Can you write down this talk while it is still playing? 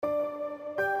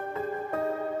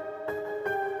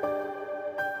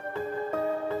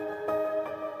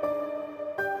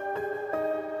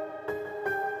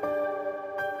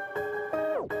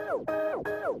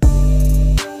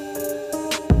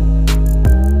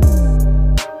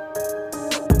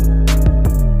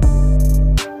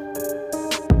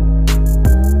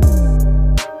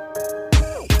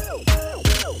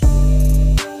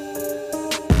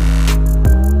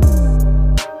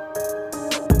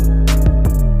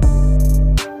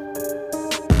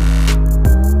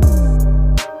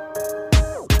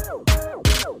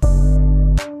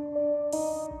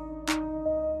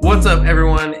up,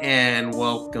 everyone, and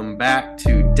welcome back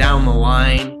to Down the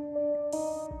Line.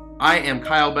 I am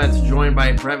Kyle Betts, joined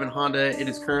by Breven Honda. It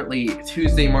is currently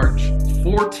Tuesday, March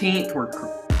 14th. We're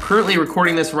currently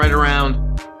recording this right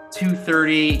around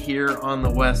 2:30 here on the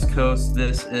West Coast.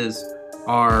 This is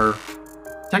our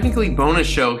technically bonus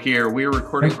show here. We are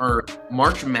recording our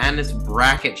March Madness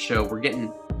Bracket Show. We're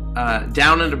getting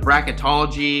down into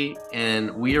bracketology,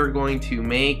 and we are going to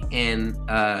make and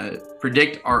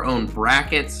predict our own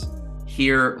brackets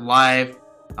here live.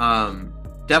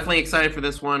 Definitely excited for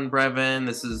this one, Breven.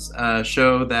 This is a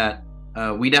show that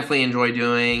we definitely enjoy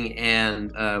doing,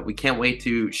 and we can't wait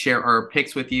to share our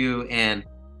picks with you. And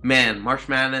man, March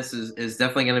Madness is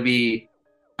definitely going to be,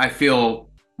 I feel,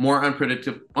 more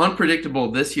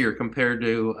unpredictable this year compared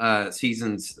to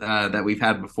seasons that we've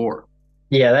had before.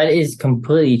 Yeah, that is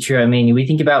completely true. I mean, we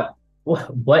think about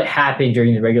what happened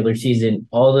during the regular season.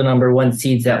 All the number one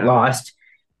seeds that lost,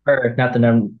 or not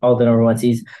all the number one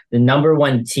seeds, the number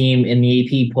one team in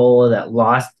the AP poll that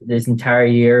lost this entire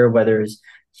year, whether it's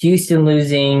Houston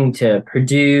losing to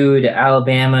Purdue, to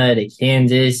Alabama, to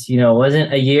Kansas. It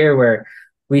wasn't a year where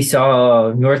we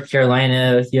saw North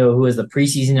Carolina, who was the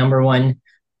preseason number one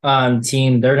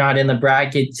team. They're not in the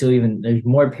bracket, so even there's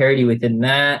more parity within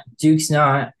that. Duke's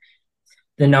not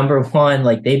the number one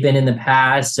like they've been in the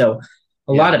past, so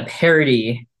a lot of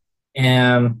parity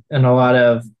and a lot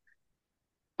of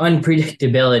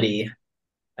unpredictability,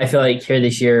 I feel like, here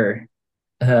this year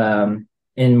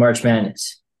in March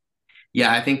Madness.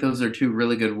 Yeah, I think those are two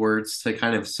really good words to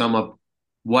kind of sum up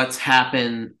what's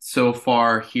happened so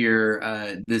far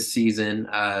here this season,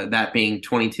 that being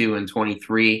 22 and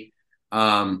 23.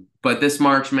 But this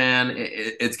March, man,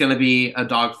 it's going to be a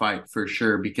dogfight for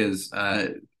sure because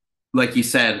like you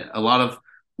said, a lot of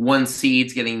one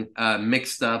seeds getting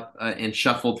mixed up and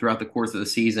shuffled throughout the course of the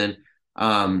season.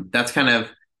 That's kind of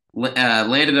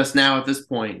landed us now at this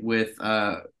point with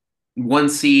one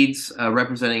seeds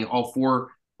representing all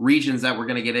four regions that we're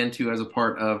going to get into as a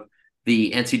part of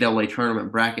the NCAA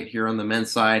Tournament Bracket here on the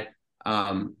men's side.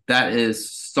 That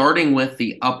is starting with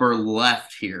the upper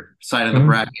left here side of the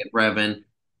bracket, Breven,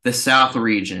 the South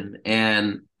region.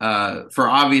 And for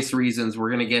obvious reasons, we're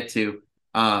going to get to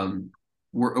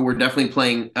we're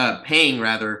definitely paying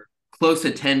close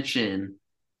attention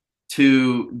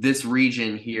to this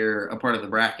region here, a part of the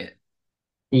bracket.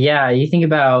 Yeah, you think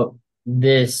about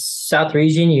this South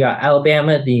region, you got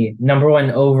Alabama, the number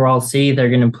one overall seed. They're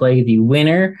going to play the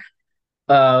winner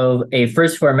of a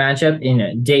first four matchup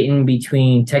in Dayton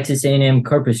between Texas A&M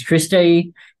Corpus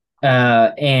Christi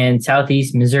and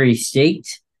Southeast Missouri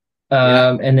State.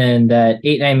 And then that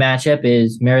 8-9 matchup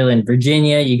is Maryland,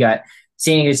 Virginia. You got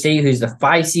San Diego State, who's the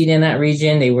 5 seed in that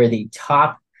region. They were the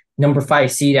top number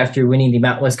 5 seed after winning the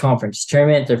Mountain West Conference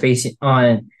tournament. They're facing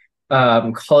on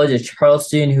College of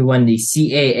Charleston, who won the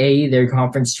CAA, their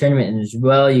conference tournament as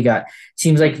well. You got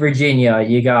teams like Virginia.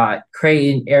 You got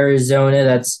Creighton, Arizona.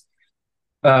 That's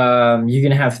you're going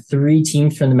to have 3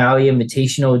 teams from the Maui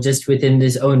Invitational just within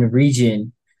this own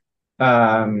region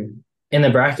in the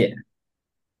bracket.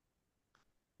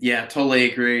 Yeah,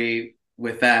 totally agree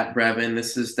with that, Breven.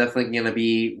 This is definitely going to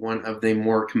be one of the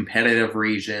more competitive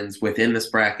regions within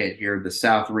this bracket here, the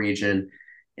South region.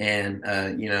 And,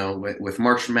 with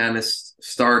March Madness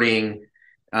starting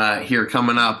here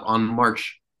coming up on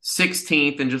March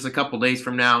 16th in just a couple days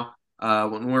from now,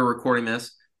 when we're recording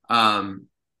this,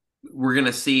 we're going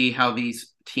to see how these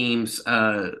teams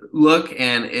look,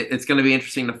 and it's going to be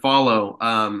interesting to follow.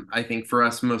 I think for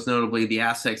us, most notably, the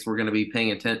Aztecs we're going to be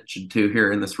paying attention to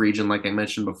here in this region, like I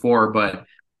mentioned before. But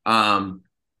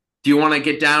do you want to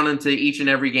get down into each and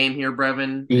every game here,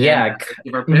 Breven? Yeah.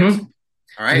 Give our picks?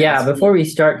 All right. Yeah, before we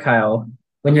start, Kyle,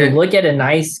 when you look at a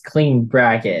nice, clean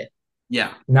bracket,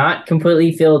 not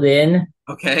completely filled in,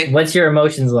 what's your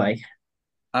emotions like?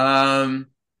 I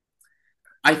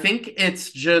think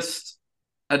it's just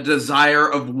a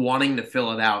desire of wanting to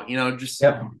fill it out. Just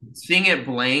seeing it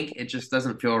blank, it just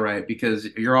doesn't feel right because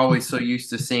you're always so used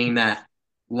to seeing that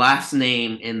last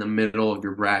name in the middle of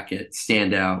your bracket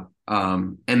stand out.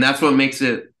 And that's what makes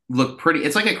it look pretty.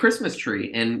 It's like a Christmas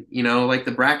tree. And, like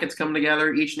the brackets come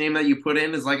together, each name that you put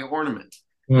in is like an ornament.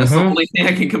 That's the only thing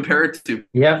I can compare it to.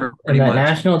 Yeah, and that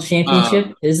national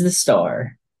championship is the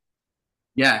star.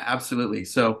 Yeah, absolutely.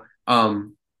 So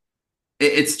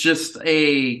it's just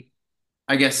a,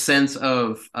 I guess, sense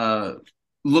of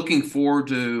looking forward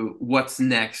to what's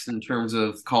next in terms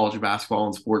of college basketball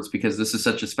and sports because this is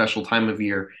such a special time of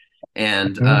year.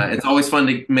 And it's always fun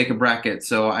to make a bracket.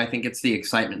 So I think it's the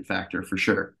excitement factor for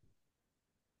sure.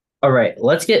 All right,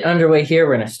 let's get underway here.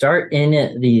 We're going to start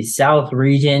in the South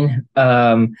region.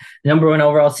 Number one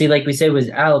overall seed, like we said, was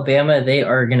Alabama. They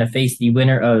are going to face the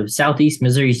winner of Southeast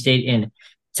Missouri State and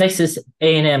Texas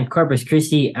A&M Corpus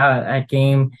Christi. That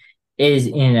game is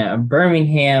in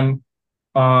Birmingham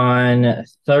on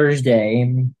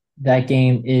Thursday. That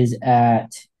game is at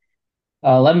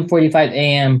 11:45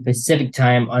 a.m. Pacific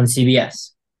time on CBS.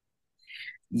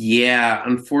 Yeah,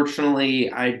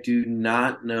 unfortunately, I do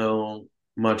not know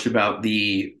much about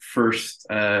the first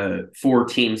four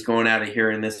teams going out of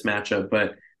here in this matchup,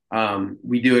 but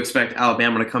we do expect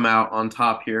Alabama to come out on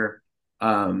top here.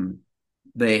 Um,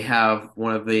 they have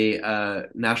one of the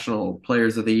National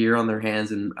Players of the Year on their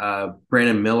hands in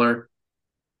Brandon Miller,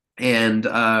 and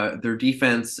their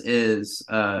defense is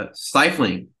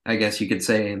stifling, I guess you could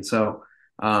say. And so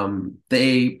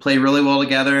they play really well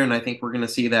together, and I think we're going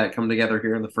to see that come together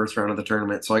here in the first round of the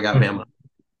tournament. So I got Bama.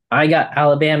 I got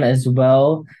Alabama as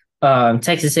well.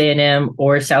 Texas A&M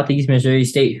or Southeast Missouri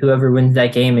State, whoever wins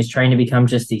that game is trying to become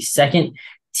just the second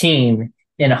team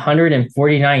in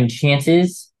 149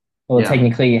 chances. Well,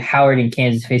 technically, Howard and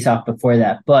Kansas face off before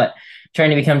that, but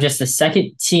trying to become just the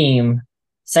second team,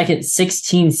 second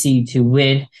 16 seed to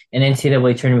win an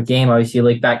NCAA tournament game. Obviously, you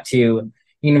look back to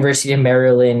University of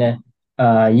Maryland,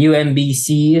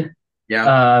 UMBC,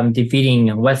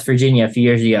 defeating West Virginia a few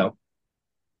years ago.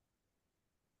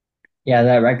 Yeah,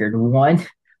 that record one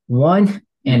and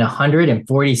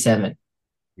 147.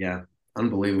 Yeah,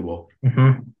 unbelievable.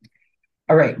 Mm-hmm.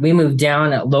 All right, we move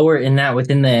down lower in that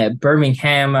within the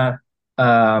Birmingham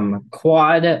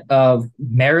quad of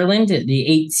Maryland, the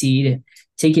 8 seed,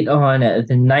 take it on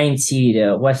the 9 seed,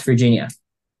 West Virginia.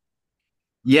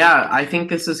 Yeah, I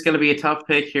think this is going to be a tough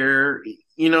pick here.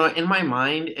 You know, in my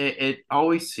mind, it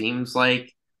always seems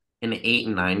like an 8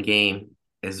 and 9 game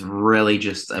is really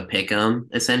just a pick 'em,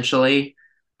 essentially,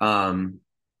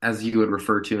 as you would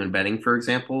refer to in betting, for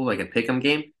example, like a pick 'em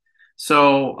game.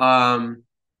 So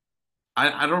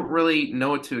I don't really know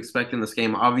what to expect in this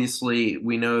game. Obviously,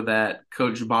 we know that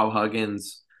Coach Bob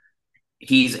Huggins,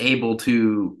 he's able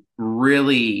to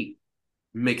really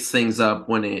mix things up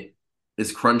when it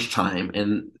is crunch time,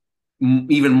 and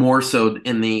even more so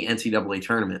in the NCAA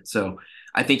tournament. So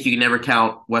I think you can never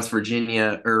count West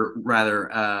Virginia, or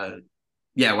rather,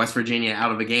 West Virginia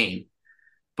out of a game.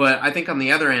 But I think on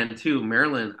the other end too,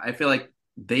 Maryland, I feel like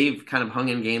they've kind of hung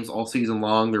in games all season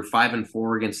long. They're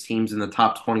 5-4 against teams in the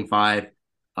top 25.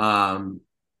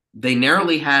 They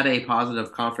narrowly had a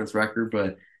positive conference record,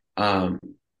 but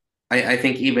I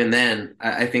think even then,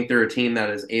 I think they're a team that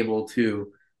is able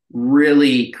to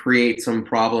really create some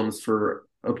problems for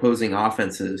opposing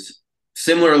offenses,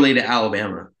 similarly to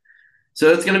Alabama.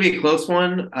 So it's going to be a close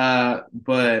one,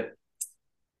 but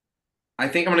I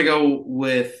think I'm going to go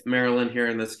with Maryland here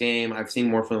in this game. I've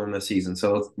seen more from them this season,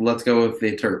 so let's go with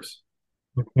the Terps.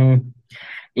 Mm-hmm.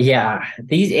 Yeah,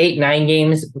 these 8-9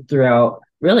 games throughout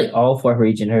really all four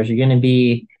regions are going to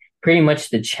be pretty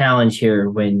much the challenge here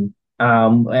when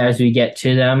as we get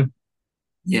to them.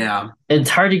 Yeah, it's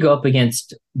hard to go up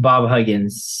against Bob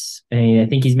Huggins. I mean, I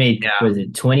think he's made was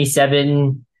it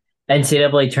 27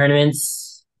 NCAA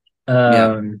tournaments.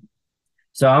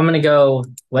 So I'm gonna go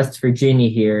West Virginia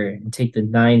here and take the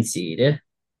 9 seed.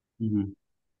 Mm-hmm.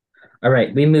 All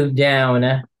right, we move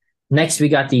down. Next, we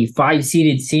got the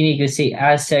 5-seeded San Diego State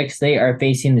Aztecs. They are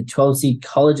facing the 12-seed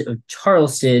College of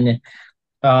Charleston.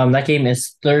 That game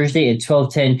is Thursday at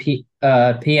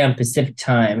 12:10 p.m. Pacific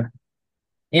time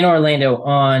in Orlando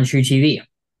on True TV.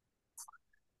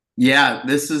 Yeah,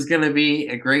 this is going to be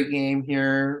a great game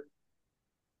here.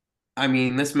 I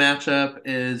mean, this matchup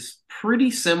is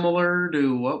pretty similar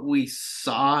to what we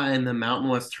saw in the Mountain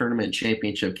West Tournament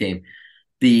Championship game.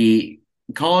 The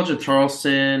College of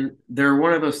Charleston, they're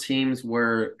one of those teams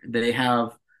where they have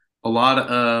a lot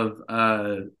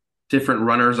of different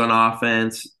runners on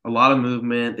offense, a lot of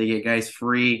movement. They get guys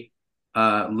free,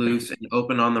 loose, and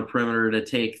open on the perimeter to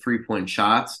take 3-point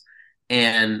shots.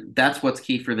 And that's what's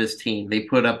key for this team. They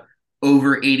put up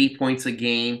over 80 points a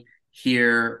game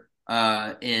here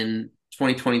in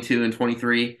 2022 and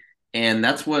 23. And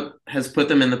that's what has put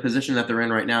them in the position that they're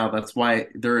in right now. That's why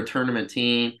they're a tournament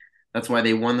team. That's why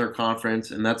they won their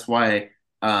conference. And that's why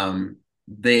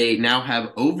they now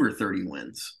have over 30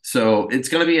 wins. So it's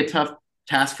going to be a tough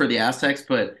task for the Aztecs,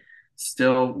 but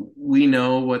still, we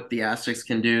know what the Aztecs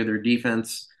can do. Their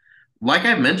defense, like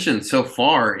I've mentioned so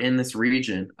far in this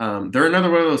region, they're another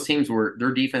one of those teams where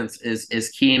their defense is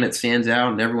key and it stands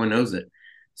out and everyone knows it.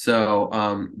 So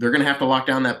they're going to have to lock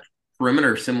down that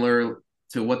perimeter similar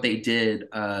to what they did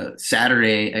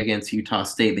Saturday against Utah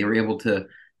State. They were able to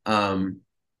kind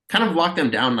of lock them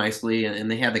down nicely,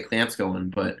 and they had the clamps going.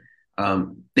 But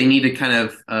They need to kind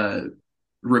of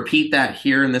repeat that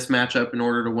here in this matchup in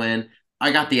order to win.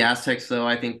 I got the Aztecs, though.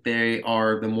 I think they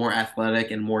are the more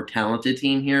athletic and more talented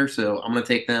team here, so I'm going to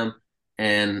take them,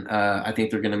 and I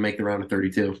think they're going to make the round of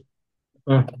 32.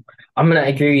 Mm. I'm gonna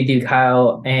agree with you,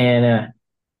 Kyle. And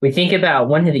we think about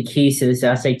one of the keys to this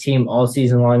Aztec team all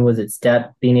season long was its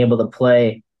depth, being able to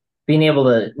play, being able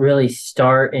to really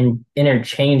start and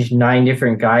interchange nine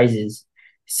different guys is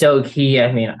so key.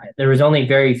 I mean, there was only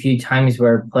very few times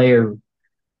where a player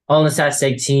on this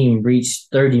Aztec team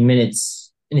reached 30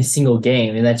 minutes in a single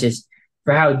game, and that's just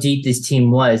for how deep this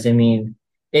team was. I mean,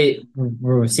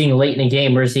 we're seeing late in the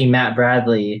game, we're seeing Matt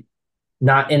Bradley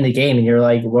not in the game, and you're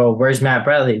like, well, where's Matt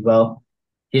Bradley? Well,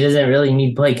 he doesn't really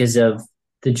need to play because of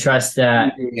the trust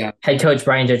that Yeah. head coach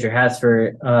Brian Dutcher has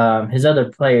for his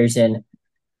other players. And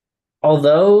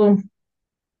although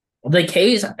the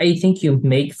case I think you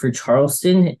make for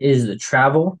Charleston is the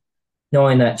travel,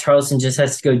 knowing that Charleston just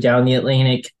has to go down the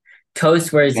Atlantic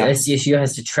coast, whereas Yeah. SDSU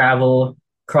has to travel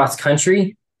cross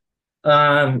country,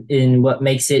 in what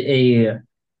makes it a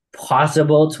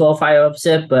possible 12-5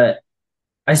 upset. But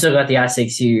I still got the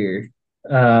Aztecs here,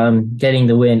 getting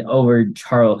the win over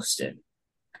Charleston.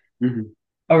 Mhm.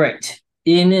 All right.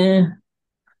 In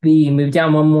We move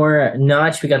down one more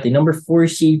notch. We got the number 4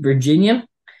 seed Virginia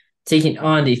taking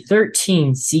on the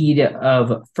 13 seed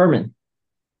of Furman.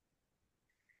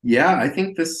 Yeah, I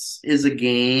think this is a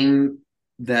game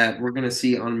that we're going to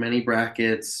see on many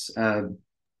brackets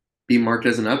be marked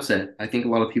as an upset. I think a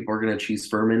lot of people are going to choose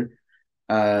Furman.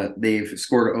 They've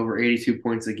scored over 82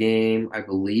 points a game. I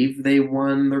believe they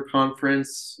won their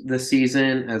conference this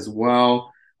season as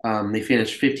well. They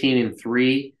finished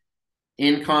 15-3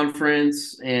 in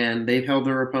conference, and they've held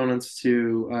their opponents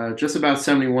to just about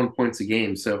 71 points a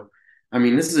game. So, I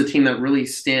mean, this is a team that really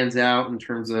stands out in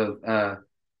terms of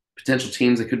potential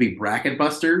teams that could be bracket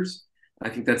busters. I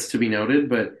think that's to be noted.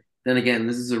 But then again,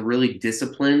 this is a really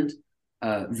disciplined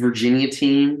Virginia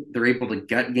team. They're able to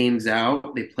gut games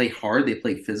out. They play hard. They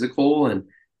play physical, and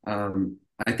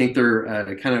I think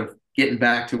they're kind of getting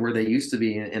back to where they used to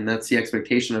be, and that's the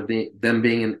expectation of them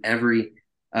being in every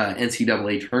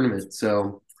NCAA tournament.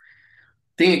 So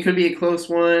I think it could be a close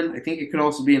one. I think it could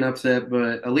also be an upset,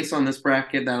 but at least on this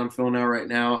bracket that I'm filling out right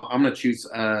now, I'm going to choose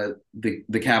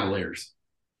the Cavaliers.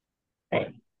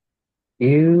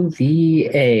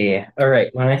 UVA. All right.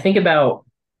 When I think about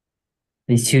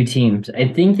these two teams, I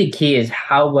think the key is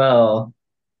how well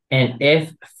and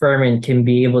if Furman can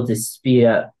be able to speed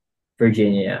up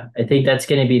Virginia. I think that's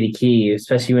going to be the key,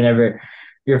 especially whenever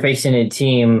you're facing a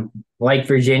team like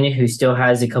Virginia, who still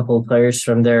has a couple of players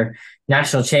from their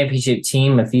national championship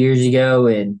team a few years ago.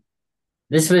 And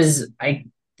I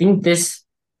think this,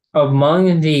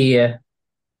 among the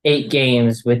 8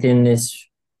 games within this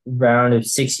round of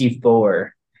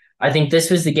 64, I think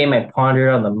this was the game I pondered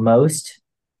on the most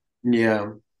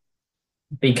Yeah.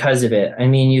 because of it. I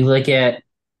mean, you look at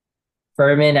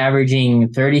Furman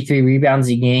averaging 33 rebounds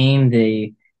a game.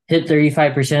 They hit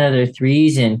 35% of their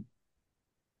threes, and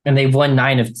they've won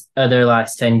 9 of their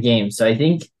last 10 games. So I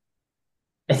think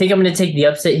I'm going to take the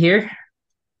upset here. I'm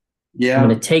Yeah.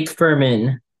 going to take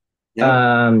Furman,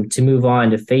 Yep. to move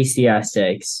on to face the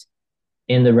Aztecs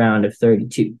in the round of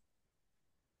 32.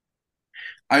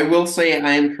 I will say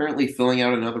I am currently filling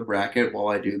out another bracket while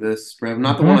I do this, Rev.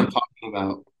 Not the one I'm Mm-hmm.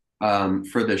 talking about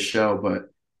for this show, but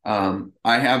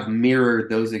I have mirrored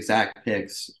those exact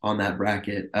picks on that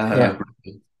bracket. Yeah.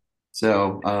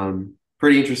 So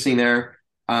pretty interesting there.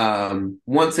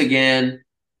 Once again,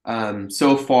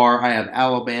 so far I have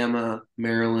Alabama,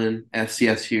 Maryland,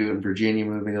 FCSU, and Virginia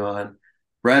moving on.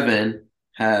 Breven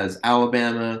has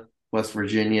Alabama, West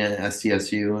Virginia,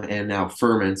 SCSU, and now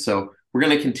Furman. So we're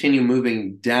going to continue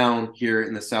moving down here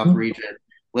in the South region.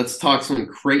 Let's talk some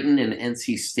Creighton and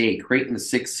NC State. Creighton, the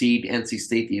 6th seed, NC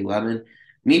State, the 11.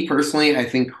 Me personally, I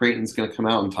think Creighton's going to come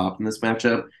out on top in this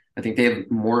matchup. I think they have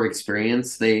more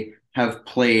experience. They have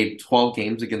played 12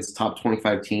 games against top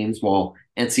 25 teams, while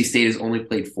NC State has only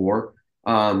played 4.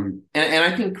 And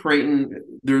I think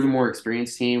Creighton, they're the more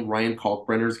experienced team. Ryan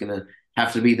Kalkbrenner is going to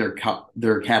have to be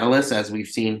their catalyst, as we've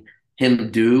seen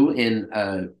him do in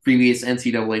previous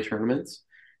NCAA tournaments.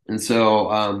 And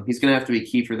so he's going to have to be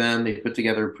key for them. They put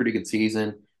together a pretty good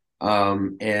season.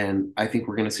 And I think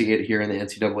we're going to see it here in the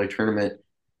NCAA tournament.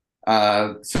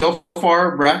 So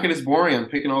far, bracket is boring. I'm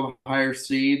picking all the higher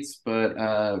seeds, but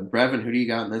Breven, who do you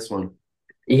got in this one?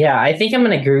 Yeah, I think I'm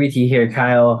going to agree with you here,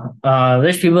 Kyle.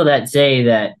 There's people that say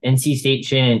that NC State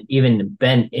shouldn't even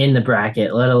been in the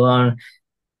bracket, let alone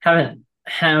haven't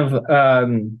have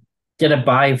get a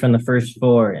bye from the first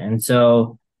 4, and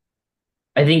so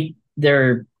I think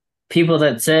they're people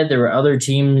that said there were other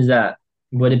teams that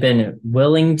would have been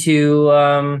willing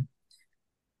to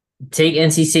take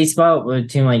NC State's spot, with a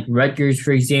team like Rutgers,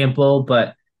 for example.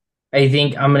 But I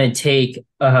think I'm going to take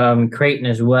Creighton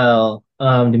as well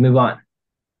to move on.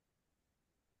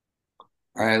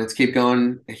 All right, let's keep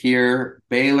going here.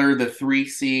 Baylor, the 3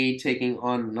 seed, taking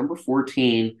on number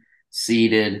 14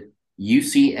 seeded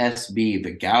UCSB,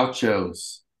 the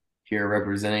Gauchos, here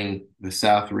representing the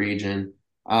South region.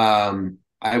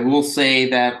 I will say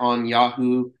that on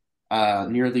Yahoo,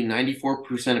 nearly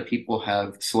 94% of people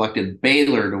have selected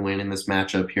Baylor to win in this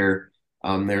matchup here.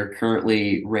 They're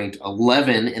currently ranked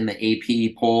 11 in the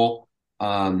AP poll.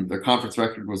 Their conference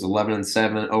record was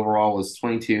 11-7. Overall was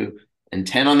 22-10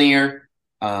 on the year.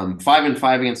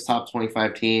 5-5 against top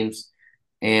 25 teams.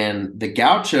 And the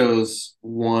Gauchos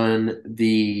won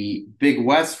the Big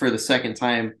West for the second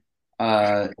time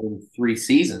in 3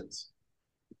 seasons.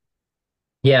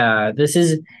 Yeah, this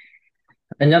is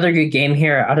another good game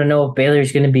here. I don't know if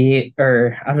Baylor's going to be,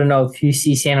 or I don't know if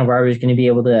UC Santa Barbara is going to be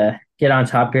able to get on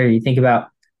top here. You think about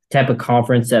the type of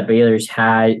conference that Baylor's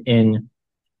had and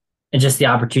just the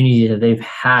opportunities that they've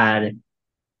had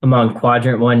among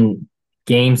quadrant one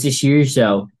games this year.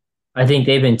 So I think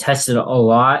they've been tested a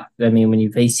lot. I mean, when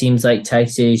you face teams like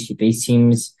Texas, you face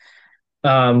teams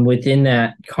within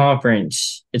that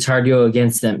conference, it's hard to go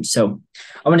against them. So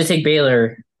I'm going to take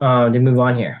Baylor to move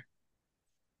on here.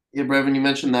 Yeah, Brevin, you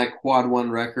mentioned that quad one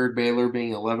record, Baylor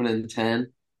being 11-10,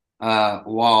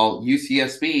 while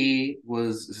UCSB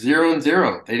was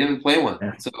 0-0. They didn't play one.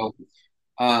 Yeah. So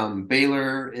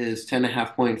Baylor is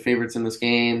 10.5 point favorites in this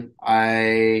game.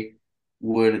 I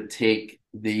would take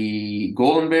the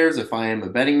Golden Bears if I am a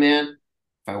betting man,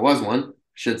 if I was one,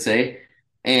 should say.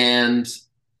 And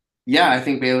yeah, I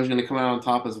think Baylor's going to come out on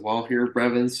top as well here,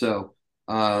 Brevin. So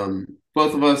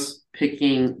both of us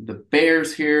picking the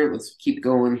Bears here. Let's keep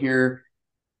going here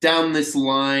down this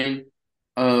line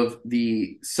of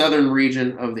the southern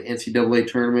region of the NCAA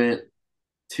tournament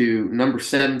to number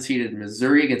 7 seeded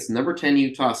Missouri against number 10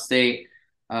 Utah State.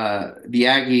 The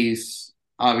Aggies,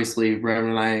 obviously, Brevin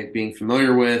and I being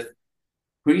familiar with.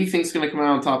 Who do you think is going to come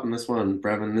out on top in this one,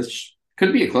 Brevin? This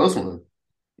could be a close one.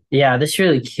 Yeah, this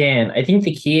really can. I think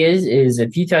the key is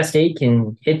if Utah State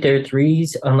can hit their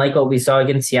threes, unlike what we saw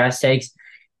against the Aztecs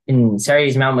in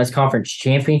Saturday's Mountain West Conference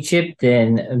Championship,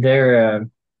 then they're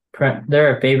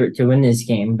a favorite to win this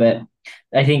game. But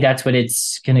I think that's what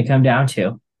it's going to come down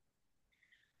to.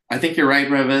 I think you're right,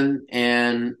 Brevin.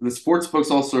 And the sports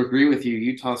books also agree with you.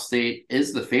 Utah State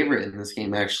is the favorite in this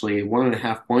game, actually,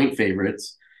 1.5 point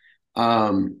favorites.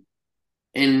 And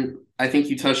I think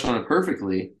you touched on it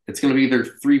perfectly. It's going to be their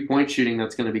 3 point shooting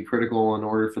that's going to be critical in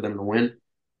order for them to win.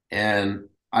 And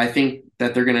I think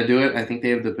that they're going to do it. I think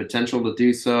they have the potential to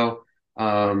do so.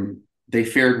 They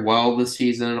fared well this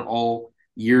season all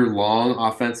year long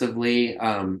offensively.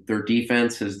 Their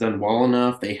defense has done well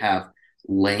enough. They have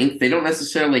length. They don't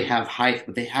necessarily have height,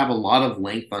 but they have a lot of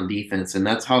length on defense. And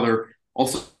that's how they're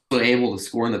also able to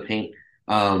score in the paint.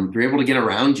 They're able to get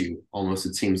around you almost,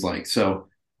 it seems like. So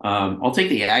I'll take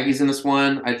the Aggies in this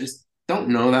one. I just don't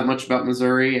know that much about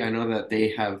Missouri. I know that they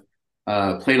have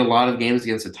played a lot of games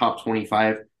against the top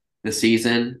 25 this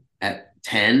season at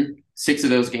 10, 6 of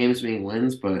those games being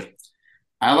wins. But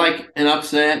I like an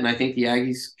upset, and I think the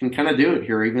Aggies can kind of do it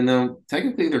here, even though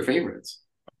technically they're favorites.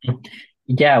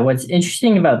 Yeah, what's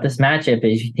interesting about this matchup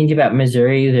is you think about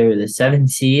Missouri, they're the 7th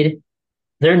seed.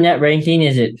 Their net ranking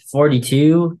is at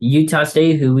 42. Utah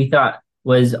State, who we thought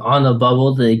was on the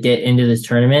bubble to get into this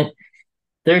tournament,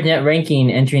 their net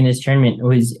ranking entering this tournament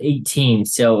was 18.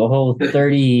 So a whole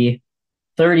 30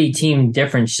 team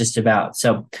difference just about.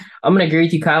 So I'm going to agree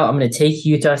with you, Kyle. I'm going to take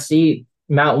Utah State.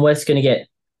 Mountain West going to get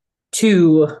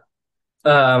two,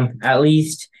 at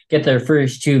least get their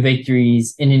first 2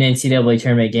 victories in an NCAA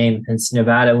tournament game since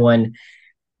Nevada won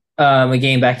a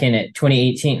game back in at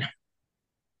 2018.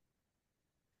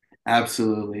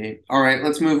 Absolutely. All right,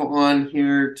 let's move on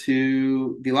here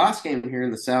to the last game here in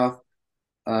the South,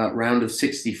 round of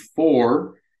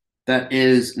 64. That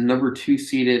is number 2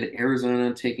 seeded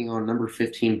Arizona taking on number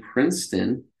 15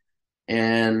 Princeton.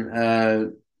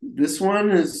 And this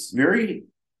one is very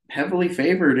heavily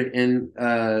favored in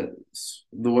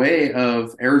the way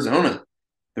of Arizona.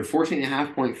 They're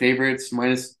 14.5 point favorites,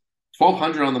 minus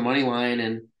 1,200 on the money line.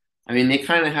 And I mean, they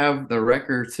kind of have the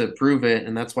record to prove it.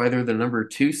 And that's why they're the number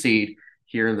 2 seed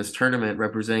here in this tournament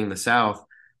representing the South.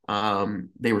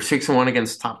 They were 6-1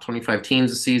 against top 25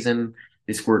 teams this season.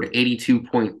 They scored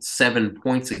 82.7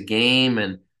 points a game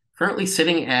and currently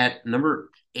sitting at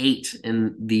number 8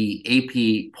 in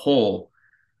the AP poll,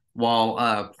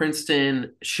 while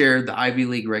Princeton shared the Ivy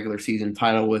League regular season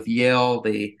title with Yale.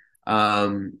 They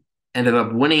Um, Ended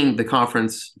up winning the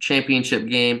conference championship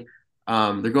game.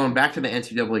 They're going back to the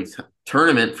NCAA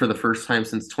tournament for the first time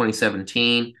since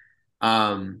 2017.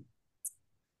 Um,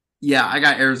 yeah, I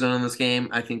got Arizona in this game.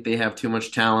 I think they have too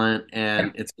much talent,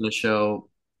 and it's going to show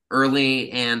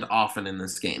early and often in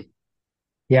this game.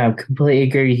 Yeah, I completely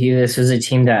agree with you. This was a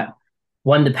team that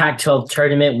won the Pac-12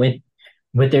 tournament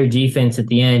with their defense at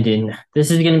the end, and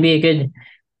this is going to be a good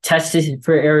test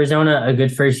for Arizona. A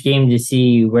good first game to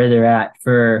see where they're at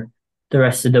for the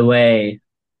rest of the way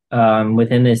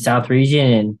within the South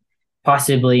region and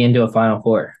possibly into a Final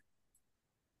Four.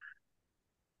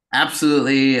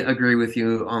 Absolutely agree with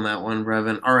you on that one,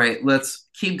 Brevin. All right, let's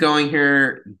keep going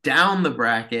here down the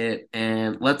bracket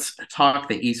and let's talk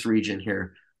the East region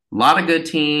here. A lot of good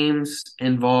teams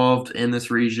involved in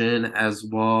this region as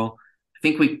well. I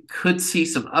think we could see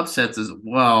some upsets as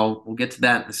well. We'll get to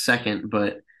that in a second.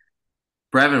 But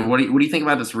Brevin, what do you think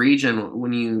about this region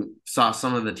when you saw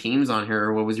some of the teams on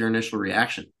here? What was your initial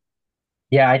reaction?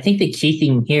 Yeah, I think the key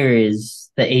thing here is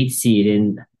the 8th seed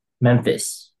in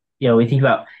Memphis. We think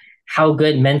about how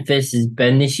good Memphis has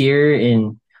been this year,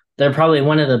 and they're probably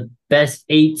one of the best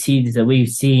 8 seeds that we've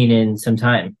seen in some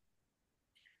time.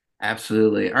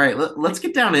 Absolutely. All right, let's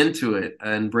get down into it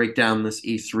and break down this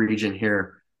East region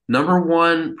here. Number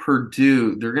one,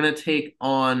 Purdue. They're going to take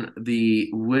on the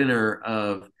winner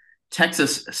of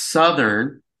Texas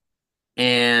Southern.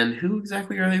 And who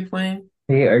exactly are they playing?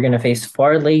 They are going to face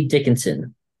Farley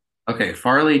Dickinson. Okay,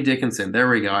 Farley Dickinson. There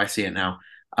we go. I see it now.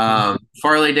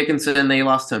 Farley Dickinson, they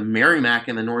lost to Merrimack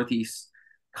in the Northeast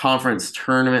Conference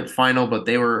Tournament final, but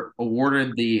they were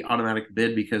awarded the automatic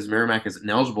bid because Merrimack is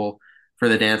ineligible for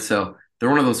the dance. So they're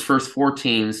one of those first four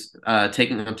teams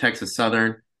taking on Texas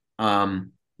Southern.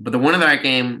 But the winner of that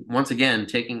game, once again,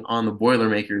 taking on the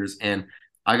Boilermakers, and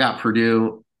I got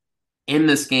Purdue in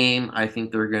this game. I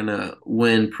think they're going to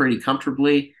win pretty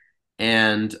comfortably.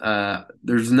 And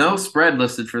there's no spread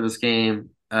listed for this game.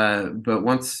 But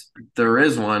once there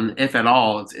is one, if at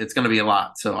all, it's going to be a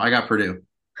lot. So I got Purdue.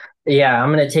 Yeah,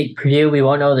 I'm going to take Purdue. We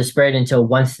won't know the spread until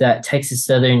once that Texas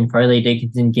Southern Farley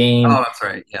Dickinson game Oh, that's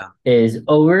right. Yeah. is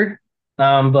over.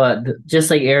 But just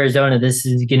like Arizona, this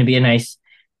is going to be a nice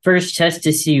first test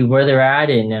to see where they're at,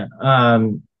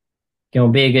 and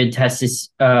be a good test to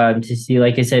see,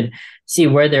 like I said, see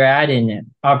where they're at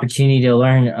and opportunity to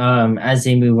learn as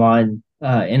they move on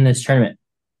in this tournament.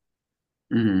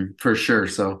 For sure.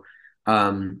 So,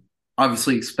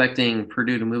 obviously expecting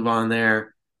Purdue to move on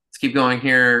there. Let's keep going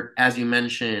here. As you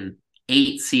mentioned,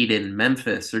 8 seed in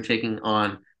Memphis. They're taking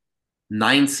on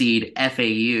 9 seed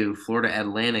FAU, Florida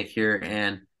Atlantic here.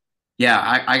 And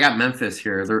yeah, I got Memphis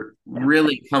here. They're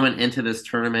really coming into this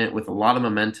tournament with a lot of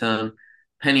momentum.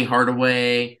 Penny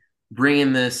Hardaway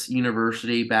bringing this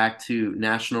university back to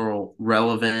national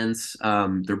relevance.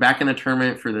 They're back in the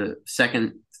tournament for the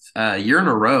second year in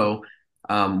a row.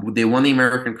 They won the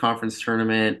American Conference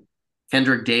tournament.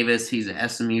 Kendrick Davis, he's an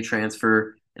SMU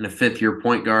transfer and a fifth-year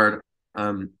point guard.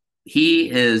 He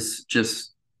is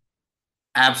just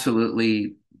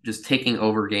absolutely just taking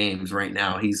over games right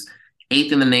now. He's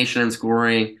eighth in the nation in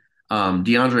scoring.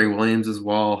 DeAndre Williams as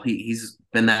well. He's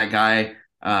been that guy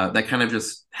that kind of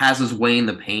just has his way in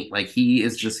the paint. Like he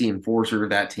is just the enforcer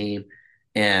of that team.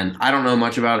 And I don't know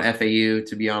much about FAU,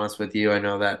 to be honest with you. I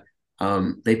know that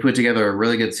they put together a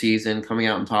really good season, coming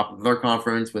out on top of their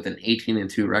conference with an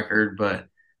 18-2 record. But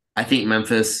I think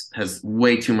Memphis has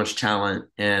way too much talent,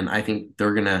 and I think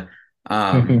they're gonna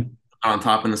on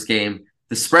top in this game.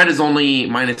 The spread is only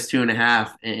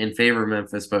 -2.5 in favor of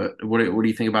Memphis. But what do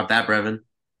you think about that, Brevin?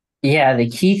 Yeah, the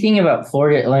key thing about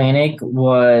Florida Atlantic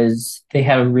was they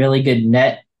had a really good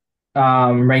net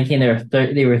ranking. They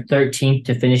were 13th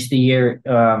to finish the year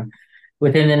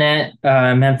within the net.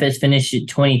 Memphis finished at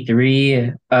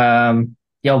 23.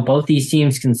 Both these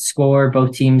teams can score.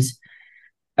 Both teams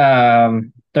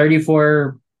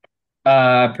 34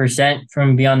 percent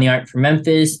from beyond the arc for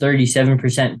Memphis,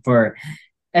 37% for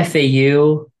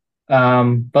FAU.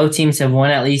 Both teams have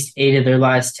won at least 8 of their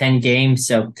last 10 games,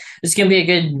 so it's gonna be a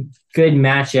good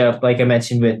matchup, like I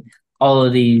mentioned, with all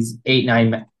of these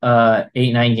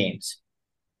 8-9 games.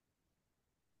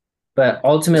 But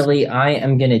ultimately, I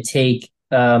am gonna take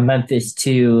Memphis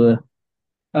to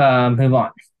move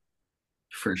on.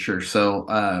 For sure. So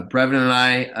Brevin and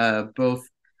I both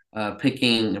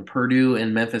picking Purdue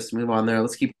and Memphis to move on there.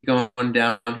 Let's keep going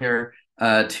down here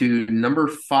to number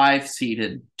 5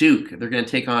 seeded Duke. They're going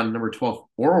to take on number 12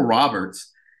 Oral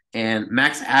Roberts, and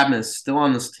Max Abmas still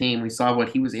on this team. We saw what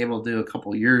he was able to do a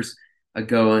couple years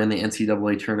ago in the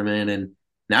NCAA tournament, and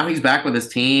now he's back with his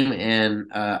team. And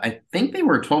I think they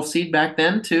were a 12 seed back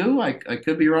then too. I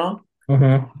could be wrong.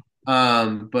 Mm-hmm.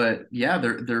 But yeah,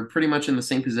 they're pretty much in the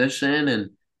same position.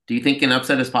 And do you think an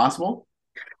upset is possible?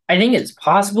 I think it's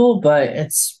possible, but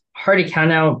it's hard to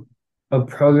count out a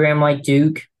program like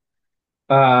Duke,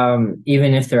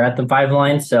 even if they're at the five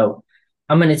line. So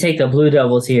I'm going to take the Blue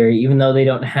Devils here, even though they're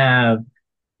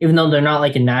not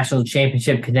like a national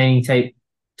championship contending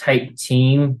type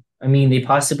team. I mean, they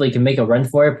possibly can make a run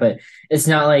for it, but it's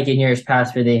not like in years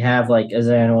past where they have like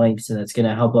Isaiah Williamson that's going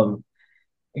to help them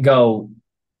go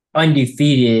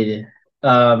undefeated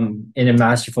in a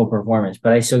masterful performance.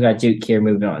 But I still got Duke here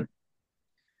moving on.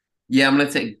 Yeah, I'm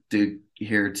gonna take Duke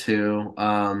here too.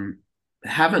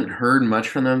 Haven't heard much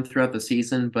from them throughout the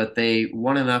season, but they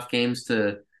won enough games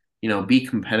to, be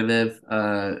competitive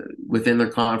within their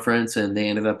conference, and they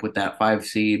ended up with that 5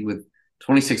 seed with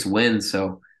 26 wins.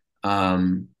 So,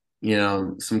 some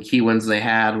key wins they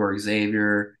had were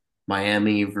Xavier,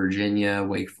 Miami, Virginia,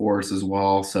 Wake Forest as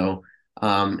well. So,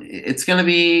 it's gonna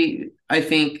be, I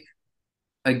think,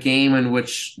 a game in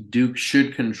which Duke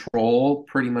should control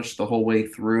pretty much the whole way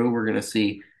through. We're going to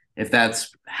see if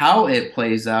that's how it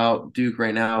plays out. Duke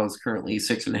right now is currently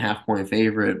 6.5 point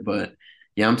favorite, but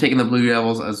yeah, I'm taking the Blue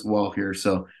Devils as well here.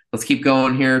 So let's keep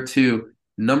going here to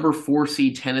number 4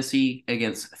 seed Tennessee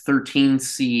against 13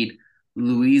 seed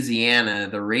Louisiana,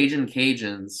 the Raging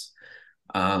Cajuns.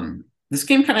 This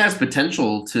game kind of has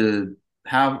potential to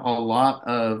have a lot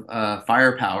of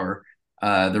firepower.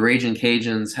 The Raging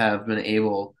Cajuns have been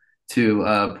able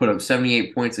to put up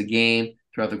 78 points a game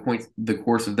throughout the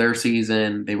course of their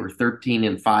season. They were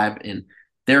 13-5 in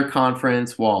their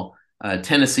conference, while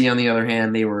Tennessee, on the other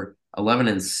hand, they were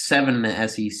 11-7 in the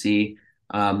SEC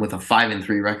with a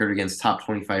 5-3 record against top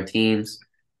 25 teams.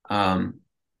 I'm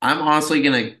honestly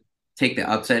going to take the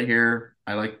upset here.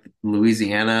 I like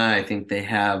Louisiana. I think they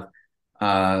have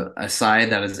a side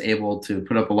that is able to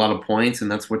put up a lot of points, and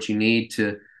that's what you need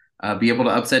to be able to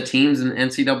upset teams in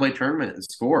NCAA tournament and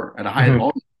score at a high Mhm.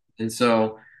 volume. And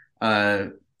so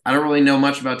I don't really know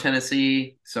much about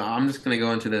Tennessee, so I'm just going to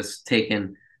go into this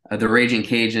taking the Raging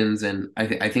Cajuns, and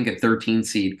I think a 13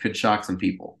 seed could shock some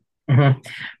people. Mhm.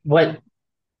 What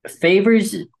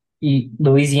favors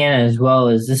Louisiana as well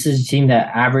is this is a team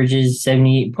that averages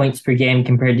 78 points per game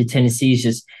compared to Tennessee's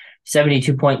just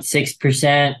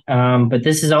 72.6%. But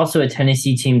this is also a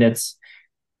Tennessee team that's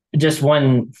just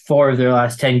won four of their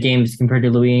last 10 games compared to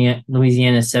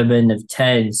Louisiana 7 of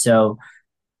 10. So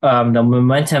the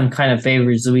momentum kind of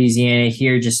favors Louisiana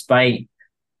here, despite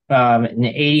an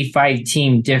 85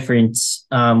 team difference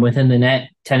within the net.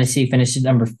 Tennessee finished at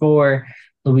number four,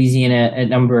 Louisiana at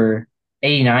number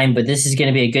 89. But this is going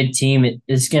to be a good team.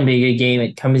 This is going to be a good game.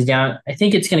 It comes down, I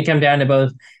think it's going to come down to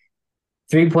both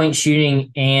 3 point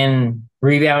shooting and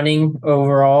rebounding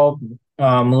overall.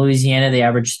 Louisiana, they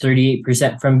averaged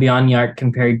 38% from beyond the arc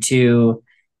compared to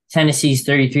Tennessee's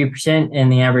 33%,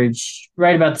 and they average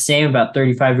right about the same, about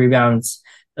 35 rebounds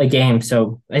a game.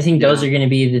 So I think those Yeah. are going to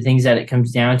be the things that it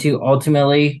comes down to.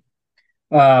 Ultimately,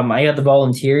 I got the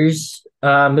Volunteers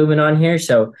moving on here.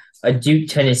 So a Duke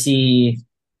Tennessee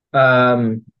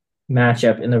um,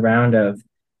 matchup in the round of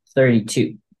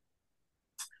 32.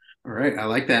 All right, I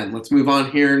like that. Let's move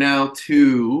on here now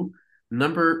to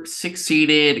number 6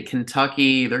 seeded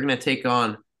Kentucky. They're going to take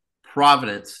on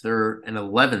Providence. They're an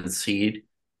 11th seed.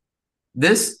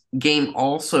 This game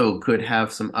also could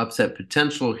have some upset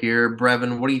potential here.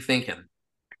 Brevin, what are you thinking?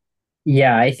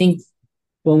 Yeah, I think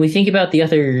when we think about the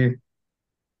other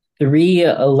three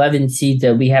 11 seeds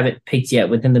that we haven't picked yet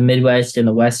within the Midwest and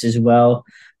the West as well.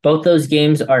 Both those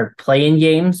games are play-in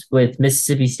games with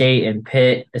Mississippi State and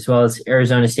Pitt, as well as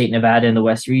Arizona State, Nevada in the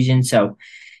West region. So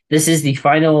this is the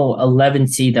final 11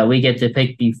 seed that we get to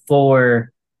pick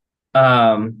before,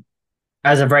 um,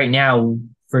 as of right now,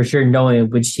 for sure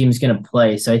knowing which team's going to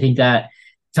play. So I think that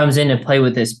comes into play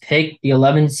with this pick. The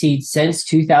 11 seed since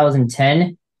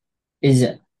 2010 is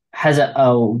has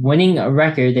a winning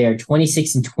record. They are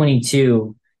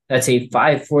 26-22. That's a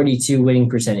 542 winning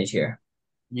percentage here.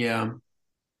 Yeah.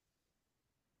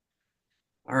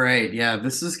 All right. Yeah,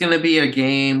 this is going to be a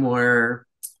game where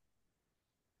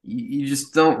you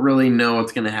just don't really know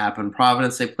what's going to happen.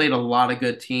 Providence, they played a lot of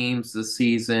good teams this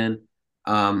season,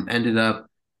 ended up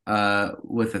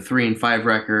with a 3-5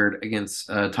 record against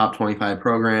top 25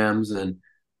 programs. And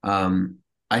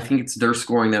I think it's their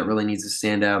scoring that really needs to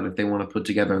stand out if they want to put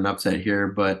together an upset here.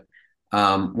 But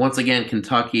once again,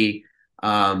 Kentucky,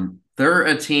 they're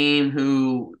a team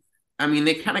who, I mean,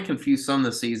 they kind of confused some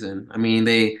this season. I mean,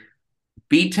 they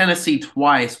beat Tennessee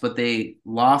twice, but they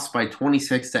lost by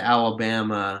 26 to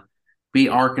Alabama, beat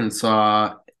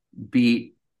Arkansas,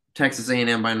 beat Texas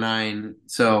A&M by 9.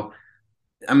 So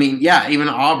I mean, yeah, even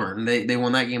Auburn, they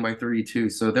won that game by 32.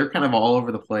 So they're kind of all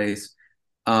over the place.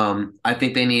 I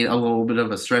think they need a little bit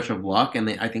of a stretch of luck, and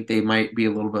I think they might be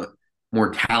a little bit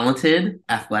more talented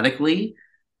athletically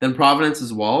than Providence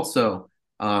as well. So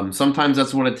sometimes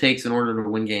that's what it takes in order to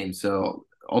win games. So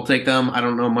I'll take them. I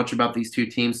don't know much about these two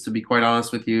teams, to be quite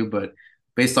honest with you, but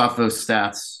based off those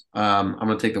stats, I'm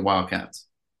going to take the Wildcats.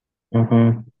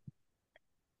 Mm-hmm.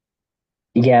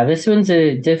 Yeah, this one's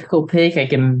a difficult pick. I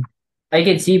can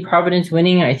see Providence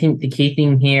winning. I think the key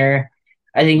thing here,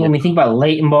 I think Yeah. when we think about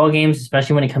late in ball games,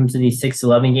 especially when it comes to these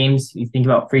 6-11 games, you think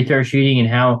about free throw shooting and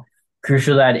how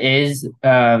crucial that is.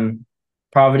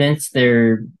 Providence,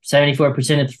 they're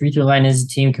 74% at the free throw line as a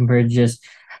team compared to just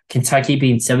Kentucky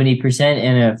being 70%.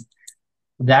 And if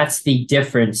that's the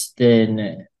difference,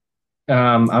 then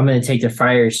I'm going to take the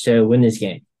Friars to win this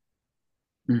game.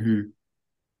 hmm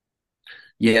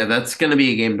Yeah, that's going to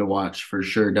be a game to watch for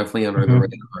sure. Definitely under the Mhm.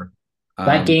 radar.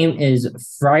 That Um, game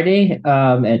is Friday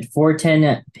at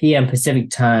 4:10 p.m. Pacific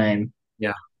time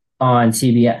yeah. on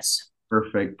CBS.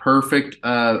 Perfect. Perfect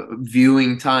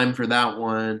viewing time for that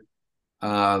one.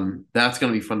 That's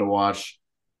going to be fun to watch.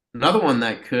 Another one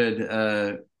that could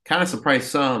kind of surprise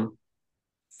some,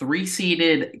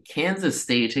 three-seeded Kansas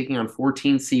State taking on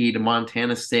 14 seed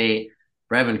Montana State.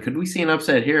 Breven, could we see an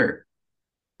upset here?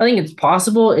 I think it's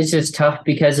possible. It's just tough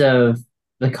because of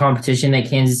the competition that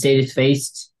Kansas State has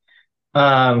faced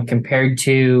compared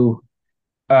to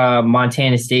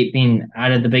Montana State being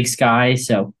out of the Big Sky.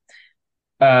 So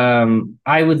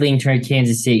I would lean toward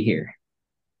Kansas State here.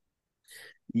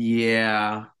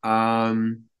 Yeah.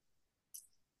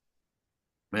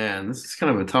 Man, this is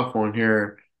kind of a tough one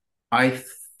here. I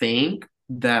think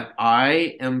that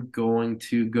I am going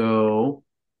to go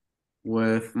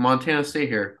with Montana State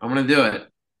here. I'm going to do it.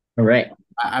 All right.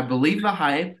 I believe the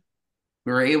hype.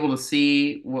 We were able to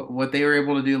see what they were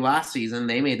able to do last season.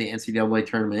 They made the NCAA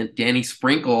tournament. Danny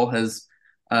Sprinkle has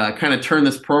kind of turned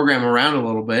this program around a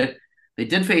little bit. They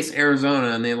did face Arizona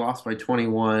and they lost by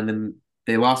 21 and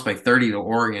they lost by 30 to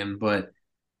Oregon. But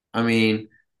I mean,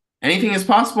 anything is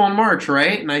possible in March,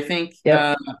 right? And I think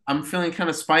Yep. I'm feeling kind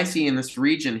of spicy in this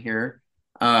region here,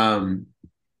 um,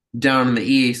 down in the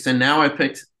East. And now I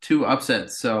picked two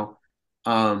upsets. So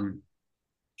um,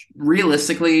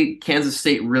 realistically, Kansas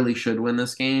State really should win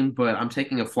this game, but I'm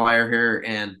taking a flyer here,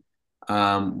 and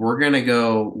we're gonna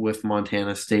go with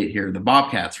Montana State here, the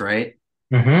Bobcats, right?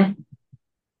 Mm-hmm.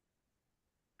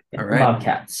 All The right.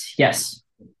 Bobcats. Yes.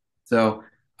 So,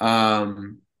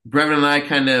 Brevin and I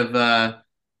kind of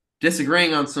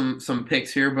disagreeing on some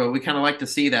picks here, but we kind of like to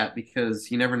see that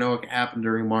because you never know what can happen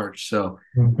during March. So,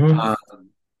 Mm-hmm. uh,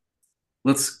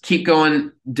 let's keep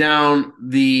going down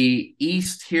the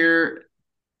East here.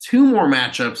 Two more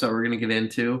matchups that we're going to get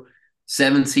into.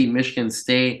 7 seed Michigan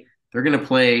State. They're going to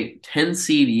play 10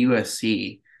 seed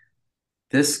USC.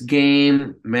 This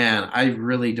game, man, I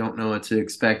really don't know what to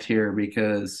expect here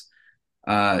because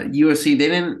USC, they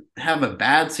didn't have a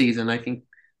bad season. I think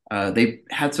they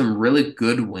had some really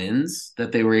good wins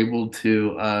that they were able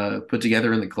to put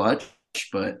together in the clutch.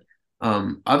 But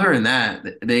other than that,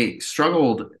 they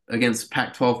struggled against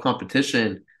Pac-12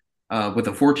 competition with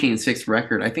a 14-6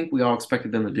 record. I think we all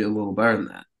expected them to do a little better than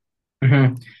that.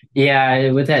 Mm-hmm.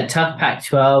 Yeah, with that tough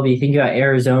Pac-12, you think about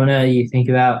Arizona, you think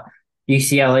about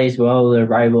UCLA as well, the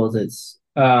rivals. It's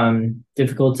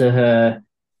difficult to.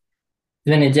 It's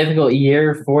been a difficult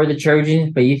year for the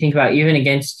Trojans, but you think about even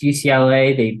against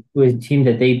UCLA, they was a team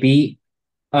that they beat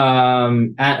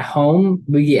at home.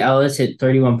 Boogie Ellis hit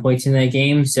 31 points in that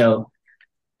game, so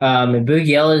and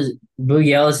Boogie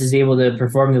Ellis is able to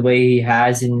perform the way he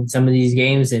has in some of these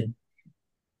games, and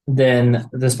then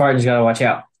the Spartans got to watch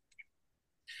out.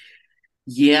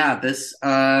 Yeah, this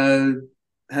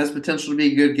has potential to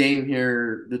be a good game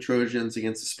here, the Trojans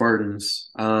against the Spartans.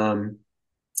 I'm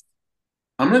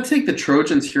going to take the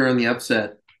Trojans here on the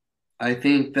upset. I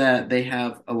think that they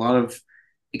have a lot of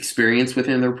experience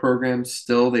within their program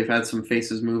still. They've had some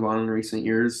faces move on in recent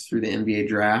years through the NBA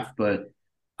draft, but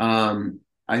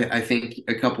I think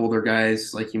a couple of their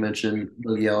guys, like you mentioned,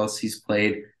 Boogie Ellis, he's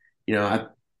played,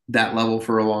 at that level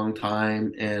for a long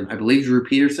time. And I believe Drew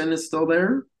Peterson is still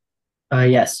there.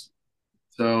 Yes.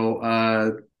 So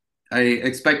I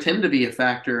expect him to be a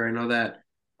factor. I know that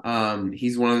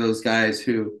he's one of those guys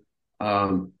who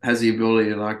has the ability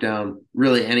to knock down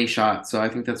really any shot. So I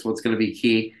think that's what's going to be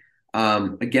key.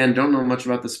 Again, don't know much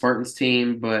about the Spartans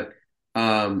team, but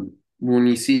when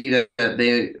you see that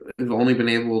they have only been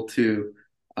able to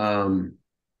um,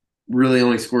 really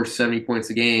only score 70 points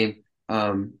a game,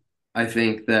 I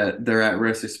think that they're at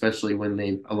risk, especially when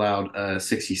they've allowed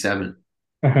 67.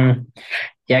 Mm-hmm.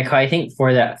 Yeah, Kai, I think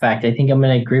for that fact, I think I'm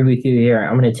going to agree with you here.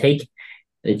 I'm going to take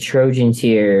the Trojans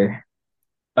here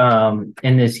in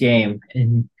this game.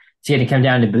 And it's going to come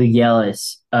down to Big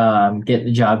Ellis get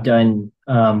the job done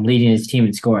leading his team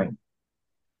in scoring.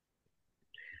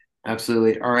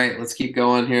 Absolutely. All right, let's keep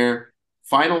going here.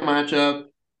 Final matchup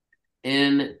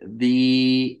in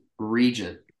the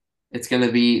region. It's going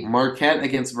to be Marquette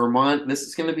against Vermont. This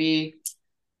is going to be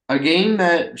a game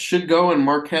that should go in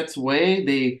Marquette's way.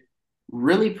 They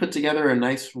really put together a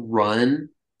nice run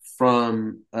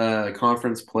from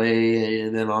conference play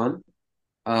and then on,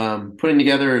 putting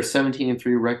together a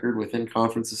 17-3 record within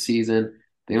conference this season.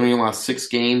 They only lost 6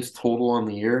 games total on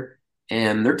the year,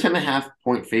 and they're 10.5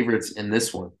 point favorites in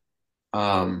this one.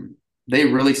 Um, they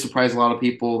really surprised a lot of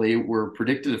people. They were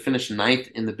predicted to finish ninth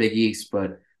in the Big East,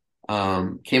 but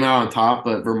came out on top.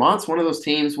 But Vermont's one of those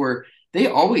teams where they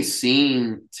always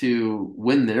seem to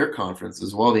win their conference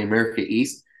as well, the America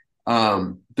East.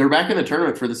 They're back in the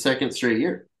tournament for the second straight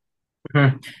year.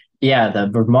 Mm-hmm. Yeah, the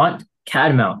Vermont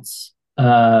Catamounts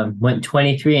went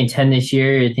 23-10 this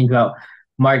year. I think about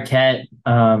Marquette,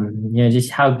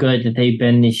 just how good that they've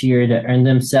been this year to earn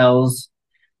themselves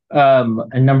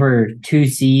a number 2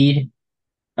 seed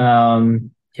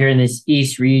here in this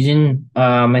East region.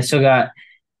 I still got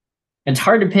it's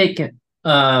hard to pick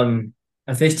a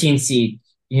 15 seed,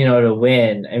 to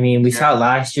win. I mean, we saw it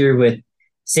last year with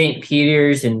St.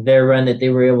 Peter's and their run that they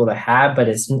were able to have, but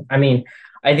I think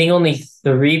only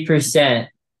 3%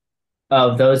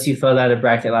 of those who filled out a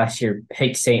bracket last year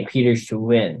picked St. Peter's to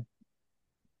win.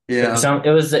 Yeah.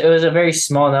 It was a very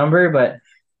small number, but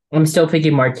I'm still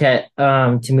picking Marquette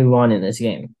to move on in this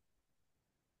game.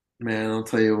 Man, I'll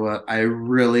tell you what, I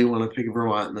really want to pick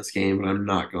Vermont in this game, but I'm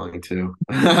not going to.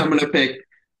 I'm going to pick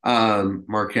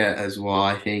Marquette as well.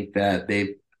 I think that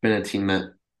they've been a team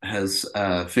that has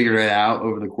figured it out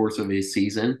over the course of a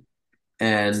season,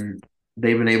 and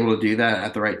they've been able to do that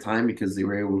at the right time because they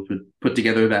were able to put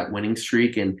together that winning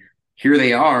streak. And here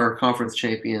they are, conference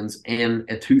champions and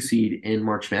a 2 seed in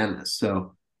March Madness.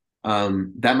 So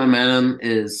that momentum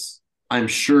is, I'm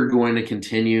sure, going to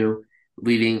continue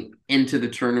leading into the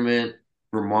tournament.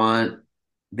 Vermont,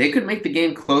 they could make the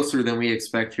game closer than we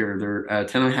expect here. They're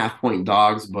 10.5 point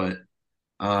dogs, but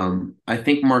I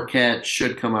think Marquette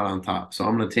should come out on top. So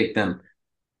I'm going to take them.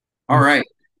 All right,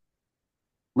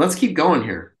 let's keep going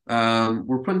here.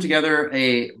 We're putting together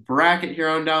a bracket here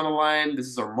on down the line. This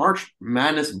is our March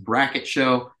Madness bracket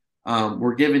show.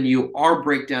 We're giving you our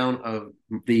breakdown of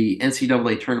the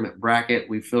NCAA tournament bracket.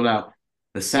 We filled out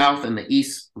the South and the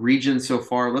East region so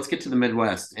far. Let's get to the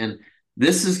Midwest. And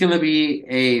this is going to be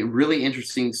a really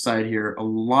interesting side here. A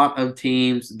lot of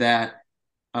teams that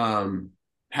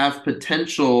have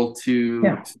potential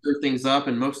to stir things up,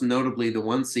 and most notably the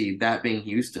 1 seed, that being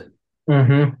Houston.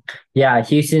 Mm-hmm. Yeah,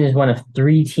 Houston is one of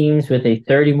 3 teams with a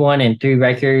 31-3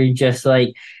 record, just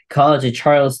like College of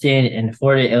Charleston and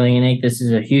Florida Atlantic. This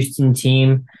is a Houston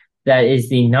team that is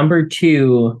the number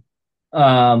 2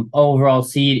 overall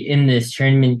seed in this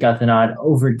tournament, got the nod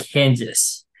over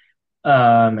Kansas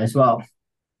as well.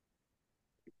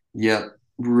 Yep,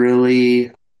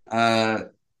 really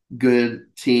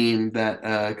good team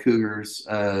that Cougars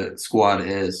squad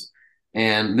is.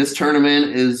 And this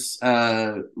tournament is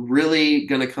really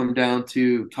going to come down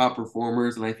to top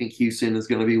performers, and I think Houston is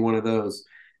going to be one of those.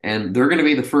 And they're going to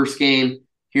be the first game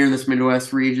here in this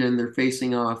Midwest region. They're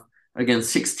facing off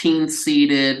against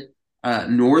 16-seeded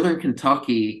Northern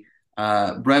Kentucky.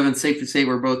 Breven, safe to say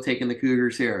we're both taking the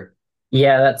Cougars here.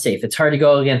 Yeah, that's safe. It's hard to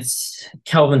go against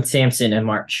Kelvin Sampson in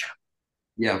March.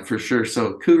 Yeah, for sure.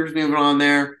 So Cougars moving on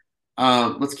there.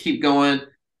 Let's keep going.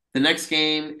 The next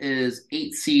game is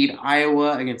 8-seed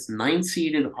Iowa against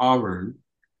 9-seeded Auburn.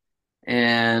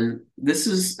 And this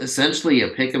is essentially a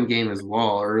pick'em game as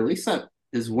well, or at least that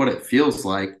is what it feels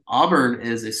like. Auburn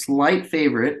is a slight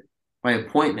favorite by 1.5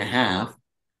 points,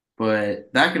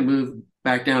 but that can move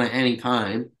back down at any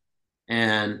time.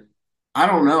 And I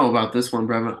don't know about this one,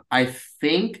 Breven. I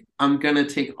think I'm going to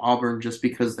take Auburn just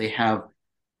because they have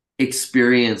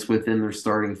experience within their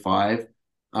starting 5.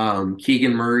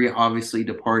 Keegan Murray, obviously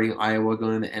departing Iowa,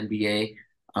 going to the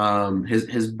NBA.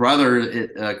 His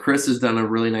brother, Chris, has done a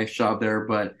really nice job there,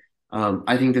 but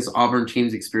I think this Auburn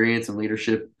team's experience and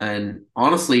leadership and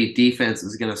honestly defense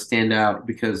is going to stand out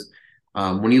because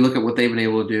when you look at what they've been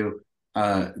able to do,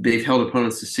 they've held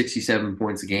opponents to 67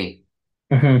 points a game.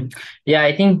 Mm-hmm. Yeah,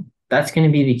 I think that's going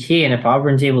to be the key. And if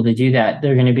Auburn's able to do that,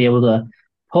 they're going to be able to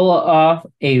pull off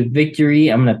a victory.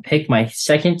 I'm going to pick my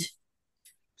second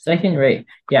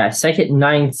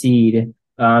 9 seed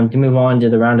to move on to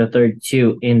the round of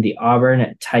 32 in the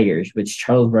Auburn Tigers, which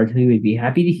Charles Barkley would be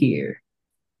happy to hear.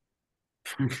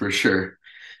 for sure.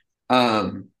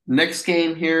 Next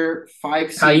game here,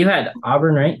 five Kyle, you seed. had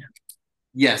Auburn, right?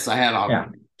 Yes, I had Yeah.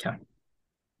 Auburn. Okay.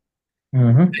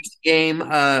 Mm-hmm. Next game,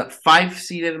 five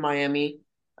seeded Miami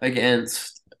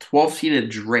against 12 seeded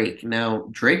Drake. Now,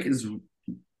 Drake has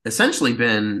essentially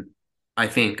been, I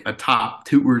think, a top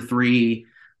two or three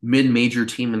mid major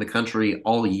team in the country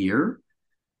all year.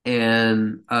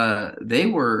 And they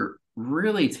were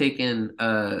really taking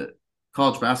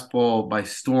college basketball by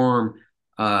storm,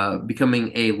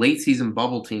 becoming a late season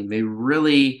bubble team. They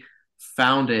really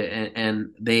found it,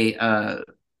 and they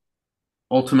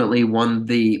ultimately won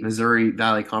the Missouri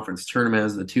Valley Conference tournament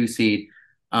as the two seed.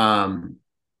 Um,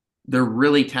 they're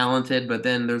really talented, but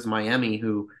then there's Miami,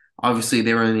 who obviously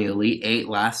they were in the Elite Eight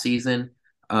last season.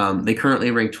 They currently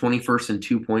rank 21st in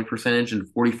 2 point percentage and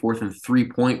 44th in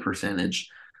 3 point percentage.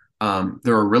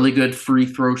 They're a really good free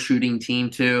throw shooting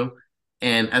team too.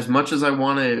 And as much as I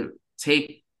want to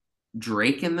take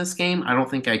Drake in this game, I don't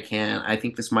think I can. I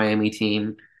think this Miami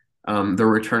team, they're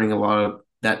returning a lot of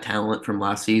that talent from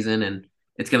last season, and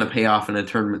it's going to pay off in a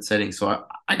tournament setting. So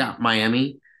I got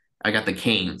Miami. I got the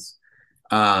Canes.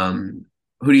 Who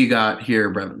do you got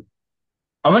here, Brevin?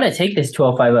 I'm gonna take this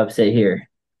 12-5 upset here.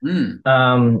 Mm,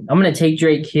 I'm gonna take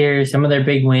Drake here. Some of their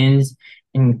big wins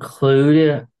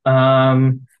include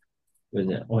was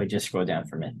it? Oh, I just scrolled down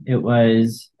for a minute. It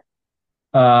was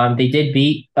they did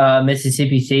beat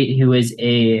Mississippi State, who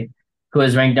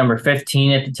was ranked number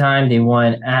 15 at the time. They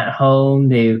won at home.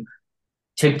 They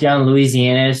took down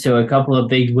Louisiana, so a couple of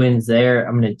big wins there.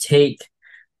 I'm gonna take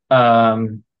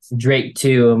Drake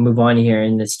to move on here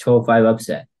in this 12-5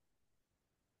 upset.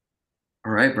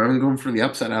 all right, Brevin going for the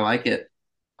upset. I like it.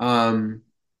 Um,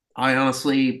 I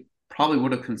honestly probably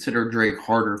would have considered Drake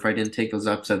harder if I didn't take those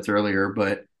upsets earlier,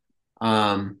 but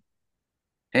um,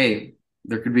 hey,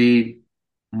 there could be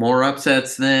more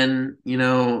upsets than,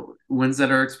 wins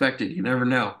that are expected. You never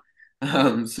know.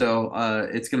 So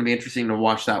it's going to be interesting to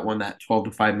watch that one, that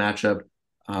 12-5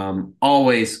 matchup.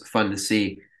 Always fun to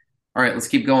see. All right, let's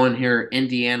keep going here.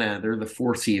 Indiana, they're the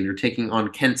 4 seed. They're taking on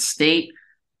Kent State,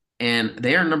 and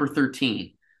they are number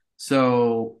 13.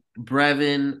 So,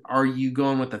 Brevin, are you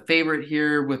going with the favorite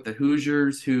here with the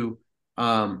Hoosiers, who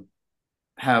um,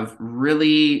 have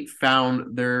really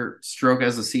found their stroke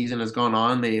as the season has gone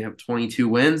on? They have 22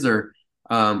 wins, or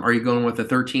are you going with the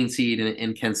 13 seed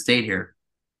in Kent State here?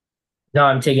 No,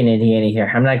 I'm taking Indiana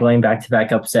here. I'm not going back to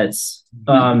back upsets.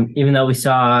 Even though we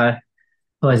saw,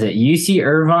 what was it, UC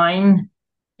Irvine,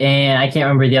 and I can't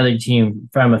remember the other team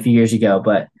from a few years ago,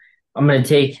 but I'm going to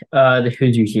take the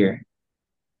Hoosiers here.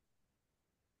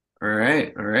 All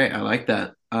right, all right, I like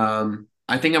that.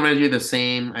 I think I'm going to do the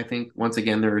same. I think once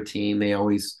again they're a team. They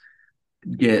always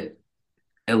get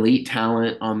elite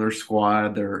talent on their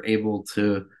squad. They're able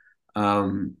to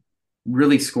um,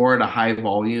 really score at a high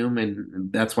volume,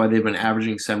 and that's why they've been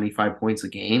averaging 75 points a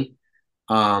game.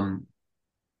 Um,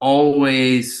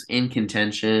 Always in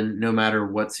contention, no matter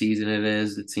what season it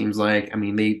is. It seems like, I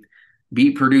mean, they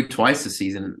beat Purdue twice this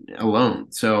season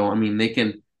alone. So, I mean, they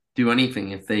can do anything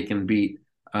if they can beat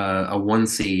a 1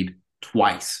 seed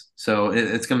twice. So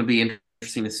it's going to be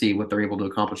interesting to see what they're able to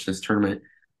accomplish this tournament.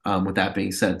 With that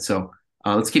being said, so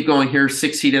let's keep going here.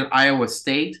 6 seeded Iowa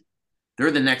State. They're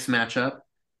the next matchup,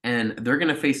 and they're going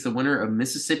to face the winner of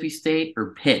Mississippi State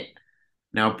or Pitt.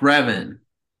 Now, Brevin,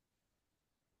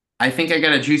 I think I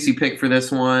got a juicy pick for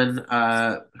this one.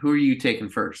 Who are you taking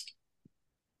first?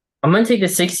 I'm going to take the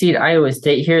 6 seed Iowa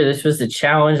State here. This was the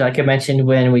challenge, like I mentioned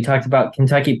when we talked about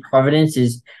Kentucky Providence,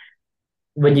 is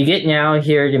when you get now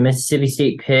here to Mississippi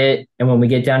State Pitt, and when we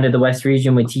get down to the West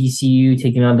region with TCU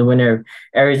taking on the winner of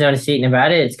Arizona State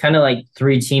Nevada, it's kind of like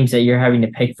three teams that you're having to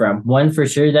pick from. One for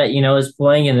sure that you know is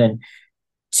playing, and then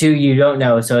two you don't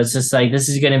know. So it's just like this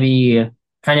is going to be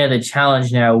kind of the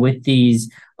challenge now with these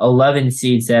 11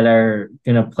 seeds that are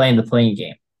going to play in the playing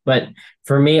game. But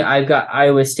for me, I've got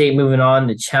Iowa State moving on.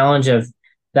 The challenge of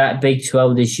that Big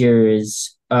 12 this year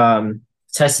is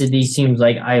tested these teams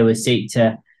like Iowa State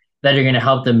to that are going to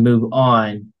help them move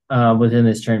on within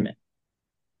this tournament.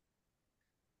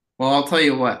 Well, I'll tell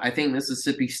you what. I think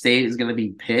Mississippi State is going to be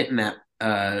Pitt in that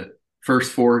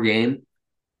first four game.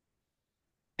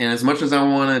 And as much as I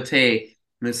want to take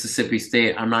Mississippi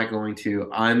State, I'm not going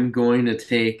to. I'm going to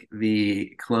take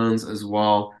the Clones as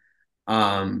well.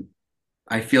 Um,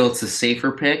 I feel it's a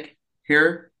safer pick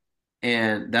here,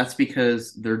 and that's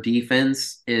because their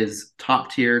defense is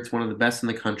top tier. It's one of the best in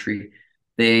the country.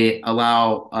 They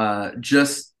allow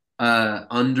just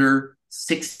under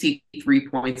 63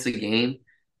 points a game,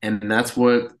 and that's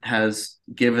what has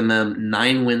given them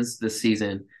 9 wins this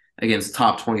season against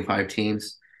top 25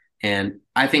 teams. And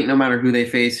I think no matter who they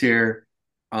face here,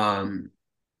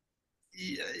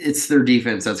 it's their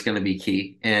defense that's going to be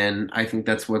key, and I think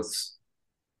that's what's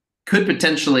could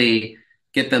potentially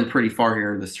get them pretty far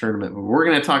here in this tournament. But we're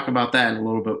going to talk about that in a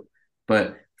little bit.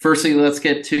 But firstly, let's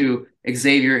get to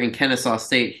Xavier and Kennesaw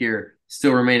State here,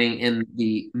 still remaining in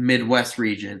the Midwest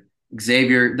region.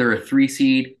 Xavier, they're a 3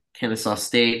 seed. Kennesaw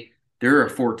State, they're a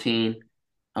 14.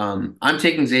 I'm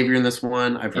taking Xavier in this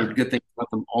one. I've heard good things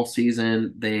about them all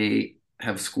season. They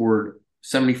have scored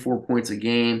 74 points a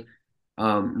game.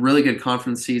 Really good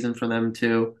conference season for them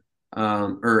too.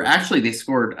 Or actually, they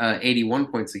scored 81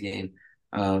 points a game.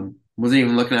 Wasn't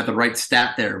even looking at the right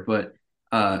stat there, but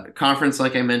conference,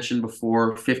 like I mentioned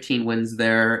before, 15 wins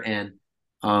there, and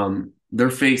they're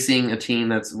facing a team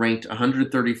that's ranked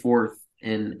 134th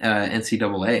in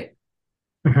NCAA.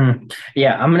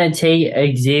 Yeah, I'm going to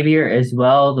take Xavier as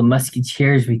well. The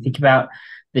Musketeers, we think about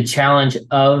the challenge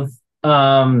of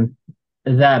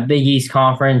that Big East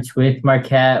Conference with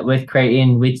Marquette, with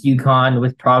Creighton, with UConn,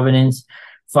 with Providence.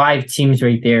 5 teams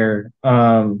right there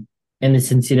in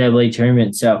this NCAA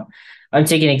tournament. So I'm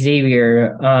taking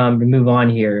Xavier to move on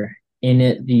here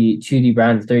to the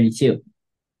round of 32.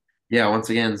 Yeah, once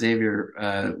again,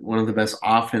 Xavier, one of the best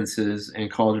offenses in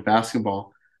college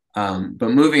basketball. But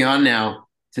moving on now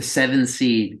to 7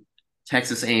 seed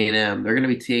Texas A&M, they're going to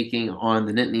be taking on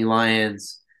the Nittany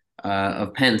Lions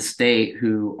of Penn State,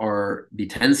 who are the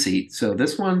 10 seed. So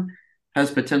this one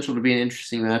has potential to be an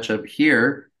interesting matchup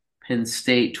here. Penn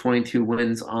State 22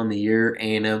 wins on the year.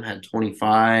 A&M had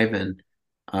 25, and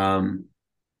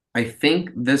I think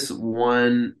this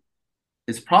one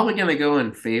is probably going to go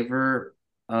in favor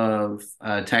of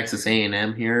Texas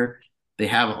A&M here. They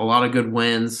have a lot of good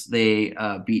wins. They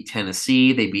beat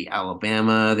Tennessee, they beat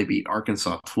Alabama, they beat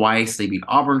Arkansas twice, they beat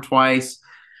Auburn twice.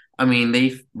 I mean,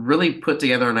 they've really put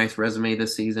together a nice resume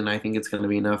this season. I think it's going to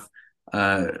be enough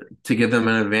to give them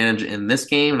an advantage in this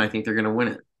game, and I think they're going to win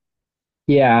it.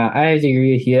 Yeah, I have to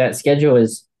agree with you. That schedule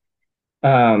is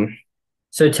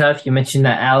so tough. You mentioned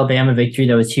that Alabama victory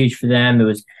that was huge for them. It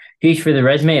was huge for the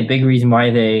resume, a big reason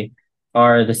why they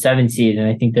are the 7 seed, and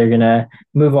I think they're gonna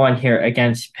move on here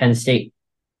against Penn State.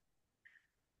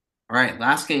 All right,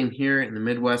 last game here in the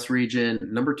Midwest region,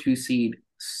 number 2 seed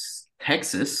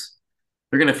Texas.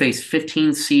 They're going to face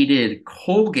 15 seeded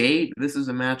Colgate. This is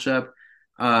a matchup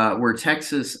where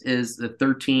Texas is the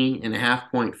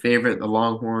 13.5 point favorite. The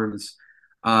Longhorns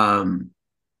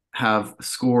have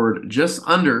scored just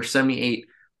under 78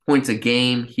 points a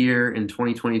game here in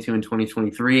 2022 and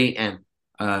 2023, and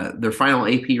their final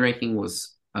AP ranking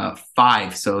was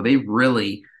 5. So they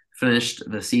really finished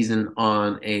the season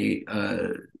on a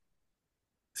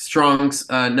strong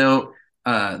note.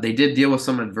 They did deal with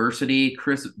some adversity.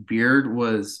 Chris Beard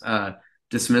was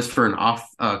dismissed for an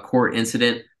off-court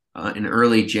incident in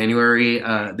early January.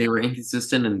 They were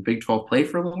inconsistent in Big 12 play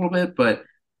for a little bit, but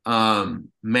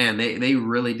man, they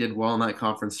really did well in that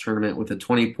conference tournament with a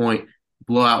 20-point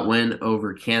blowout win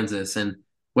over Kansas. And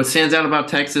what stands out about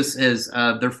Texas is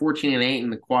they're 14-8 in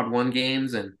the quad one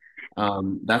games, and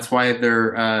that's why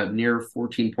they're near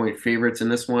 14-point favorites in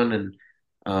this one. And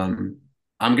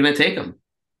I'm gonna take them.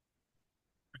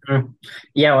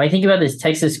 Yeah, when I think about this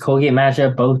Texas Colgate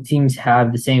matchup, both teams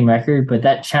have the same record, but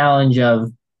that challenge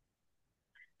of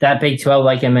that Big 12,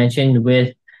 like I mentioned,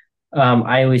 with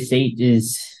Iowa State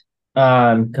is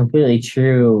completely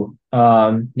true.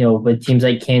 With teams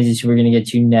like Kansas, who we're going to get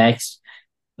to next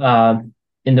in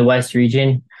the West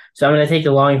region. So I'm going to take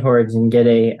the Longhorns and get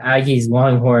a Aggies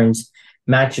Longhorns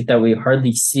matchup that we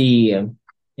hardly see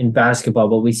in basketball,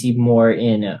 but we see more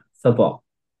in football.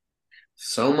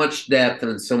 So much depth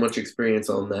and so much experience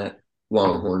on that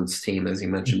Longhorns team, as you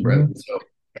mentioned, Breven. So,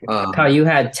 Kyle, you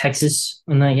had Texas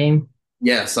in that game?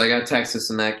 yes, I got Texas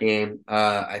in that game.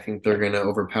 I think they're going to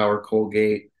overpower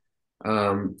Colgate.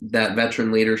 That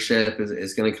veteran leadership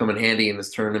is going to come in handy in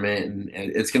this tournament, and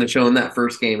it's going to show in that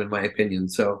first game, in my opinion.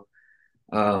 So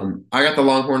I got the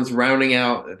Longhorns rounding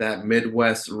out that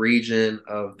Midwest region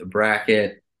of the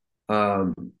bracket.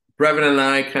 Breven and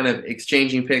I kind of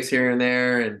exchanging picks here and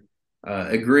there, and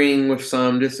agreeing with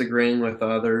some, disagreeing with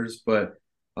others, but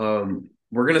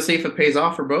we're going to see if it pays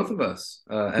off for both of us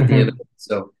at the end of it.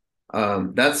 So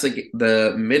that's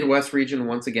the Midwest region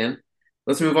once again.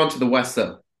 Let's move on to the West,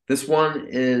 though. This one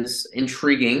is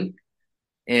intriguing,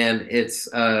 and it's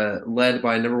led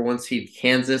by number 1 seed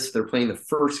Kansas. They're playing the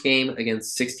first game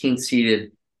against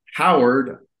 16-seeded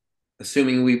Howard,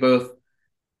 assuming we both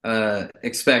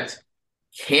expect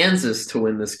Kansas to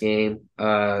win this game.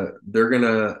 They're going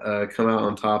to come out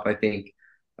on top, I think,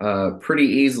 pretty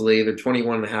easily. They're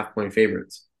 21.5 point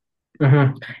favorites.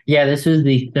 Yeah, this was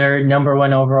the third number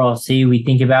 1 overall seed. We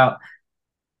think about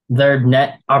their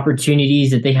net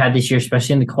opportunities that they had this year,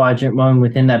 especially in the quadrant one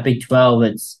within that Big 12.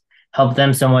 It's helped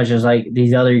them so much as like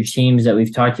these other teams that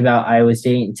we've talked about, Iowa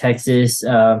State and Texas.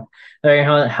 They're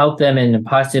going to help them and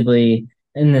possibly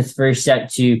in this first step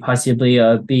to possibly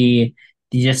be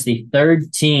just the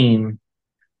third team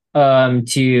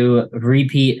to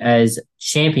repeat as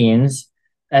champions,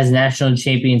 as national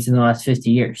champions in the last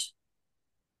 50 years.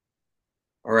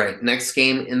 All right, next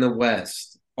game in the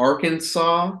West.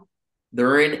 Arkansas,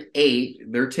 they're in 8.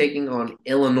 They're taking on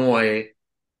Illinois,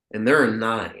 and they're in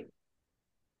 9.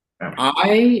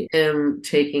 I am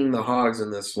taking the Hogs in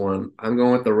this one. I'm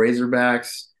going with the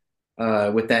Razorbacks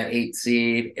with that 8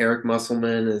 seed. Eric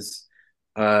Musselman is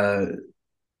uh,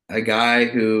 a guy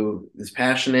who is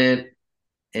passionate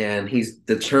and he's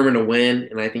determined to win.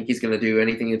 And I think he's going to do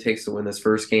anything it takes to win this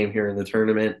first game here in the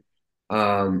tournament.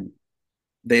 Um,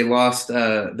 they lost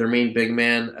their main big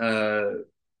man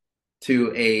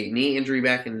to a knee injury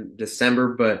back in December,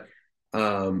 but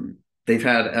they've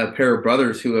had a pair of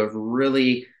brothers who have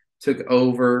really took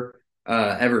over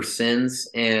ever since,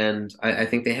 and I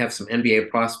think they have some NBA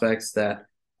prospects that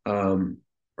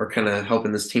are kind of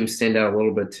helping this team stand out a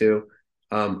little bit too.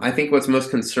 I think what's most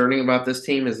concerning about this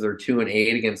team is they're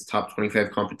 2-8 against top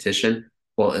 25 competition,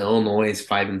 while Illinois is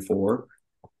 5-4.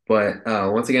 But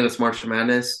once again, it's March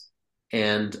Madness,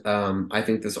 and I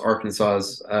think this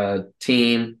Arkansas's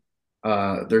team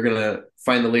they're going to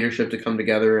find the leadership to come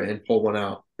together and pull one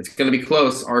out. It's going to be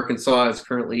close. Arkansas is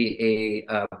currently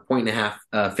a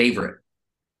 1.5 favorite.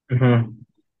 Mm-hmm.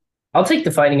 I'll take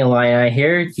the Fighting Illini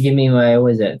here to give me my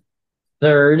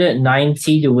third 9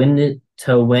 seed to win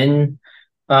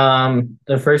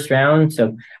the first round. So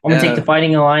I'm gonna take the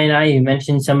Fighting Illini. You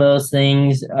mentioned some of those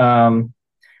things.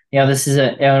 This is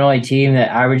an Illinois team that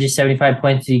averages 75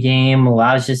 points a game,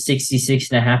 allows just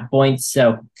 66.5 points.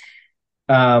 So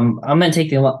I'm going to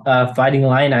take the Fighting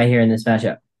Illini here in this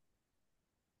matchup.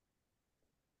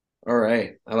 All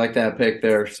right. I like that pick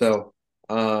there. So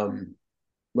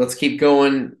let's keep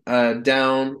going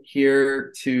down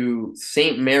here to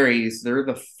St. Mary's. They're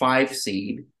the 5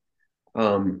 seed.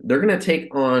 They're going to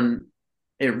take on,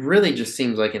 it really just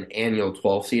seems like an annual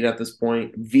 12 seed at this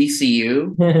point,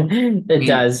 VCU. It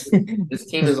does. This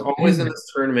team is always in this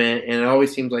tournament, and it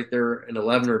always seems like they're an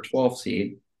 11 or 12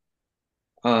 seed.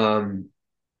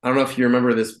 I don't know if you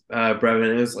remember this, Breven.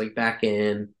 It was like back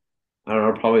in, I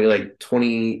don't know, probably like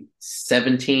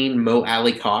 2017. Mo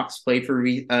Alley Cox played for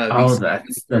Oh,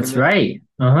 that's right.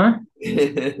 Uh-huh.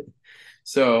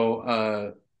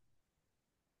 So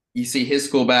you see his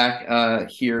school back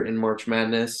here in March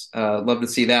Madness. Love to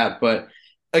see that. But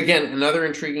again, another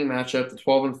intriguing matchup. The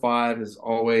 12-5 is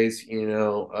always,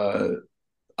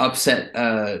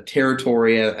 upset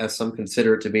territory as some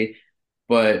consider it to be.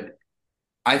 But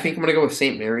I think I'm going to go with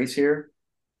St. Mary's here.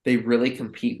 They really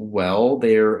compete well.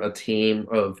 They're a team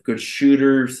of good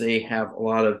shooters. They have a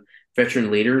lot of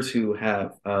veteran leaders who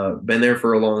have been there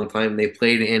for a long time. They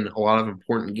played in a lot of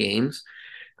important games.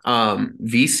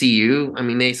 VCU, I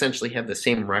mean, they essentially have the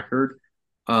same record.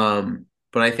 But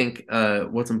I think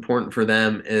what's important for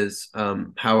them is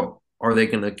how are they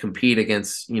going to compete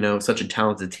against, such a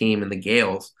talented team in the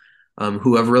Gales,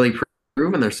 who have really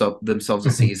proven themselves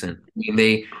this season. I mean,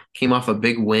 they came off a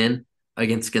big win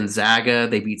against Gonzaga.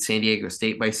 They beat San Diego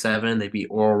State by 7. They beat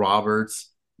Oral Roberts,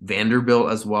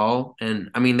 Vanderbilt as well. And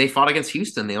I mean, they fought against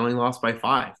Houston. They only lost by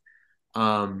 5.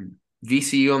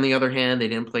 VCU, on the other hand, they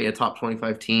didn't play a top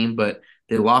 25 team, but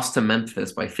they lost to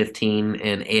Memphis by 15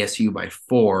 and ASU by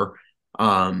 4.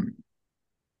 I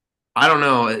don't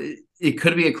know. It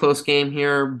could be a close game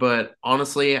here, but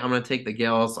honestly, I'm going to take the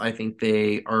Gales. I think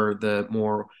they are the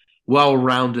more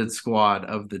well-rounded squad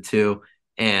of the two.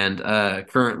 And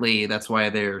currently, that's why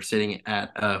they're sitting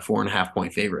at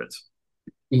 4.5-point favorites.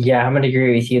 Yeah, I'm going to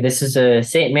agree with you. This is a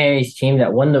St. Mary's team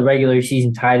that won the regular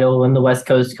season title, won the West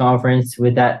Coast Conference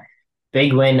with that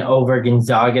big win over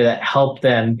Gonzaga that helped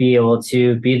them be able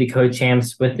to be the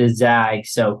co-champs with the Zag.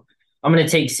 So I'm going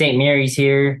to take St. Mary's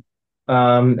here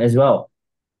as well.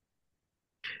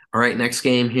 All right, next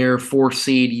game here, 4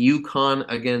 seed UConn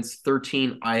against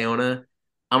 13 Iona.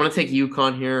 I'm going to take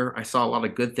UConn here. I saw a lot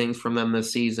of good things from them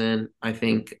this season. I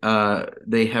think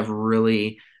they have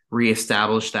really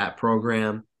reestablished that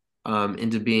program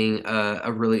into being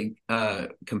a really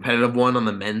competitive one on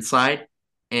the men's side.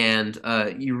 And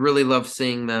you really love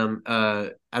seeing them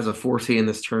as a 4 seed in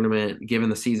this tournament, given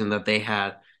the season that they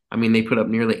had. I mean, they put up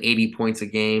nearly 80 points a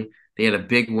game. They had a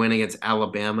big win against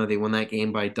Alabama. They won that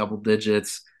game by double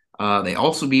digits. They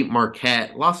also beat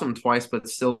Marquette, lost them twice, but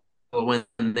still win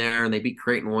there. And they beat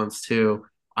Creighton once too.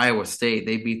 Iowa State,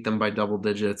 they beat them by double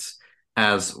digits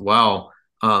as well.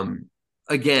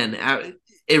 Again,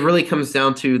 it really comes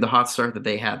down to the hot start that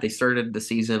they had. They started the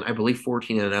season, I believe,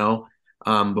 14-0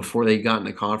 before they got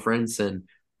into conference, and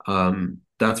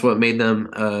that's what made them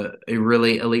a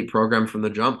really elite program from the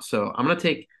jump. So I'm going to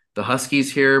take the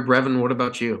Huskies here. Breven, what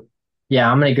about you? Yeah,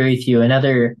 I'm gonna agree with you.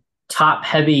 Another top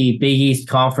heavy Big East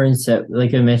conference that,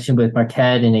 like I mentioned, with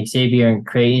Marquette and Xavier and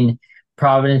Creighton,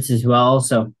 Providence as well.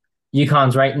 So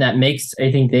UConn's right in that mix.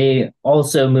 I think they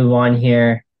also move on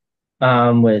here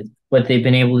with what they've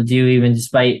been able to do, even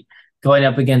despite going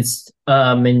up against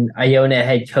an Iona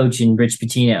head coach in Rich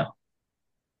Pitino.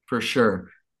 For sure.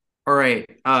 All right.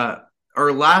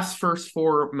 Our last first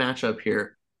four matchup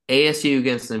here, ASU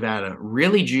against Nevada.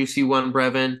 Really juicy one,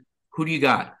 Breven. Who do you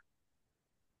got?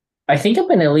 I think I'm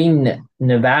going to lean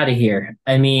Nevada here.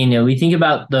 I mean, we think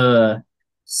about the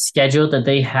schedule that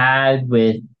they had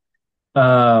with,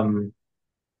 um,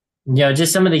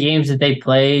 just some of the games that they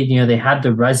played. They had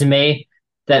the resume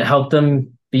that helped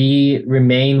them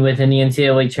remain within the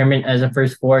NCAA tournament as a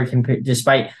first four,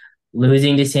 despite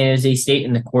losing to San Jose State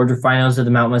in the quarterfinals of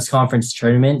the Mountain West Conference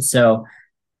tournament. So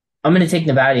I'm going to take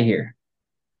Nevada here.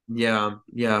 Yeah,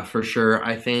 for sure.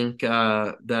 I think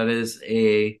that is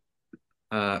a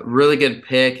really good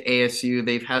pick. ASU,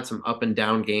 they've had some up and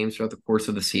down games throughout the course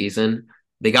of the season.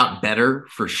 They got better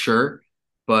for sure,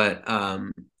 but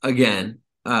again,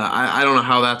 I don't know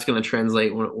how that's going to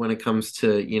translate when it comes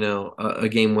to a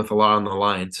game with a lot on the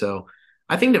line. So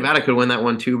I think Nevada could win that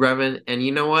one too, Brevin. And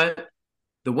you know what?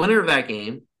 The winner of that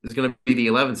game is going to be the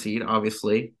 11 seed.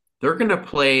 Obviously, they're going to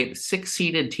play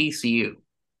 6-seeded TCU.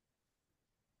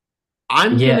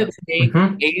 I'm Yeah. gonna take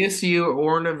Mm-hmm. ASU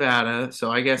or Nevada.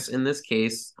 So I guess in this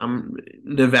case, I'm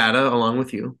Nevada along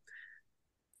with you.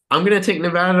 I'm gonna take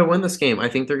Nevada to win this game. I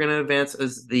think they're gonna advance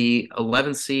as the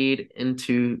 11 seed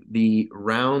into the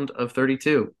round of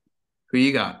 32. Who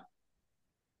you got?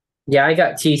 Yeah, I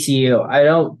got TCU. I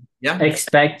don't Yeah,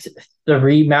 expect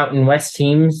three Mountain West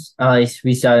teams. At least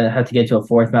we still have to get to a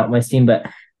fourth Mountain West team, but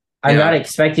I'm not yeah,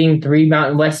 expecting three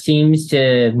Mountain West teams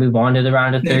to move on to the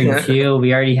round of 32.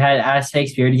 We already had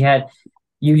Aztecs. We already had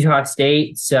Utah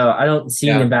State. So I don't see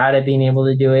yeah, Nevada being able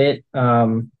to do it.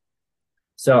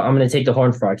 So I'm going to take the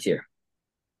Horned Frogs here.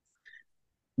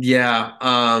 yeah.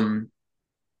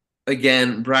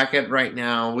 Again, bracket right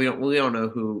now, we don't know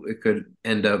who it could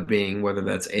end up being, whether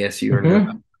that's ASU or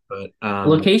Nevada. Mm-hmm. But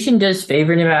Location does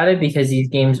favor Nevada because these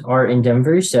games are in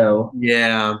Denver. So,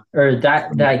 yeah, or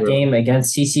that game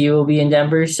against TCU will be in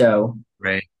Denver. So,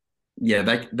 right. Yeah,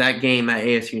 that game, that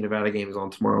ASU Nevada game is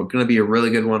on tomorrow. Going to be a really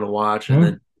good one to watch, and mm-hmm.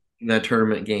 then that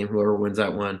tournament game, whoever wins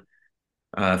that one,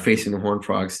 facing the Horned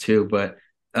Frogs too. But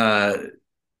uh,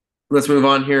 let's move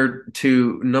on here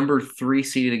to number 3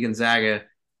 seeded Gonzaga.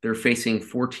 They're facing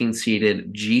 14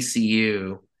 seeded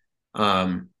GCU.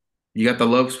 Um, you got the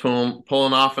Lopes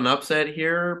pulling off an upset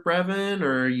here, Brevin,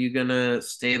 or are you gonna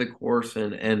stay the course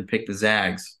and pick the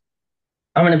Zags?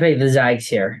 I'm going to pick the Zags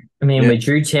here. I mean, Yeah, with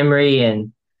Drew Timmery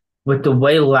and with the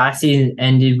way last season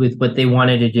ended with what they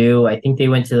wanted to do, I think they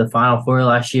went to the Final Four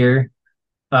last year.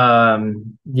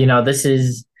 This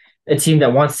is a team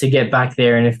that wants to get back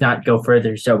there and if not go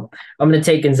further. So I'm going to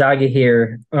take Gonzaga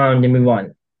here to move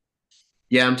on.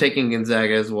 Yeah, I'm taking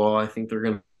Gonzaga as well. I think they're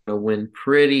going to win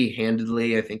pretty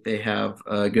handedly. I think they have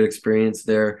a good experience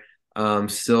there.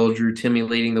 Still, Drew Timmy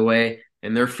leading the way,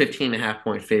 and they're 15 and a half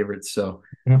point favorites. So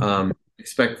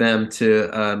expect them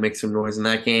to make some noise in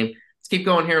that game. Let's keep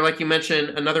going here. Like you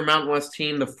mentioned, another Mountain West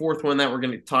team, the fourth one that we're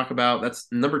going to talk about. That's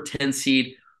number 10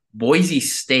 seed Boise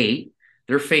State.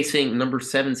 They're facing number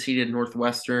 7 seeded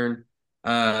Northwestern.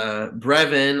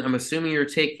 Brevin, I'm assuming you're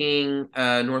taking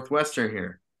Northwestern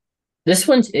here. This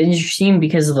one's interesting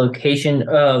because of the location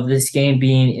of this game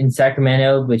being in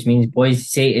Sacramento, which means Boise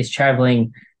State is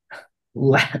traveling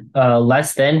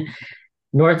less than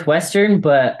Northwestern,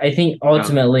 but I think Yeah.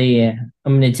 ultimately I'm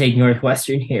going to take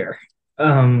Northwestern here.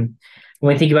 When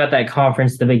we think about that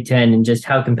conference, the Big Ten, and just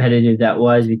how competitive that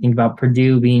was, we think about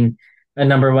Purdue being a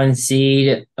number one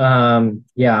seed. Yeah, I'm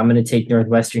going to take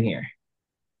Northwestern here.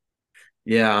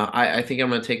 Yeah, I think I'm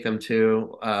going to take them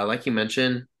too. Like you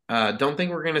mentioned, don't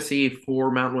think we're going to see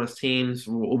 4 Mountain West teams.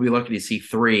 We'll be lucky to see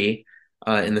 3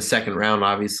 in the second round,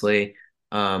 obviously.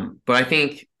 But I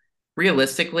think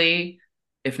realistically,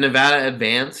 if Nevada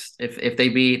advanced, if they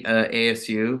beat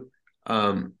ASU,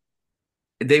 um,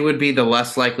 they would be the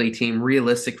less likely team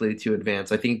realistically to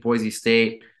advance. I think Boise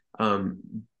State,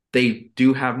 um, they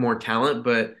do have more talent,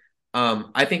 but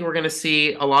I think we're going to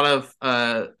see a lot of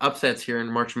upsets here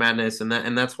in March Madness, and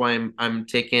that's why I'm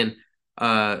taking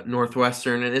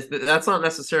Northwestern, and that's not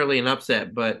necessarily an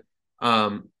upset, but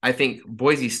I think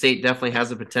Boise State definitely has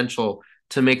the potential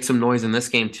to make some noise in this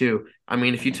game too. I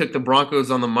mean, if you took the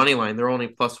Broncos on the money line, they're only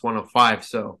plus 105.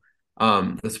 So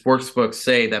the sports books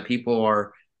say that people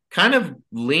are kind of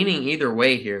leaning either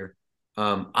way here.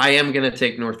 I am going to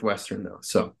take Northwestern, though.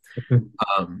 So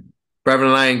um, Brevin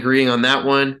and I agreeing on that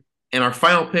one. And our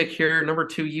final pick here, number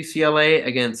 2, UCLA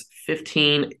against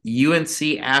 15,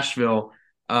 UNC Asheville.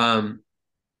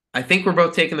 I think we're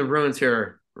both taking the Bruins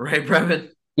here, right, Brevin?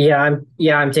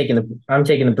 I'm taking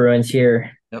the Bruins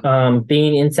here. Yep.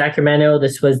 Being in Sacramento,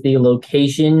 this was the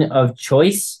location of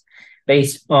choice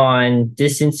based on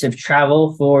distance of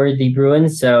travel for the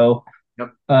Bruins. So,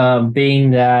 Yep.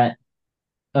 being that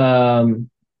um,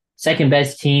 second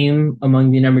best team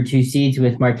among the number 2 seeds,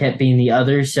 with Marquette being the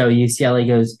other, so UCLA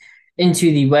goes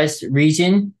into the West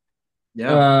region,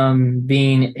 Yeah.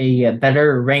 being a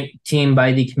better ranked team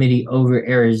by the committee over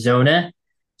Arizona.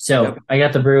 So Yep. I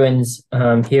got the Bruins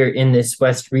here in this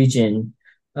West region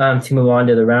to move on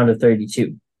to the round of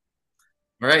 32.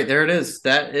 All right, there it is.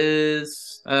 That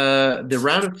is the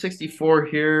round of 64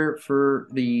 here for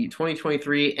the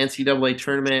 2023 NCAA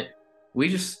tournament. We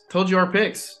just told you our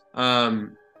picks.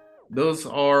 Those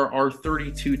are our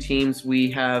 32 teams we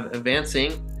have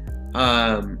advancing.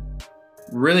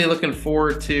 Really looking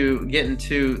forward to getting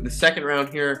to the second round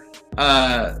here.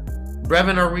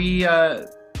 Brevin, are we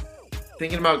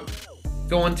thinking about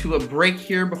going to a break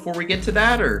here before we get to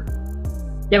that, or?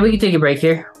 Yeah, we can take a break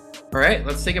here. All right,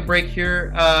 let's take a break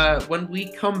here. When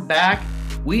we come back,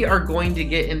 we are going to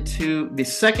get into the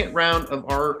second round of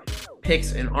our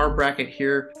picks in our bracket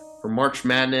here for March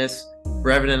Madness.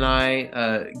 Brevin and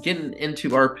I getting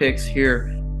into our picks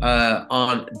here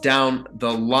on down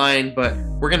the line, but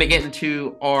we're going to get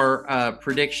into our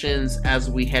predictions as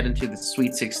we head into the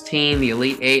Sweet 16, the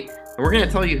Elite 8, and we're going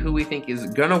to tell you who we think is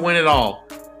going to win it all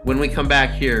when we come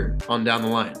back here on Down the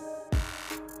Line.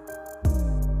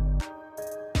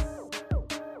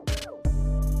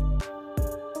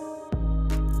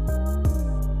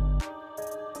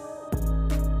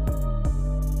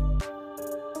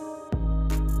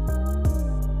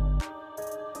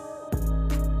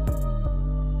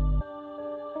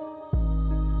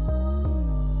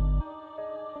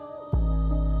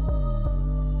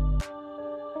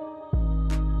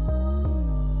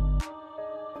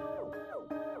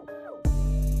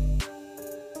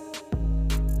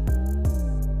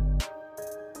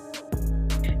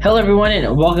 Hello, everyone,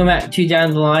 and welcome back to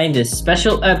Down the Line, this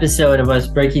special episode of us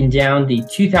breaking down the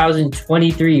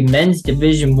 2023 Men's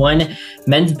Division I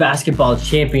Men's Basketball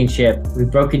Championship. We've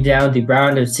broken down the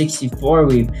round of 64.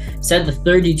 We've set the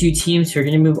 32 teams who are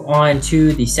going to move on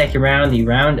to the second round, the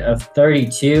round of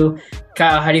 32.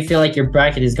 Kyle, how do you feel like your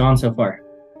bracket has gone so far?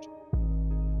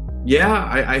 Yeah,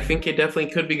 I think it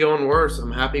definitely could be going worse.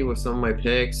 I'm happy with some of my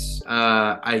picks.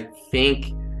 I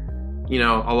think,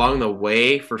 along the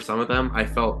way for some of them, I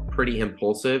felt pretty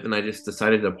impulsive and I just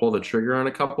decided to pull the trigger on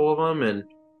a couple of them. And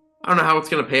I don't know how it's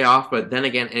going to pay off, but then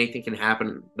again, anything can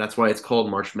happen. That's why it's called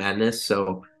March Madness.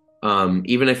 So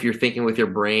even if you're thinking with your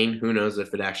brain, who knows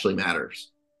if it actually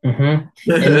matters. In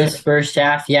this first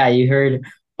half, yeah, you heard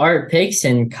our picks,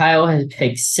 and Kyle has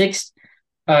picked 6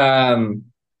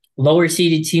 lower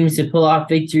seeded teams to pull off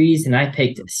victories, and I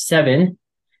picked 7.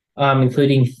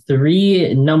 Including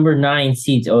 3 number 9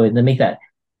 seeds. Oh, let me make that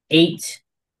 8.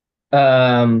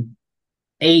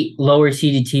 8 lower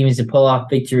seeded teams to pull off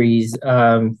victories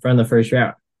from the first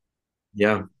round.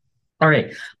 Yeah. All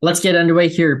right, let's get underway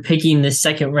here. Picking the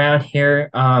second round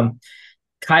here.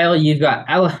 Kyle, you've got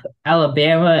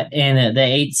Alabama and the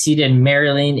 8 seeded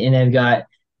Maryland, and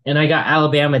I got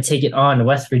Alabama take it on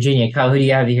West Virginia. Kyle, who do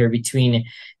you have here between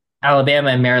Alabama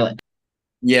and Maryland?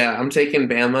 Yeah, I'm taking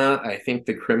Bama. I think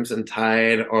the Crimson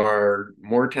Tide are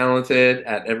more talented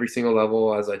at every single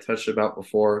level, as I touched about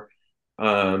before.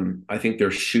 I think their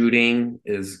shooting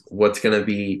is what's going to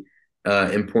be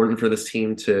important for this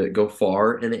team to go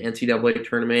far in the NCAA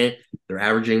tournament. They're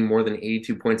averaging more than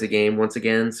 82 points a game once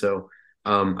again. So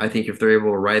I think if they're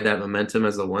able to ride that momentum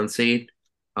as a 1 seed,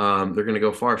 they're going to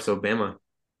go far. So Bama.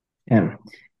 Yeah.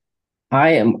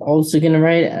 I am also going to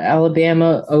write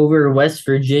Alabama over West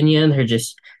Virginia. They're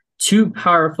just too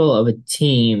powerful of a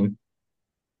team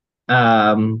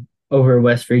over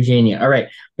West Virginia. All right,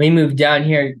 we move down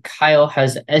here. Kyle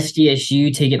has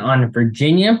SDSU taking on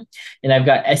Virginia, and I've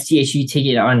got SDSU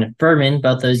taking on Furman.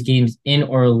 Both those games in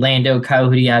Orlando. Kyle,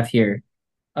 who do you have here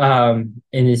in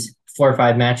this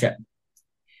 4-5 matchup?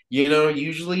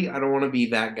 Usually I don't want to be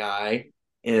that guy.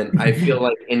 And I feel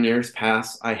like in years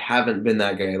past, I haven't been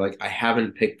that guy. Like I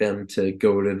haven't picked them to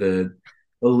go to the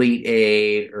Elite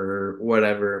Eight or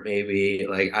whatever it may be.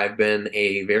 Like I've been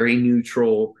a very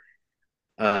neutral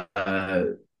kind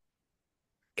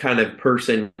kind of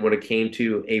person when it came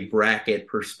to a bracket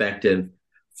perspective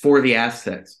for the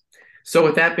Aztecs. So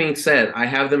with that being said, I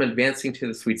have them advancing to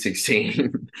the Sweet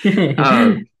 16.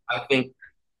 I think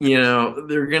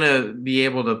they're gonna be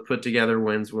able to put together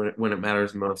wins when it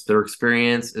matters most. Their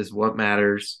experience is what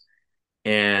matters,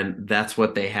 and that's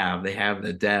what they have. They have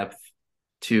the depth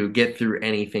to get through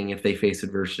anything if they face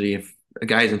adversity. If a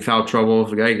guy's in foul trouble,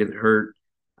 if a guy gets hurt,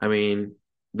 I mean,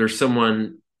 there's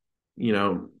someone, you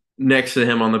know, next to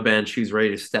him on the bench who's ready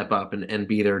to step up and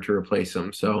be there to replace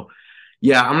him. So,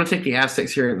 yeah, I'm going to take the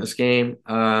Aztecs here in this game.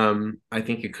 I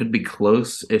think it could be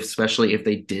close, especially if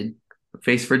they did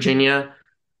face Virginia.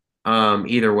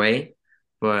 Either way,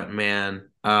 but man,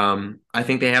 I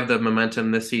think they have the momentum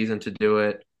this season to do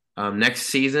it. Next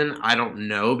season, I don't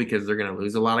know because they're going to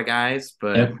lose a lot of guys,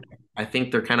 but Yep. I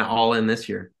think they're kind of all in this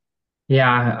year. Yeah,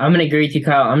 I'm gonna agree with you,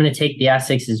 Kyle. I'm gonna take the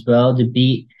Aztecs as well to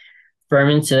beat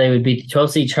Furman. So they would beat the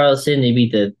 12 seed Charleston. They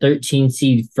beat the 13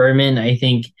 seed Furman. I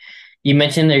think you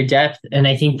mentioned their depth, and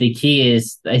I think the key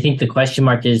is I think the question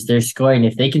mark is their scoring.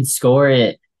 If they can score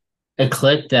at a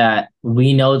clip that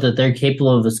we know that they're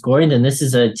capable of scoring, then this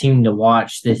is a team to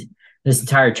watch this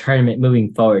entire tournament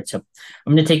moving forward. So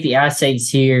I'm going to take the Aztecs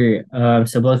here.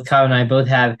 So both Kyle and I both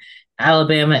have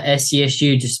Alabama,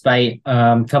 SCSU, despite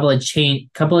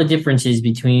couple of differences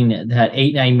between that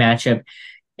 8-9 matchup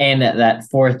and that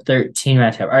 4-13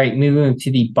 matchup. All right, moving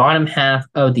to the bottom half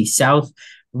of the South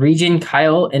region.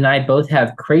 Kyle and I both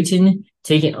have Creighton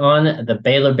taking on the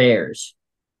Baylor Bears.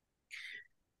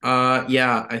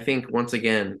 Yeah, I think once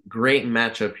again, great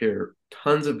matchup here.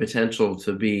 Tons of potential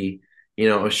to be,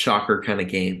 a shocker kind of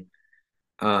game.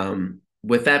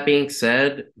 With that being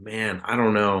said, man, I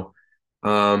don't know.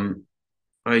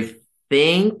 I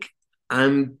think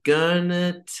I'm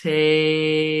gonna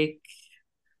take.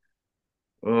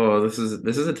 Oh, this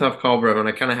is a tough call, bro, and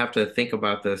I kind of have to think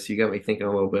about this. You got me thinking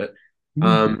a little bit.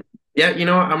 Um, yeah, you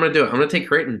know what? I'm gonna do it. I'm gonna take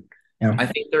Creighton. Yeah. I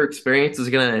think their experience is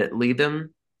gonna lead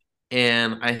them,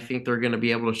 and I think they're gonna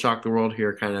be able to shock the world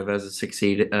here, kind of as a 6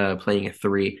 seed, playing a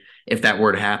 3, if that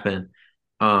were to happen.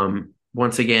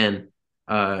 Once again,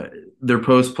 uh, their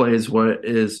post play is what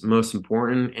is most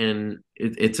important, and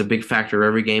it's a big factor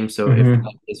every game. So if Mm-hmm.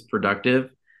 that is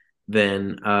productive,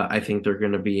 then I think they're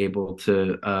going to be able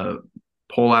to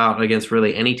pull out against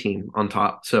really any team on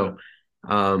top. So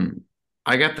um,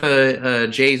 I got the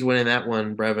Jays winning that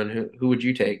one. Breven, who would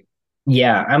you take?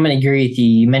 Yeah, I'm going to agree with you.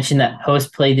 You mentioned that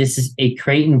post play. This is a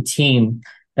Creighton team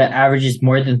that averages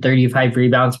more than 35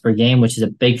 rebounds per game, which is a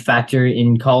big factor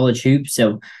in college hoops.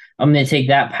 So I'm going to take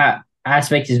that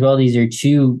aspect as well. These are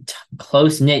two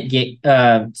close knit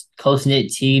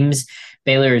teams.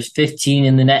 Baylor is 15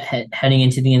 in the net heading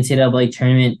into the NCAA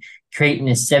tournament. Creighton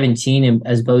is 17, and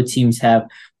as both teams have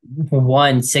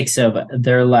won 6 of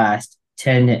their last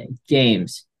 10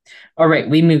 games. All right,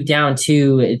 we move down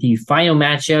to the final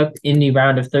matchup in the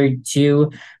round of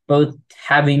 32, both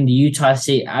having the Utah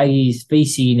State Aggies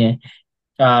facing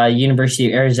University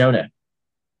of Arizona.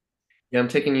 Yeah, I'm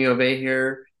taking U of A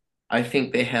here. I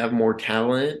think they have more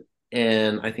talent,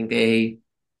 and I think I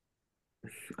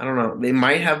don't know, they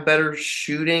might have better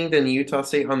shooting than Utah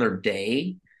State on their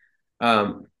day.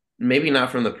 Um, Maybe not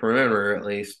from the perimeter at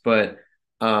least, but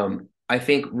I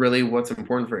think really what's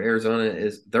important for Arizona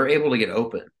is they're able to get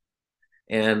open.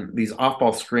 And these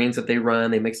off-ball screens that they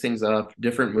run, they mix things up,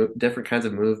 different kinds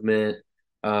of movement,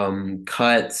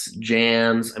 cuts,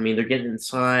 jams. I mean, they're getting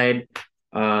inside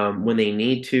when they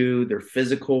need to. They're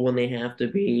physical when they have to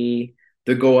be.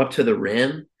 They go up to the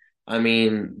rim. I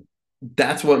mean,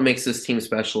 that's what makes this team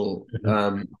special.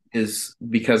 Is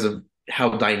because of how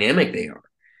dynamic they are.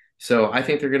 So I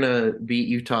think they're gonna beat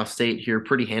Utah State here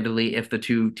pretty handily if the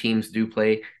two teams do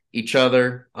play each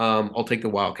other. I'll take the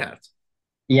Wildcats.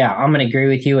 Yeah, I'm going to agree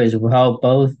with you as well.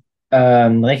 Both,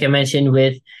 like I mentioned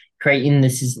with Creighton,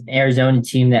 this is an Arizona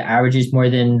team that averages more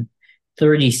than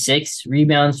 36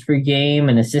 rebounds per game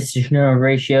and assist to turnover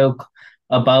ratio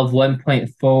above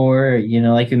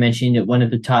 1.4. Like we mentioned, one of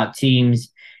the top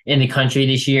teams in the country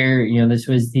this year. This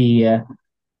was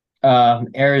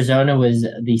Arizona was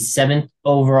the 7th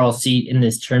overall seed in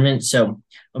this tournament. So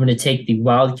I'm going to take the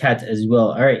Wildcats as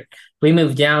well. All right. We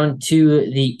move down to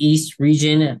the East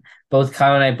region. Both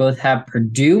Kyle and I both have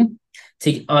Purdue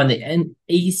take on the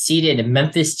eighth-seeded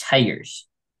Memphis Tigers.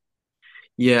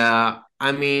 Yeah,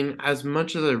 I mean, as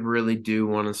much as I really do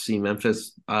want to see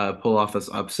Memphis pull off this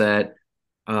upset,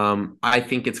 I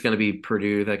think it's going to be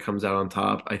Purdue that comes out on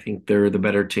top. I think they're the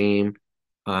better team.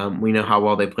 We know how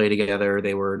well they play together.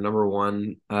 They were number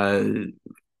one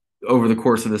over the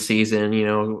course of the season,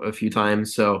 a few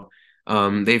times. So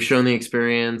they've shown the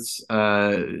experience.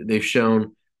 They've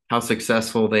shown how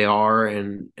successful they are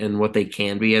and what they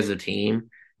can be as a team,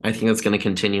 I think that's going to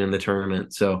continue in the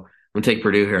tournament. So I'm going to take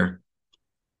Purdue here.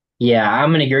 Yeah,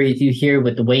 I'm going to agree with you here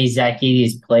with the way Zach Edey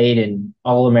has played and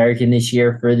All American this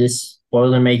year for this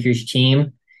Boilermakers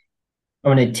team.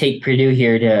 I'm going to take Purdue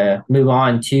here to move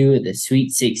on to the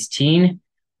Sweet 16.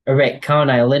 All right, Kyle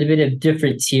and I, a little bit of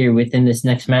difference here within this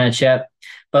next matchup.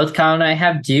 Both Kyle and I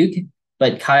have Duke,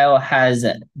 but Kyle has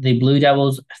the Blue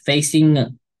Devils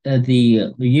facing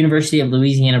the University of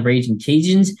Louisiana Raging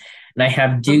Cajuns, and I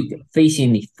have Duke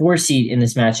facing the 4 seed in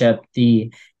this matchup,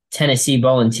 the Tennessee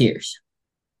Volunteers.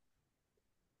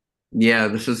 Yeah,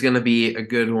 this is going to be a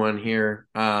good one here.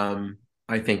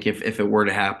 I think if it were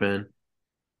to happen,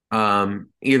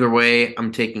 either way,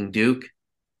 I'm taking Duke.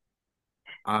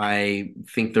 I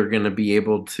think they're going to be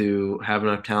able to have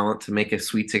enough talent to make a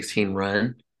Sweet 16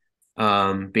 run.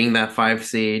 Being that 5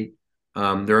 seed,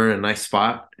 they're in a nice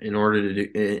spot in order to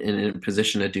do in a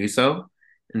position to do so.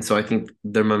 And so I think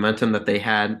the momentum that they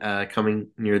had coming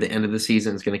near the end of the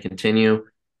season is going to continue.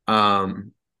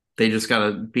 They just got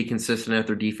to be consistent at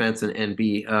their defense and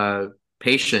be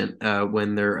patient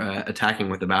when they're attacking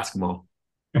with the basketball.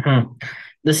 Mhm.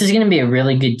 This is going to be a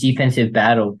really good defensive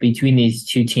battle between these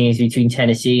two teams, between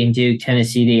Tennessee and Duke.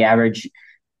 Tennessee, they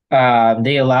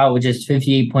allow just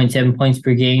 58.7 points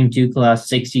per game. Duke allows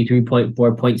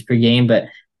 63.4 points per game. But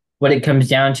what it comes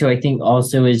down to, I think,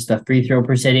 also is the free throw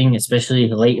percentage, especially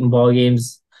late in ball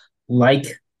games like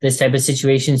this type of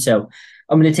situation. So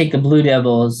I'm going to take the Blue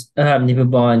Devils to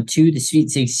move on to the Sweet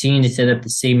 16 to set up the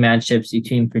same matchups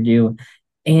between Purdue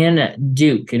and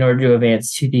Duke in order to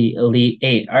advance to the Elite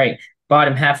Eight. All right,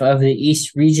 bottom half of the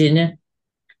East region.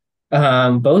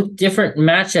 Both different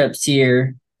matchups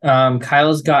here.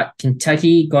 Kyle's got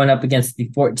Kentucky going up against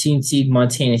the 14 seed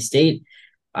Montana State.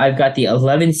 I've got the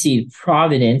 11 seed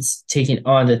Providence taking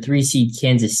on the 3 seed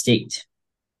Kansas State.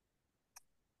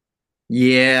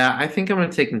 Yeah, I think I'm going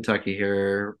to take Kentucky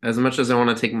here. As much as I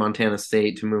want to take Montana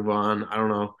State to move on, I don't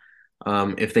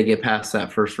know if they get past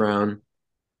that first round.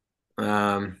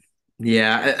 Um,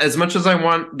 yeah, as much as I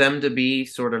want them to be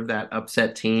sort of that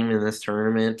upset team in this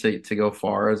tournament to go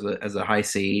far as a high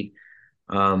seed,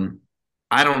 um,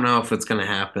 I don't know if it's going to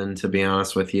happen, to be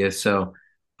honest with you. So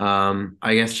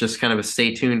I guess just kind of a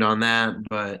stay tuned on that.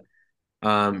 But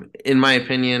in my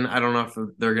opinion, I don't know if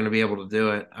they're going to be able to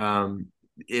do it.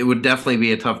 It would definitely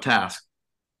be a tough task.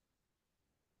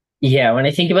 Yeah, when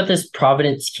I think about this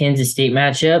Providence Kansas State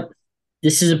matchup,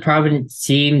 this is a Providence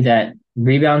team that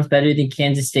rebounds better than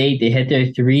Kansas State. They hit their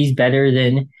threes better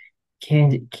than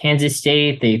Kansas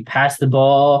State. They pass the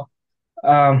ball,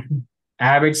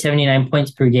 average 79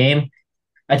 points per game.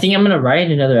 I think I'm going to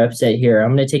write another upset here.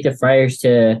 I'm going to take the Friars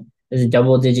to as a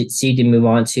double digit seed to move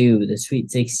on to the Sweet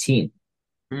 16.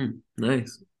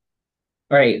 Nice.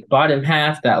 All right, bottom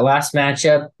half, that last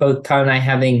matchup, both Kyle and I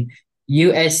having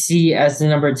USC as the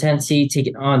number 10 seed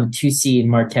taking on the 2 seed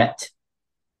Marquette.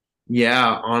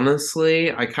 Yeah,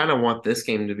 honestly, I kind of want this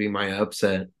game to be my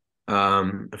upset. If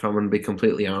I'm going to be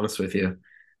completely honest with you,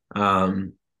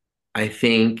 um, I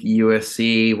think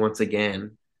USC once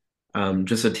again,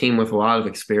 just a team with a lot of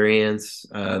experience.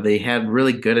 They had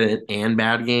really good and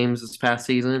bad games this past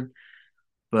season,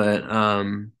 but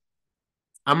I'm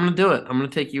going to do it. I'm going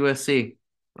to take USC.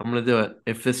 I'm going to do it.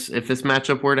 If this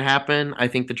matchup were to happen, I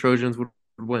think the Trojans would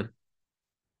win.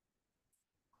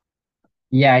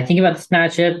 Yeah, I think about this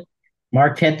matchup.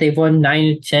 Marquette, they've won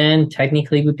 9 of 10,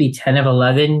 technically would be 10 of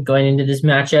 11 going into this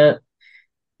matchup.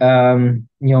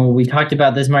 We talked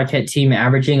about this Marquette team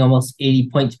averaging almost 80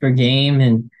 points per game.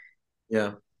 And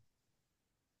Yeah.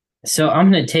 so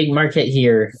I'm going to take Marquette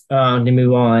here to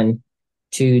move on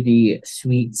to the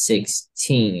Sweet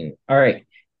 16. All right.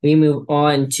 We move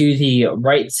on to the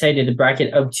right side of the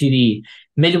bracket up to the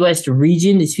Midwest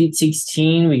region, the Sweet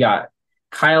 16. We got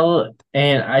Kyle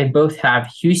and I both have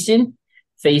Houston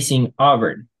facing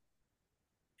Auburn.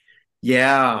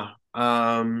 Yeah.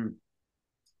 Man,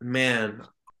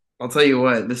 I'll tell you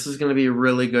what, this is going to be a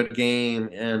really good game.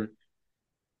 And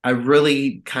I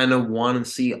really kind of want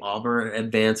to see Auburn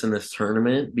advance in this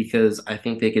tournament because I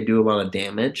think they could do a lot of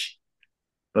damage.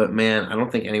 But man, I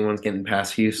don't think anyone's getting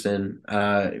past Houston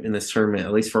in this tournament,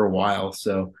 at least for a while.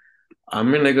 So I'm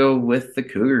going to go with the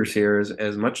Cougars here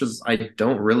as much as I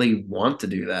don't really want to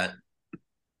do that.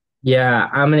 Yeah,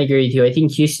 I'm going to agree with you. I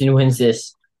think Houston wins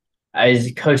this,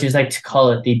 as coaches like to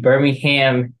call it, the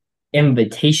Birmingham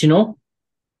Invitational,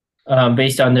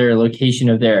 based on their location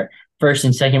of their first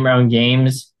and second round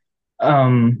games.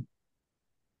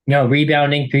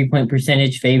 Rebounding 3 point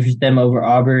percentage favors them over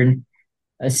Auburn.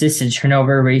 Assist to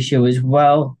turnover ratio as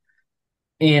well.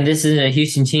 And this is a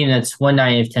Houston team that's won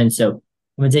 9 of 10. So I'm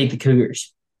going to take the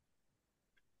Cougars.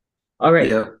 All right.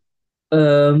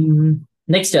 Yeah.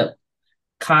 Next up,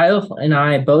 Kyle and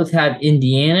I both have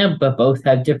Indiana, but both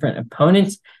have different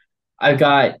opponents. I've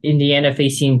got Indiana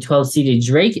facing 12 seeded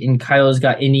Drake, and Kyle's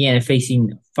got Indiana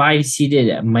facing 5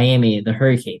 seeded Miami, the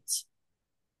Hurricanes.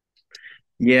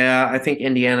 Yeah, I think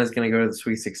Indiana's going to go to the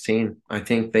Sweet 16. I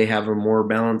think they have a more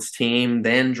balanced team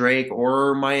than Drake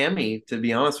or Miami, to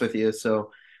be honest with you.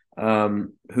 So,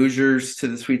 Hoosiers to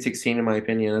the Sweet 16, in my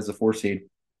opinion, as a 4 seed.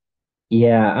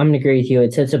 Yeah, I'm gonna agree with you.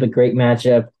 It sets up a great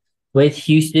matchup with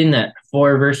Houston, that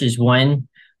 4 versus 1,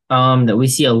 that we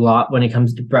see a lot when it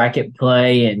comes to bracket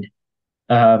play, and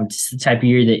just the type of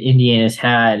year that Indiana's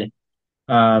had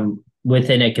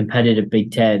within a competitive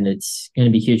Big Ten. It's going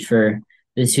to be huge for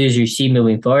this Hoosiers team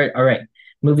moving forward. All right,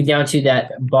 moving down to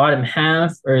that bottom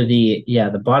half, or the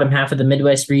bottom half of the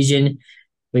Midwest region.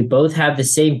 We both have the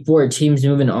same 4 teams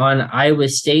moving on. Iowa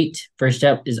State. First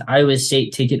up is Iowa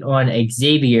State taking on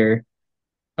Xavier,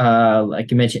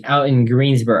 like you mentioned, out in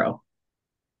Greensboro.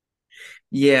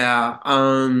 Yeah,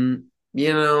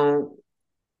 you know,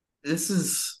 this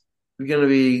is going to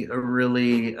be a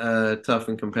really tough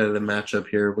and competitive matchup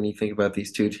here when you think about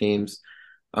these two teams.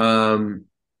 Um,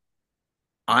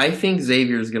 I think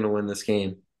Xavier is going to win this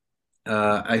game.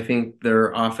 I think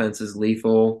their offense is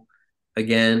lethal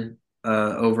again,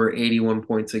 over 81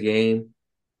 points a game.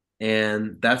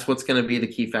 And that's what's going to be the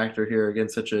key factor here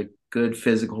against such a good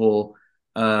physical,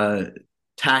 uh,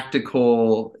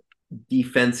 tactical,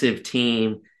 defensive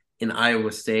team in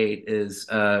Iowa State is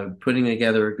putting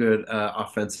together a good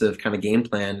offensive kind of game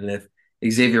plan. And if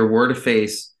Xavier were to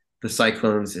face the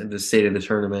Cyclones in the state of the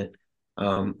tournament,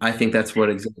 I think that's what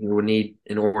Xavier would need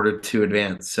in order to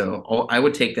advance. So I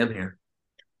would take them here.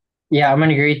 Yeah, I'm going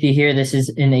to agree with you here. This is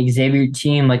an Xavier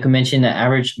team, like I mentioned, that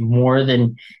averaged more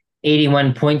than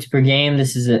 81 points per game.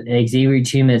 This is an Xavier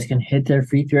team that's going to hit their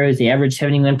free throws. They average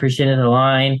 71% of the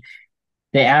line.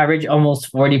 They average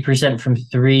almost 40% from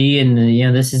three. And,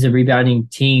 this is a rebounding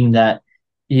team that,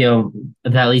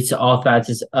 that leads to all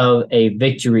facets of a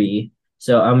victory.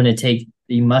 So I'm going to take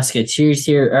the Musketeers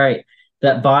here. All right.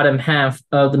 That bottom half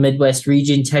of the Midwest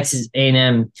region, Texas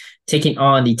A&M taking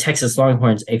on the Texas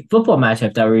Longhorns, a football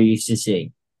matchup that we're used to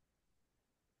seeing.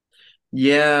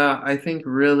 Yeah, I think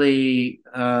really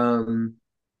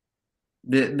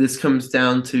this comes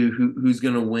down to who's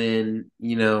going to win,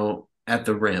 at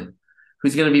the rim.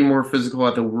 Who's going to be more physical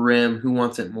at the rim? Who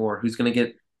wants it more? Who's going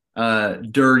to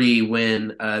get dirty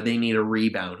when they need a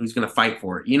rebound? Who's going to fight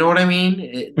for it? You know what I mean?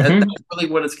 Mm-hmm. That's really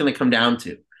what it's going to come down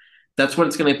to. That's what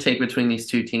it's going to take between these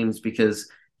two teams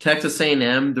because Texas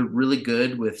A&M, they're really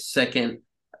good with second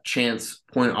chance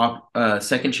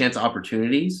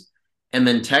opportunities, and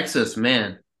then Texas,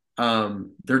 man,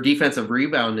 their defensive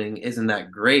rebounding isn't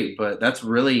that great, but that's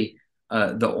really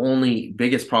the only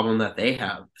biggest problem that they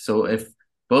have. So if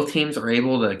both teams are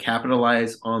able to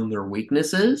capitalize on their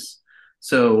weaknesses,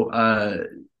 so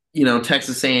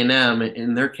Texas A&M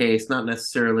in their case, not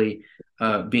necessarily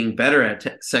being better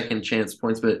at second chance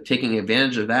points, but taking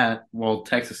advantage of that while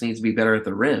Texas needs to be better at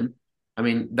the rim. I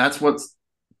mean, that's what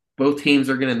both teams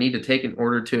are going to need to take in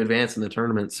order to advance in the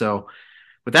tournament. So,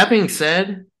 with that being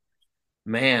said,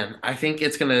 man, I think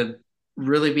it's going to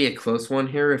really be a close one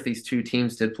here if these two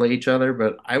teams did play each other.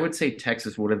 But I would say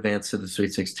Texas would advance to the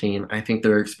Sweet 16. I think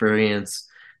their experience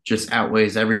just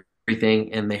outweighs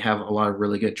everything, and they have a lot of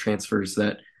really good transfers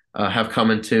that have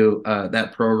come into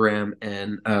that program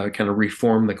and kind of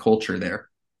reform the culture there.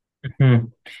 Mm-hmm.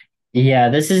 Yeah,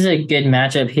 this is a good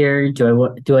matchup here.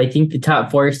 Do I think the top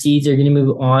 4 seeds are going to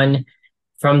move on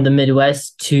from the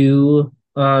Midwest to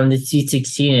the Sweet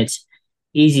 16? It's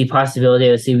easy possibility.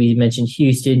 Obviously, we mentioned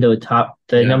Houston, the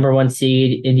Yeah. number 1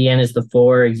 seed. Indiana's the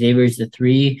 4. Xavier's the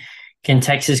 3. Can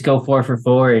Texas go 4 for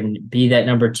 4 and be that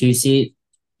number 2 seed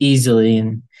easily?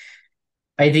 And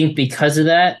I think because of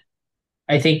that,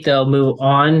 I think they'll move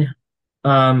on,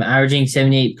 averaging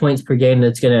 78 points per game.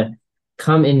 That's going to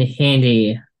come in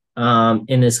handy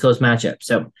in this close matchup.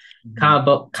 So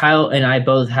Mhm. Kyle and I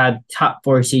both have top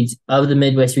 4 seeds of the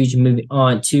Midwest region moving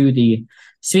on to the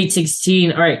Sweet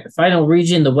 16. All right, final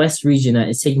region, the West region that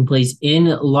is taking place in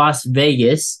Las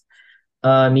Vegas.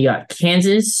 You got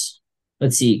Kansas.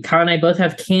 Let's see. Kyle and I both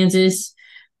have Kansas.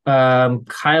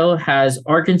 Kyle has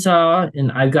Arkansas,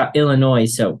 and I've got Illinois.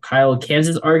 So Kyle,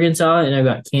 Kansas, Arkansas, and I've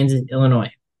got Kansas,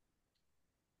 Illinois.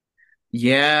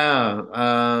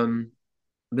 Yeah.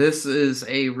 This is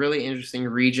a really interesting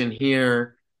region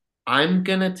here. I'm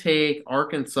gonna take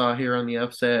Arkansas here on the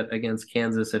upset against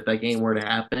Kansas if that game were to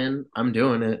happen. I'm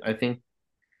doing it. I think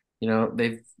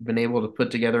they've been able to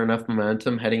put together enough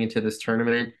momentum heading into this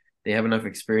tournament. They have enough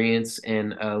experience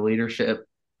and leadership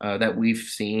that we've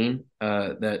seen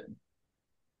that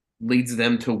leads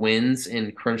them to wins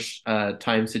in crunch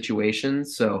time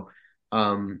situations. So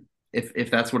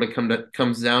if that's what it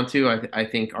comes down to, I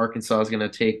think Arkansas is going to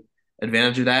take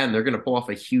advantage of that, and they're going to pull off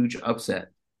a huge upset.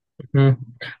 Mm-hmm.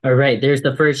 All right, there's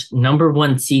the first number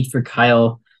one seed for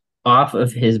Kyle off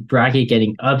of his bracket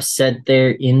getting upset there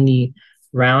in the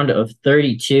round of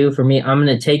 32. For me, I'm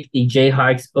going to take the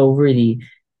Jayhawks over the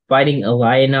Fighting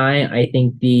Illini. I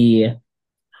think the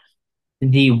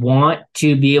want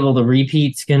to be able to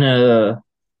repeat is going to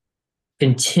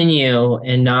continue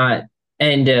and not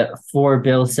end for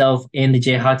Bill Self and the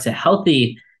Jayhawks. A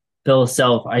healthy Bill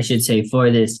Self, I should say, for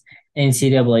this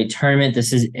NCAA tournament.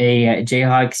 This is a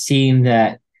Jayhawks team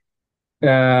that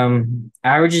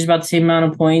averages about the same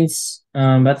amount of points,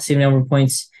 about the same number of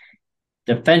points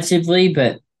defensively,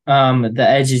 but the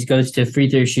edge goes to free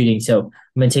throw shooting. So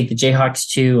I'm going to take the Jayhawks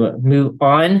to move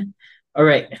on. All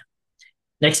right.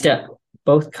 Next up,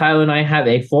 both Kyle and I have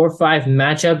a 4-5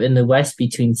 matchup in the West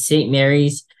between St.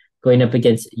 Mary's going up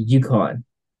against UConn.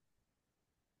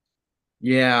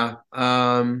 Yeah,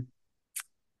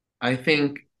 I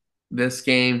think this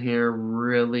game here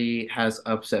really has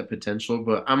upset potential,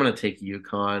 but I'm going to take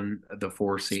UConn, the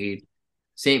 4 seed.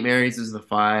 St. Mary's is the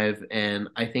 5, and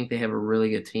I think they have a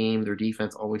really good team. Their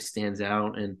defense always stands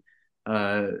out, and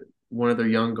one of their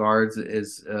young guards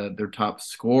is their top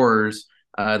scorers,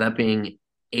 that being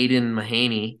Aiden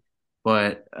Mahaney.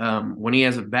 But when he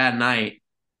has a bad night,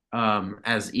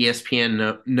 as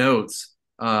ESPN notes,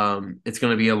 it's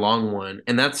going to be a long one.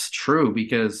 And that's true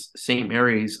because St.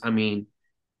 Mary's, I mean,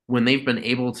 when they've been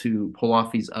able to pull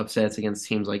off these upsets against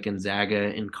teams like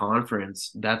Gonzaga in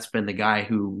conference, that's been the guy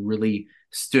who really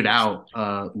stood out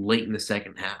late in the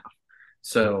second half.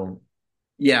 So,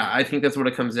 yeah, I think that's what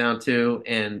it comes down to.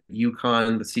 And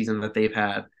UConn, the season that they've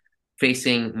had,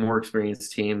 facing more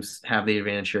experienced teams, have the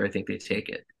advantage here. I think they take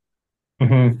it.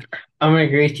 Mm-hmm. I'm going to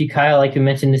agree with you, Kyle. Like you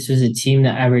mentioned, this was a team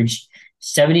that averaged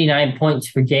 79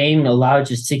 points per game, allowed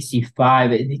just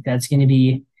 65. I think that's going to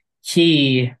be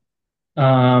key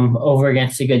over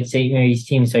against a good St. Mary's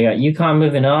team. So I got UConn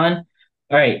moving on.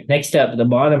 All right, next up, the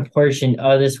bottom portion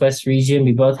of this West region,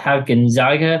 we both have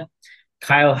Gonzaga.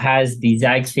 Kyle has the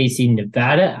Zags facing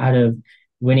Nevada out of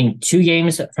winning 2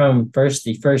 games from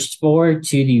the first 4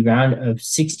 to the round of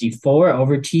 64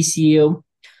 over TCU.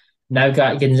 Now I've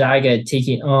got Gonzaga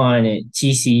taking on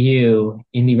TCU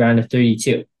in the round of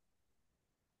 32.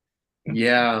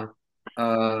 Yeah.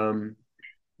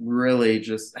 Really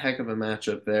just heck of a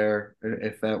matchup there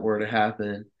if that were to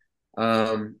happen.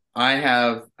 I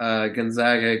have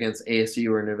Gonzaga against ASU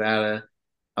or Nevada.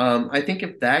 I think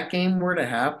if that game were to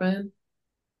happen,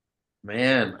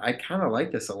 man, I kind of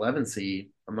like this 11 seed.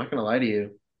 I'm not going to lie to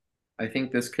you. I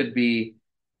think this could be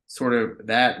sort of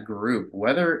that group,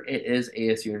 whether it is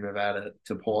ASU or Nevada,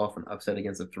 to pull off an upset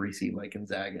against a 3 seed like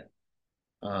Gonzaga.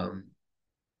 Um,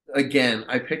 Again,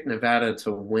 I picked Nevada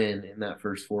to win in that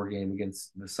first 4 game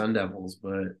against the Sun Devils,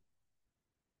 but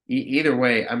either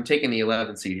way, I'm taking the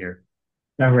 11 seed here.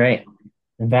 All right.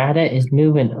 Nevada is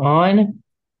moving on.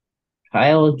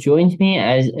 Kyle joins me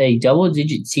as a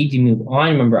double-digit seed to move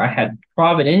on. Remember, I had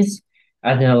Providence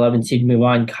as an 11 seed to move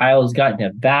on. Kyle's got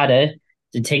Nevada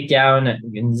to take down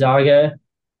Gonzaga.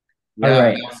 All Yeah,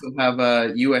 right. I also have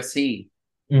USC.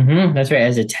 That's right,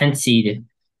 as a 10 seed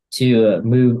to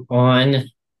move on.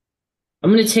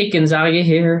 I'm going to take Gonzaga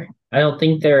here. I don't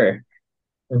think their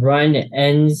run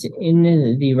ends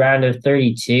in the round of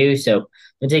 32. So I'm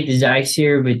going to take the Zags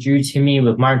here with Drew Timme,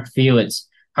 with Mark Few. It's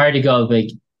hard to go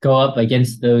up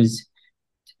against those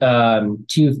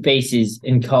 2 faces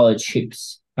in college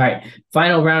hoops. All right,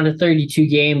 final round of 32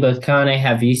 game. Both Kyle and I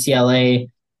have UCLA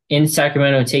in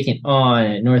Sacramento taking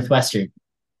on Northwestern.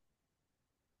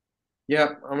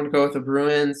 Yep, I'm gonna go with the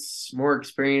Bruins, more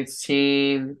experienced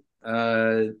team.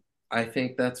 I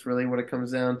think that's really what it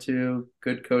comes down to.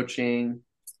 Good coaching.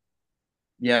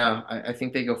 Yeah, I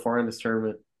think they go far in this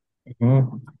tournament.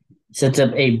 Mm-hmm. Sets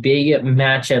up a big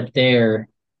matchup there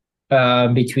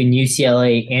between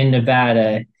UCLA and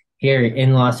Nevada here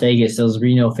in Las Vegas. Those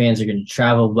Reno fans are going to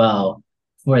travel well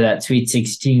for that Sweet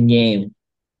 16 game.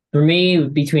 For me,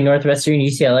 between Northwestern and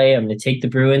UCLA, I'm going to take the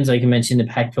Bruins, like I mentioned, the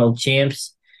Pac-12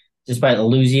 champs, despite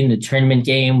losing the tournament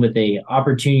game with a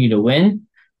opportunity to win.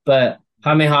 But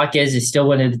Jaime Jaquez is still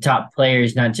one of the top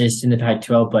players, not just in the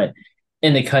Pac-12, but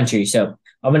in the country. So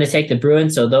I'm going to take the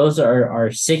Bruins. So those are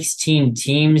our 16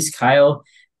 teams. Kyle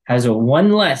has a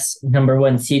 1 less number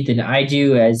 1 seed than I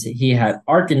do, as he had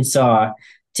Arkansas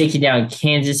taking down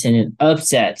Kansas in an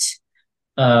upset.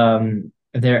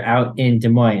 They're out in Des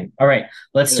Moines. All right,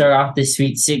 let's start off the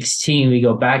Sweet 16. We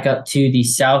go back up to the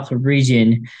South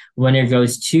region. Winner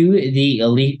goes to the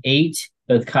Elite 8.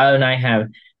 Both Kyle and I have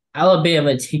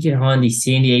Alabama taking on the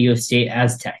San Diego State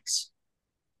Aztecs.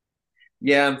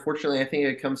 Yeah, unfortunately, I think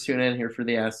it comes to an end here for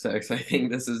the Aztecs. I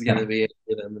think this is going to be it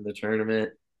for them in the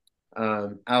tournament.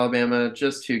 Alabama,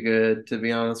 just too good, to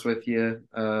be honest with you.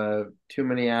 Too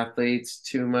many athletes,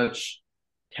 too much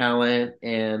talent,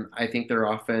 and I think their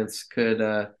offense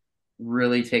could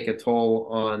really take a toll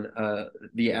on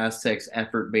the Aztecs'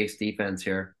 effort-based defense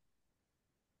here.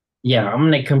 Yeah, I'm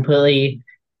going to completely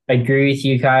agree with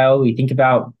you, Kyle. We think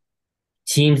about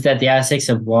teams that the Aztecs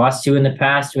have lost to in the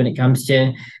past when it comes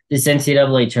to this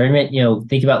NCAA tournament.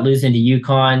 Think about losing to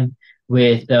UConn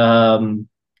with Kemba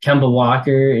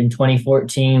Walker in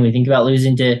 2014. We think about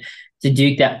losing to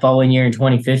Duke that following year in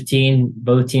 2015.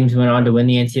 Both teams went on to win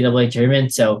the NCAA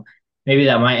tournament. So maybe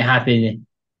that might happen.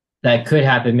 That could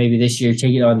happen maybe this year,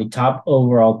 taking on the top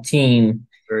overall team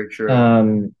Very true.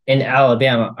 in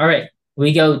Alabama. All right,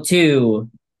 we go to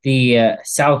the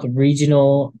South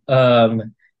Regional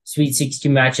Sweet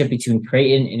 16 matchup between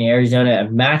Creighton and Arizona.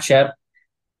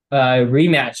 A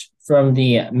rematch from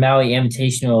the Maui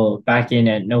Invitational back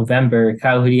in November.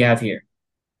 Kyle, who do you have here?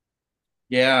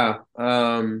 Yeah,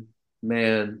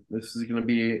 man, this is going to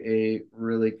be a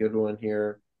really good one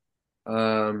here.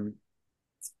 Um,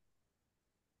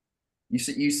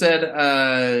 you said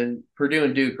Purdue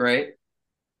and Duke, right?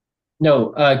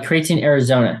 No, Creighton,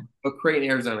 Arizona. Oh, Creighton,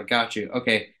 Arizona. Got you.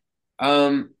 Okay.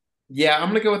 Um, yeah, I'm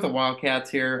gonna go with the Wildcats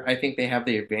here. I think they have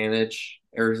the advantage.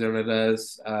 Arizona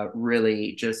does.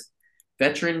 Really, just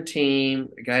veteran team,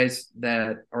 guys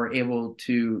that are able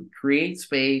to create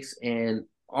space and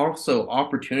also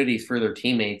opportunities for their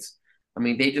teammates. I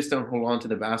mean, they just don't hold on to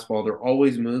the basketball. They're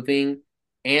always moving,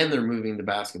 and they're moving the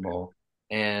basketball.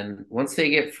 And once they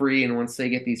get free and once they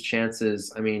get these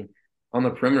chances, I mean on the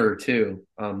perimeter too.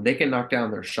 They can knock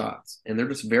down their shots, and they're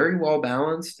just very well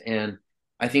balanced. And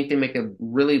I think they make a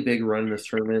really big run in this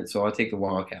tournament. So I'll take the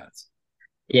Wildcats.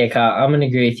 Yeah, Kyle, I'm going to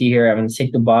agree with you here. I'm going to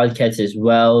take the Bobcats as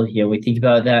well. We think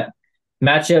about that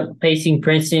matchup facing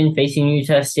Princeton, facing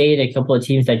Utah State, a couple of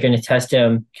teams that are going to test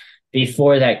them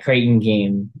before that Creighton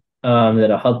game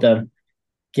that'll help them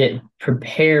get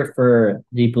prepare for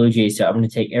the Blue Jays. So I'm going to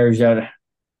take Arizona.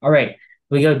 All right,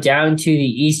 we go down to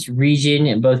the East region,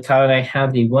 and both Kyle and I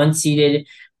have the one-seeded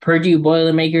Purdue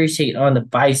Boilermakers taking on the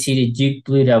five-seeded Duke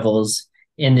Blue Devils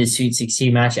in the Sweet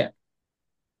 16 matchup.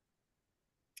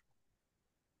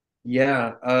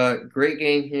 Yeah, great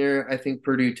game here. I think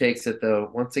Purdue takes it though.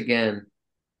 Once again,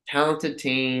 talented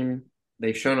team.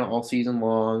 They've shown it all season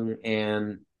long,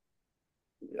 and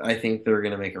I think they're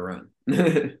gonna make a run.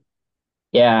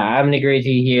 Yeah, I'm gonna agree with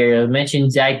you here. I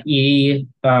mentioned Zach Edey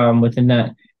within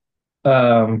that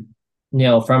um,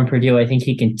 from Purdue. I think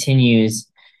he continues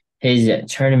his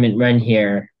tournament run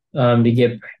here to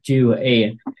give Purdue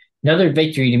another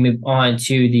victory to move on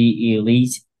to the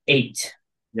Elite Eight.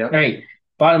 All Yep. right,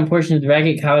 bottom portion of the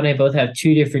bracket. Kyle and I both have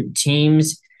two different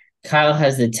teams. Kyle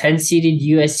has the 10 seeded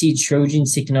USC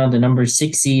Trojans taking on the number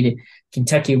 6 seed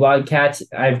Kentucky Wildcats.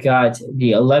 I've got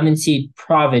the 11 seed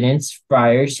Providence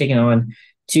Friars taking on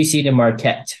 2 seeded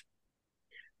Marquette.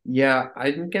 Yeah,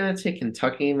 I'm gonna take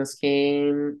Kentucky in this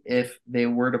game if they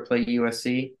were to play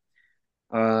USC.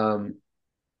 Um,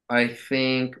 I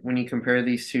think when you compare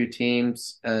these two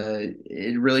teams,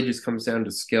 it really just comes down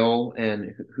to skill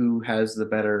and who has the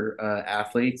better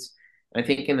athletes. I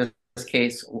think in this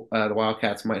case, the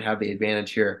Wildcats might have the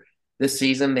advantage here. This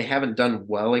season, they haven't done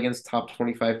well against top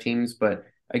 25 teams, but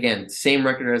again, same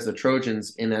record as the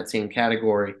Trojans in that same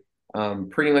category.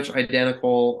 Pretty much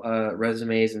identical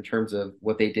resumes in terms of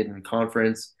what they did in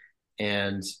conference.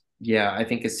 And yeah, I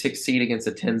think a 6 seed against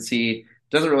a 10 seed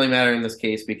doesn't really matter in this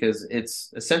case because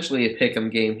it's essentially a pick 'em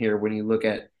game here when you look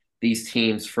at these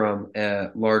teams from a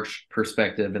large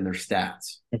perspective and their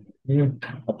stats.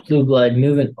 Blue blood.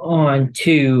 Moving on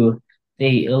to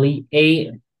the Elite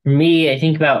Eight. For me, I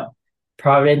think about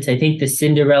Providence. I think the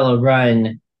Cinderella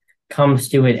run comes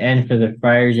to an end for the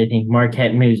Friars. I think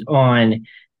Marquette moves on.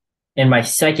 And my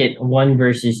second one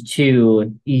versus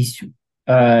two East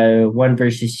one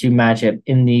versus two matchup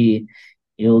in the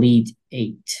Elite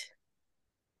Eight.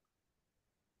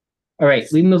 All right,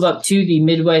 we move up to the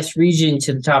Midwest region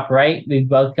to the top right. We've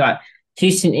both got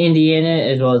Houston, Indiana,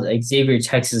 as well as Xavier,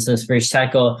 Texas. Let's first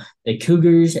tackle the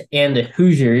Cougars and the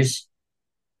Hoosiers.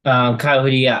 Kyle, who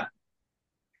do you got?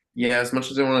 Yeah, as much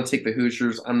as I want to take the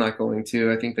Hoosiers, I'm not going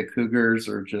to. I think the Cougars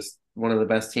are just one of the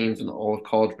best teams in all of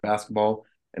college basketball,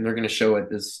 and they're going to show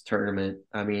at this tournament.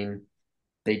 I mean,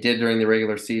 they did during the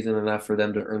regular season enough for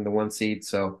them to earn the 1 seed,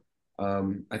 so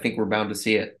I think we're bound to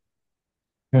see it.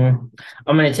 I'm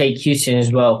going to take Houston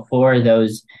as well for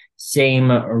those same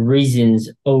reasons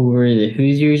over the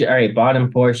Hoosiers. All right,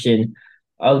 bottom portion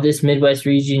of this Midwest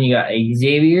region, you got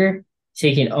Xavier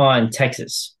taking on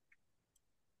Texas.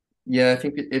 Yeah, I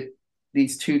think if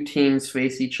these two teams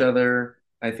face each other,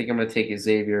 I think I'm going to take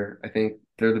Xavier. I think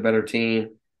they're the better team.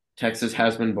 Texas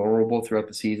has been vulnerable throughout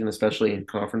the season, especially in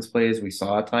conference plays. We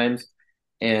saw at times,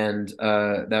 and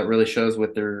that really shows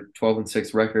with their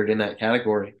 12-6 record in that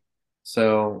category.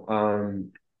 So,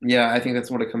 yeah, I think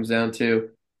that's what it comes down to.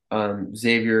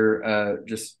 Xavier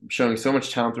just showing so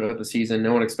much talent throughout the season.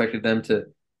 No one expected them to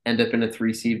end up in a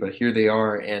 3 seed, but here they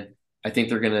are, and I think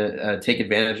they're going to take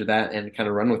advantage of that and kind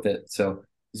of run with it. So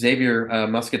Xavier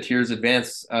Musketeers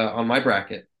advance on my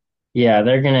bracket. Yeah,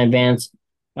 they're going to advance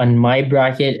on my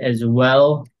bracket as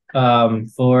well,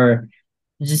 for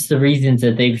just the reasons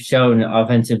that they've shown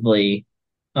offensively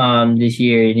this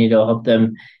year, and it'll help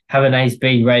them have a nice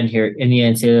big run here in the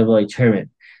NCAA tournament.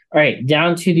 All right,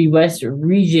 down to the West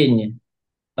region.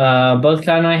 Both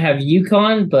Kyle and I have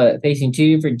UConn, but facing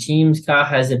two different teams. Kyle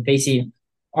has them facing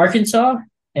Arkansas,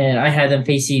 and I had them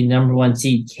facing number one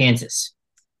seed Kansas.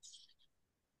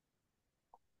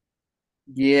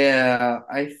 Yeah,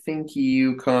 I think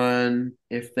UConn,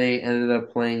 if they ended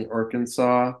up playing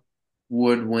Arkansas,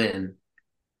 would win.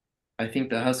 I think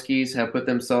the Huskies have put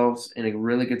themselves in a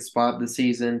really good spot this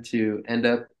season to end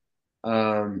up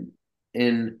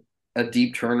in a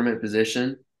deep tournament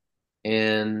position,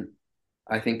 and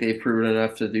I think they've proven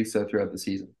enough to do so throughout the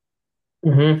season.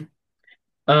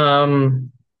 Mm-hmm.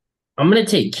 Um, I'm gonna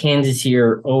take Kansas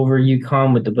here over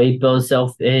UConn with the way Bill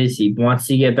Self is. He wants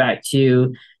to get back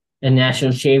to a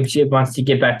national championship, wants to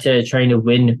get back to trying to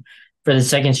win for the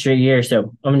second straight year.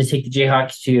 So I'm gonna take the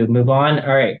Jayhawks to move on.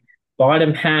 All right,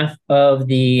 bottom half of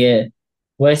the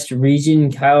West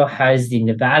region. Kyle has the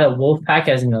Nevada Wolfpack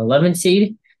as an 11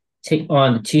 seed, take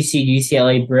on the 2 seed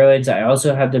UCLA Bruins. I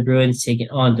also have the Bruins taking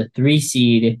on the 3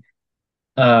 seed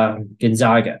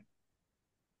Gonzaga.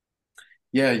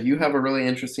 Yeah, you have a really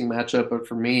interesting matchup, but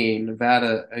for me,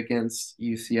 Nevada against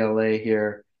UCLA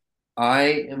here,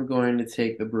 I am going to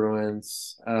take the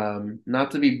Bruins.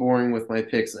 Not to be boring with my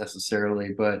picks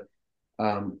necessarily, but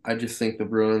I just think the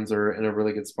Bruins are in a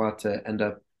really good spot to end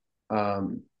up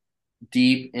um,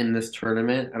 deep in this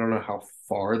tournament. I don't know how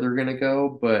far they're going to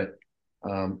go, but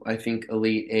I think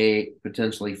Elite Eight,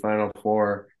 potentially Final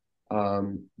Four,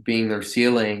 being their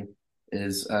ceiling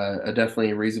is a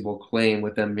definitely reasonable claim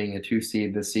with them being a 2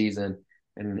 seed this season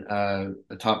and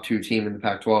a top two team in the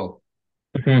Pac-12.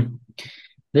 Mhm.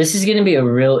 This is going to be a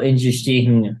real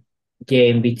interesting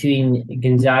game between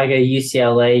Gonzaga and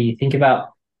UCLA. You think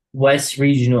about West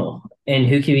Regional and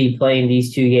who could be playing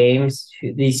these two games,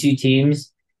 these two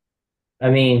teams. I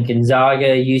mean, Gonzaga,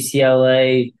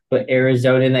 UCLA, put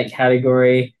Arizona in that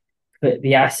category, put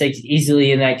the Aztecs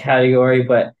easily in that category.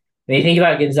 But when you think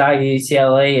about Gonzaga,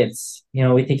 UCLA, it's,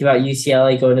 we think about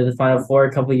UCLA going to the Final Four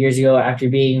a couple of years ago after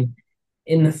being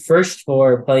in the first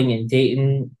four, playing in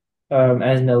Dayton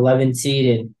as an 11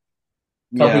 seed, and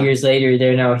a couple of Yeah, years later,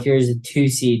 they're now here's a 2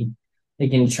 seed. They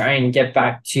can try and get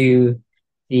back to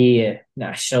the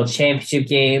national championship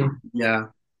game. yeah,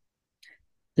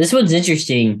 This one's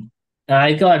interesting.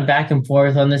 I've gone back and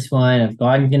forth on this one. I've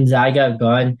gone Gonzaga. I've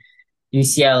gone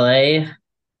UCLA.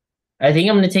 I think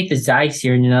I'm going to take the Zags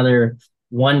here in another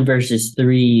 1 versus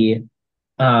 3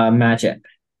 matchup.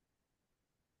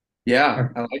 yeah.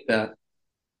 I like that.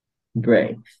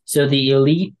 Great. So the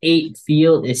Elite Eight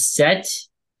field is set.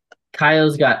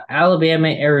 Kyle's got Alabama,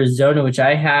 Arizona, which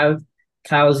I have.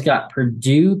 Kyle's got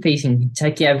Purdue facing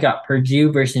Kentucky. I've got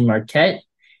Purdue versus Marquette.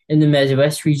 In the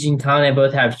Midwest region, Kyle and I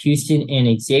both have Houston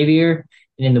and Xavier.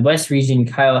 And in the West region,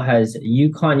 Kyle has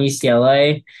UConn,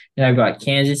 UCLA, and I've got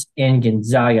Kansas and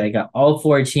Gonzaga. I got all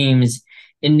four teams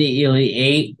in the Elite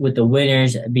Eight, with the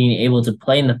winners being able to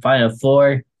play in the Final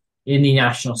Four in the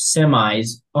national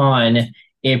semis on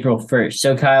April 1st.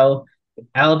 So, Kyle,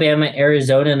 Alabama,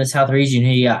 Arizona, in the South region, who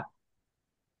you got?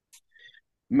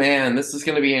 Man, this is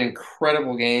going to be an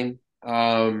incredible game.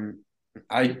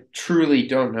 I truly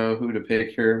don't know who to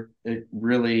pick here. It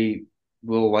really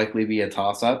will likely be a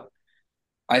toss-up.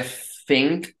 I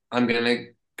think I'm going to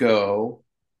go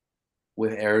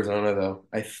with Arizona, though.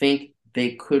 I think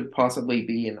they could possibly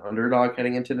be an underdog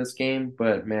heading into this game,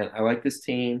 but man, I like this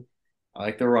team. I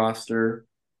like the roster.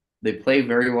 They play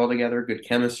very well together, good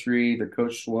chemistry, they're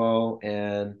coached well,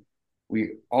 and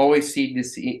we always seem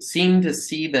to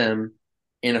see them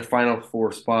in a Final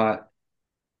Four spot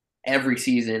every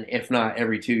season, if not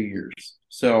every 2 years.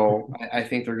 So I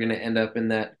think they're going to end up in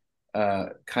that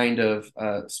kind of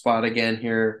spot again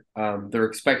here. They're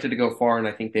expected to go far, and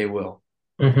I think they will.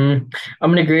 Mm-hmm.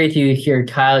 I'm going to agree with you here,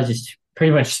 Kyle. Just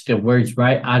pretty much the words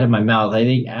right out of my mouth. I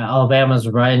think Alabama's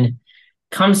run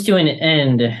comes to an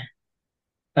end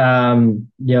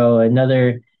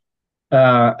Another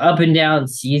up and down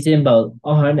season, but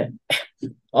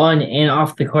on and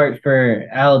off the court for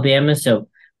Alabama. So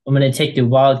I'm going to take the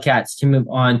Wildcats to move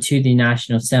on to the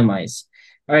national semis.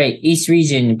 All right, East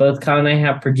Region. Both Kyle and I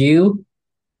have Purdue.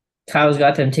 Kyle's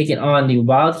got them taking on the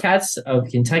Wildcats of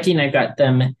Kentucky, and I've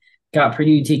got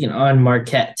Purdue taking on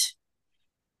Marquette.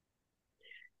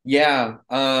 Yeah.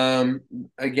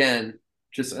 Again,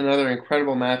 just another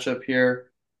incredible matchup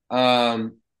here.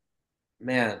 Um,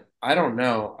 Man, I don't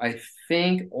know. I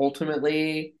think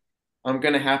ultimately I'm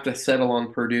gonna have to settle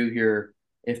on Purdue here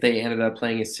if they ended up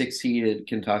playing a six-seeded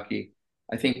Kentucky.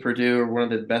 I think Purdue are one of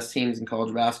the best teams in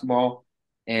college basketball,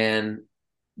 and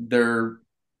they're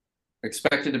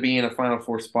expected to be in a Final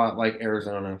Four spot like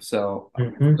Arizona. So for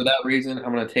Mm-hmm. that reason,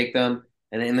 I'm gonna take them.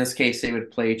 And in this case, they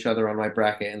would play each other on my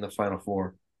bracket in the Final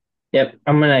Four. Yep,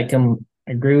 I'm gonna come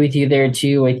agree with you there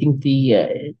too. I think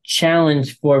the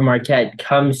challenge for Marquette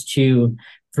comes to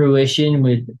fruition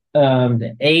with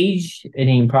the age. I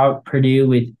think Purdue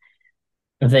with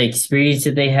the experience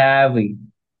that they have. We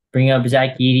bring up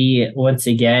Zach Edey once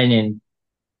again,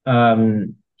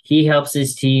 and he helps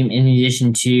his team in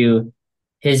addition to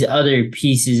his other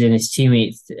pieces and his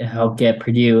teammates to help get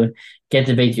Purdue get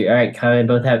the victory. All right, Kyle,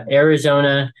 both have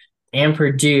Arizona and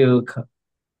Purdue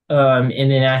in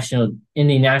the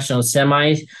national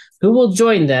semis. Who will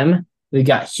join them? We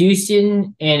got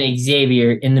Houston and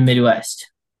Xavier in the Midwest.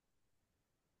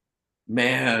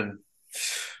 Man,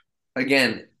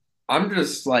 again, I'm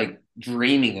just like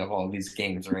dreaming of all these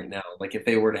games right now. Like if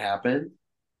they were to happen.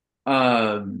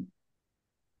 Um,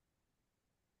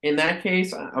 In that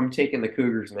case, I'm taking the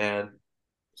Cougars, man.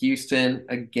 Houston,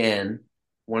 again,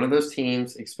 one of those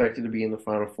teams expected to be in the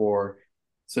Final Four,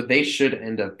 so they should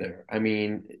end up there. I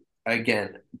mean,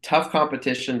 again, tough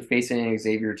competition facing an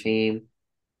Xavier team,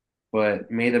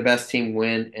 but may the best team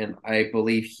win. And I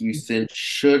believe Houston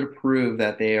should prove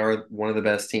that they are one of the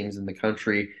best teams in the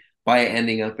country by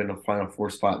ending up in a Final Four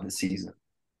spot this season.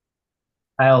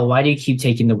 Kyle, why do you keep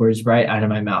taking the words right out of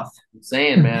my mouth? I'm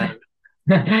saying, man,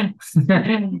 I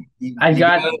you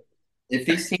got got if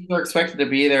these teams are expected to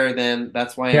be there, then yep.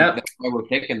 that's why we're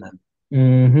picking them.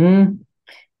 Mm-hmm.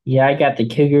 Yeah, I got the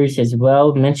Cougars as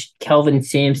well. Mentioned Kelvin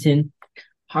Sampson.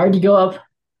 Hard to go up,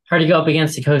 hard to go up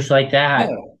against a coach like that.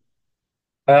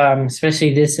 Yeah.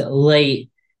 Especially this late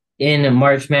in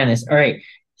March Madness. All right,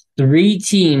 three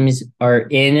teams are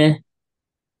in.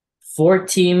 Four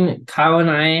team. Kyle and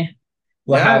I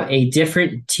will have Yeah. a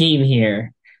different team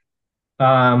here.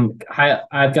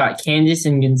 I've got Kansas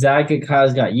and Gonzaga.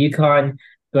 Kyle's got UConn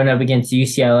going up against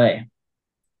UCLA.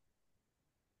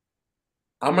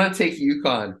 I'm gonna take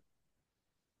UConn.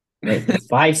 Right, the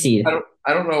five seed.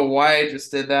 I don't know why I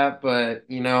just did that, but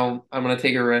I'm gonna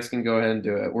take a risk and go ahead and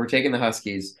do it. We're taking the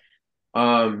Huskies.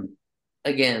 Um,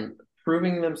 Again,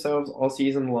 proving themselves all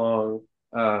season long,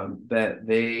 that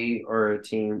they are a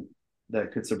team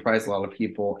that could surprise a lot of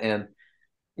people. And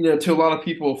to a lot of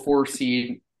people, a four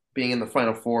seed being in the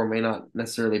Final Four may not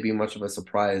necessarily be much of a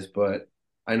surprise, but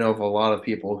I know of a lot of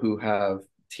people who have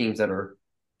teams that are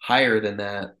higher than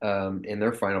that in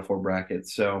their Final Four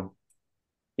brackets. So,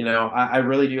 I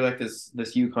really do like this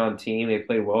UConn team. They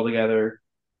play well together.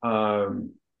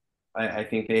 Um, I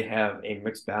think they have a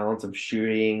mixed balance of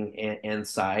shooting and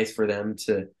size for them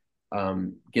to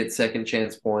get second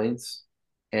chance points,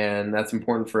 and that's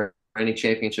important for any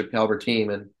championship caliber team.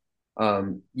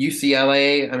 And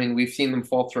UCLA, I mean, we've seen them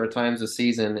falter at times this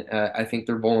season. I think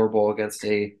they're vulnerable against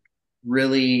a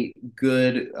really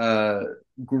good,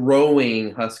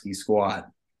 growing Husky squad.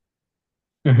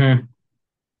 Mm-hmm.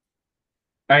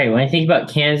 All right, when I think about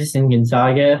Kansas and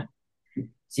Gonzaga,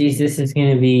 geez, this is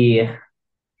going to be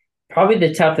probably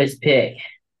the toughest pick.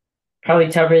 Probably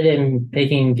tougher than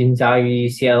picking Gonzaga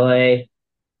UCLA.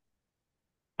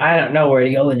 I don't know where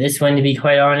to go with this one, to be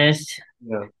quite honest.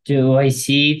 Yeah. Do I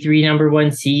see three number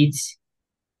one seeds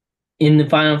in the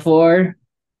Final Four?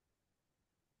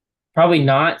 Probably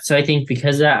not. So I think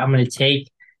because of that, I'm going to take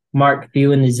Mark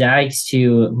Few and the Zags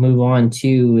to move on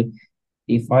to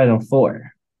the Final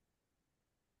Four.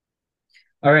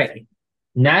 All right.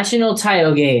 National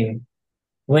title game.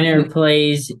 Winner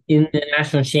plays in the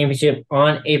national championship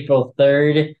on April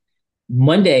 3rd,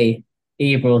 Monday,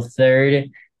 April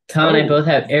 3rd. Kyle and I Oh, both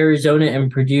have Arizona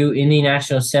and Purdue in the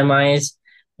national semis.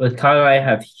 With Kyle and I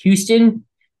have Houston,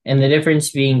 and the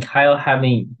difference being Kyle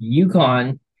having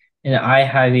UConn and I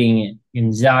having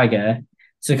Gonzaga.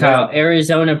 So yeah. Kyle,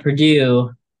 Arizona,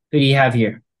 Purdue, who do you have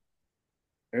here?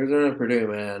 Arizona, Purdue,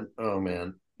 man. Oh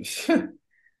man.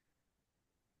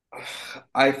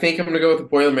 I think I'm gonna go with the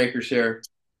Boilermakers here.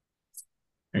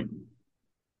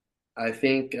 I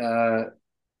think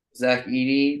Zach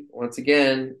Edey, once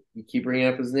again, you keep bringing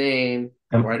up his name.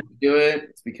 Why do you do it?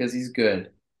 It's because he's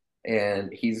good.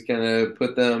 And he's going to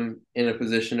put them in a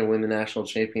position to win the national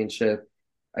championship,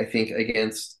 I think,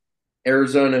 against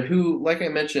Arizona, who, like I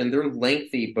mentioned, they're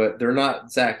lengthy, but they're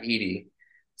not Zach Edey.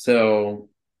 So,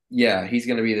 yeah, he's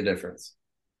going to be the difference.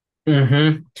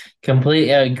 Mm-hmm.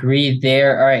 Completely agree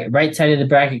there. All right, right side of the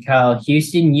bracket, Kyle.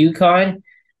 Houston, UConn.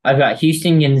 I've got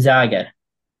Houston, Gonzaga.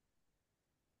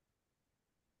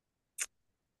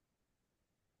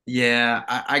 Yeah,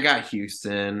 I got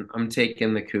Houston. I'm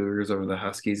taking the Cougars over the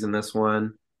Huskies in this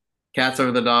one. Cats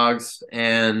over the Dogs,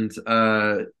 and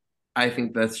I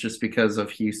think that's just because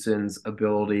of Houston's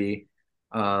ability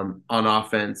on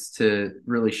offense to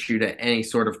really shoot at any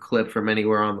sort of clip from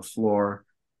anywhere on the floor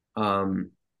um,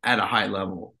 at a high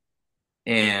level.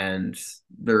 And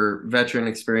their veteran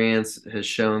experience has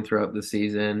shown throughout the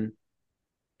season.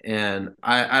 And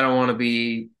I don't want to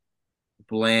be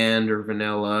bland or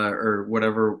vanilla or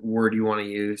whatever word you want to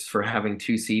use for having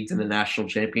two seeds in the national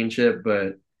championship,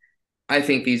 but I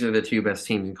think these are the two best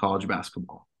teams in college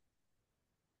basketball.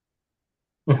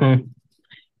 Mm-hmm.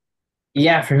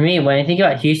 Yeah, for me, when I think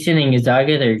about Houston and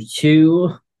Gonzaga, they're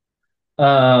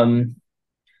um,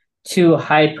 two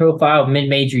high profile mid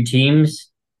major teams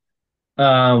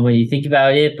when you think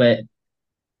about it. But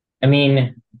I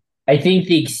mean, I think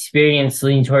the experience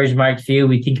leaning towards Mark Few.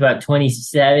 We think about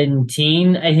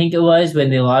 2017, I think it was, when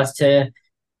they lost to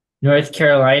North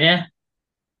Carolina.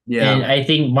 And Yeah. I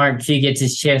think Mark Few gets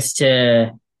his chance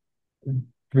to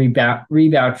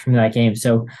rebound from that game.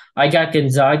 So I got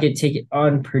Gonzaga take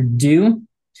on Purdue.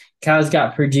 Kyle's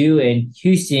got Purdue and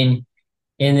Houston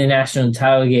in the national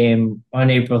title game on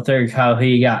April 3rd. Kyle, who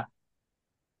you got?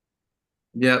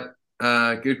 Yep.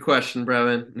 Good question,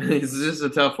 Brevin. This is just a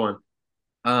tough one.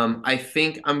 I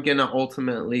think I'm gonna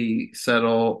ultimately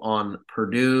settle on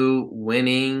Purdue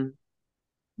winning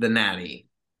the Natty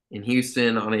in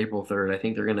Houston on April 3rd. I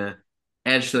think they're gonna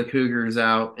edge the Cougars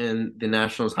out in the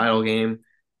national title game.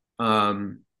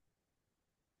 Um,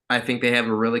 I think they have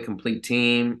a really complete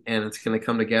team, and it's gonna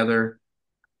come together.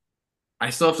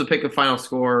 I still have to pick a final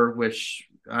score, which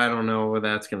I don't know what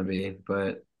that's gonna be,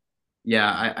 but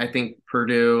yeah, I think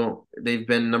Purdue, they've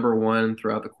been number one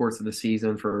throughout the course of the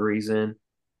season for a reason.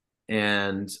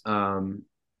 And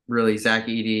really, Zach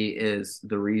Edey is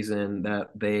the reason that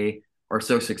they are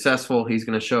so successful. He's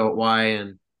going to show it why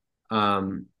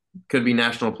and could be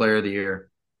National Player of the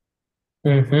Year.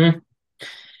 Mm-hmm.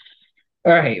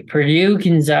 All right, Purdue,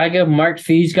 Gonzaga. Mark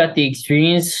Few's got the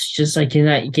experience, just like in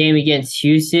that game against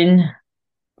Houston,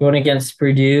 going against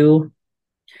Purdue,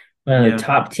 one of the Yeah.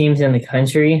 top teams in the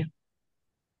country.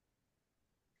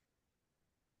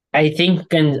 I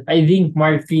think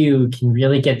Mark Few can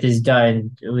really get this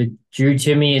done with Drew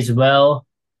Timmy as well.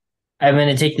 I'm going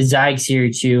to take the Zags here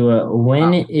to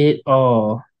win Wow. it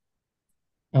all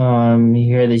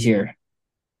here this year.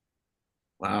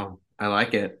 Wow. I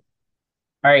like it.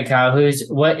 All right, Kyle.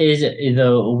 What is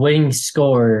the winning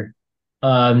score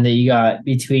that you got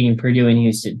between Purdue and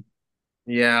Houston?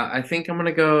 Yeah, I think I'm going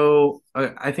to go.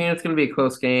 I think it's going to be a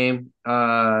close game.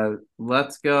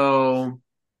 Let's go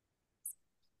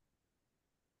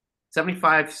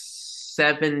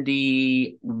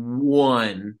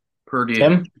 75-71 Purdue.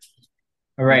 Tim? All I think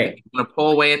right. they're going to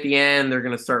pull away at the end. They're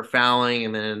going to start fouling,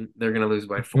 and then they're going to lose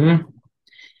by four. Hmm.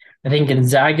 I think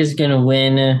Gonzaga's going to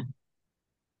win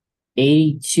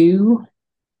 82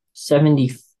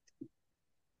 70,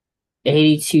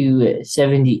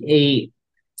 82-78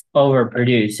 over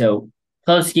Purdue. So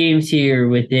close games here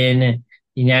within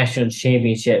the national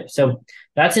championship. So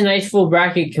that's a nice full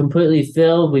bracket, completely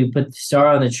filled. We put the star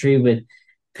on the tree with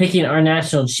picking our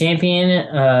national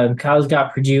champion. Kyle's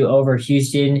got Purdue over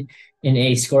Houston in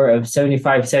a score of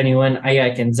 75-71. I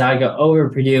got Gonzaga over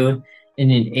Purdue in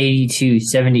an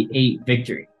 82-78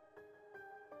 victory.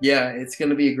 Yeah, it's going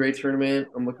to be a great tournament.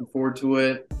 I'm looking forward to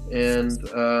it. And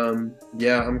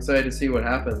yeah, I'm excited to see what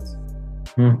happens.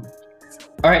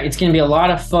 All right, it's going to be a lot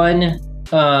of fun.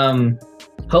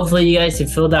 Hopefully, you guys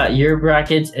have filled out your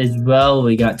brackets as well.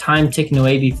 We got time ticking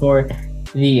away before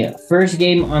the first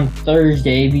game on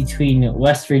Thursday between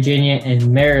West Virginia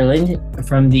and Maryland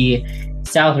from the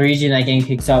South region. That game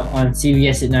kicks off on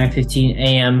CBS at 9:15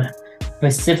 a.m.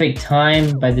 Pacific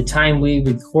time. By the time we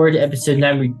record episode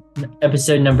number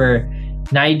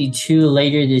 92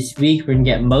 later this week, we're going to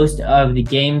get most of the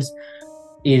games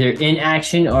either in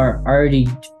action or already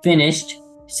finished.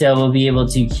 So we'll be able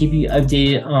to keep you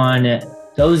updated on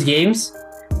those games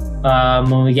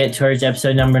when we get towards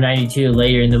episode number 92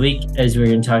 later in the week, as we're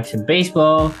going to talk some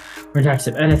baseball, we're going to talk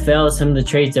some NFL, some of the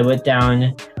trades that went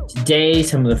down today,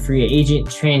 some of the free agent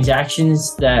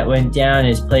transactions that went down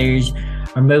as players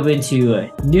are moving to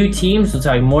new teams. We'll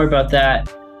talk more about that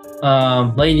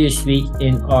later this week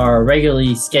in our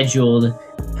regularly scheduled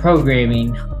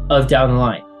programming of Down the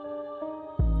Line.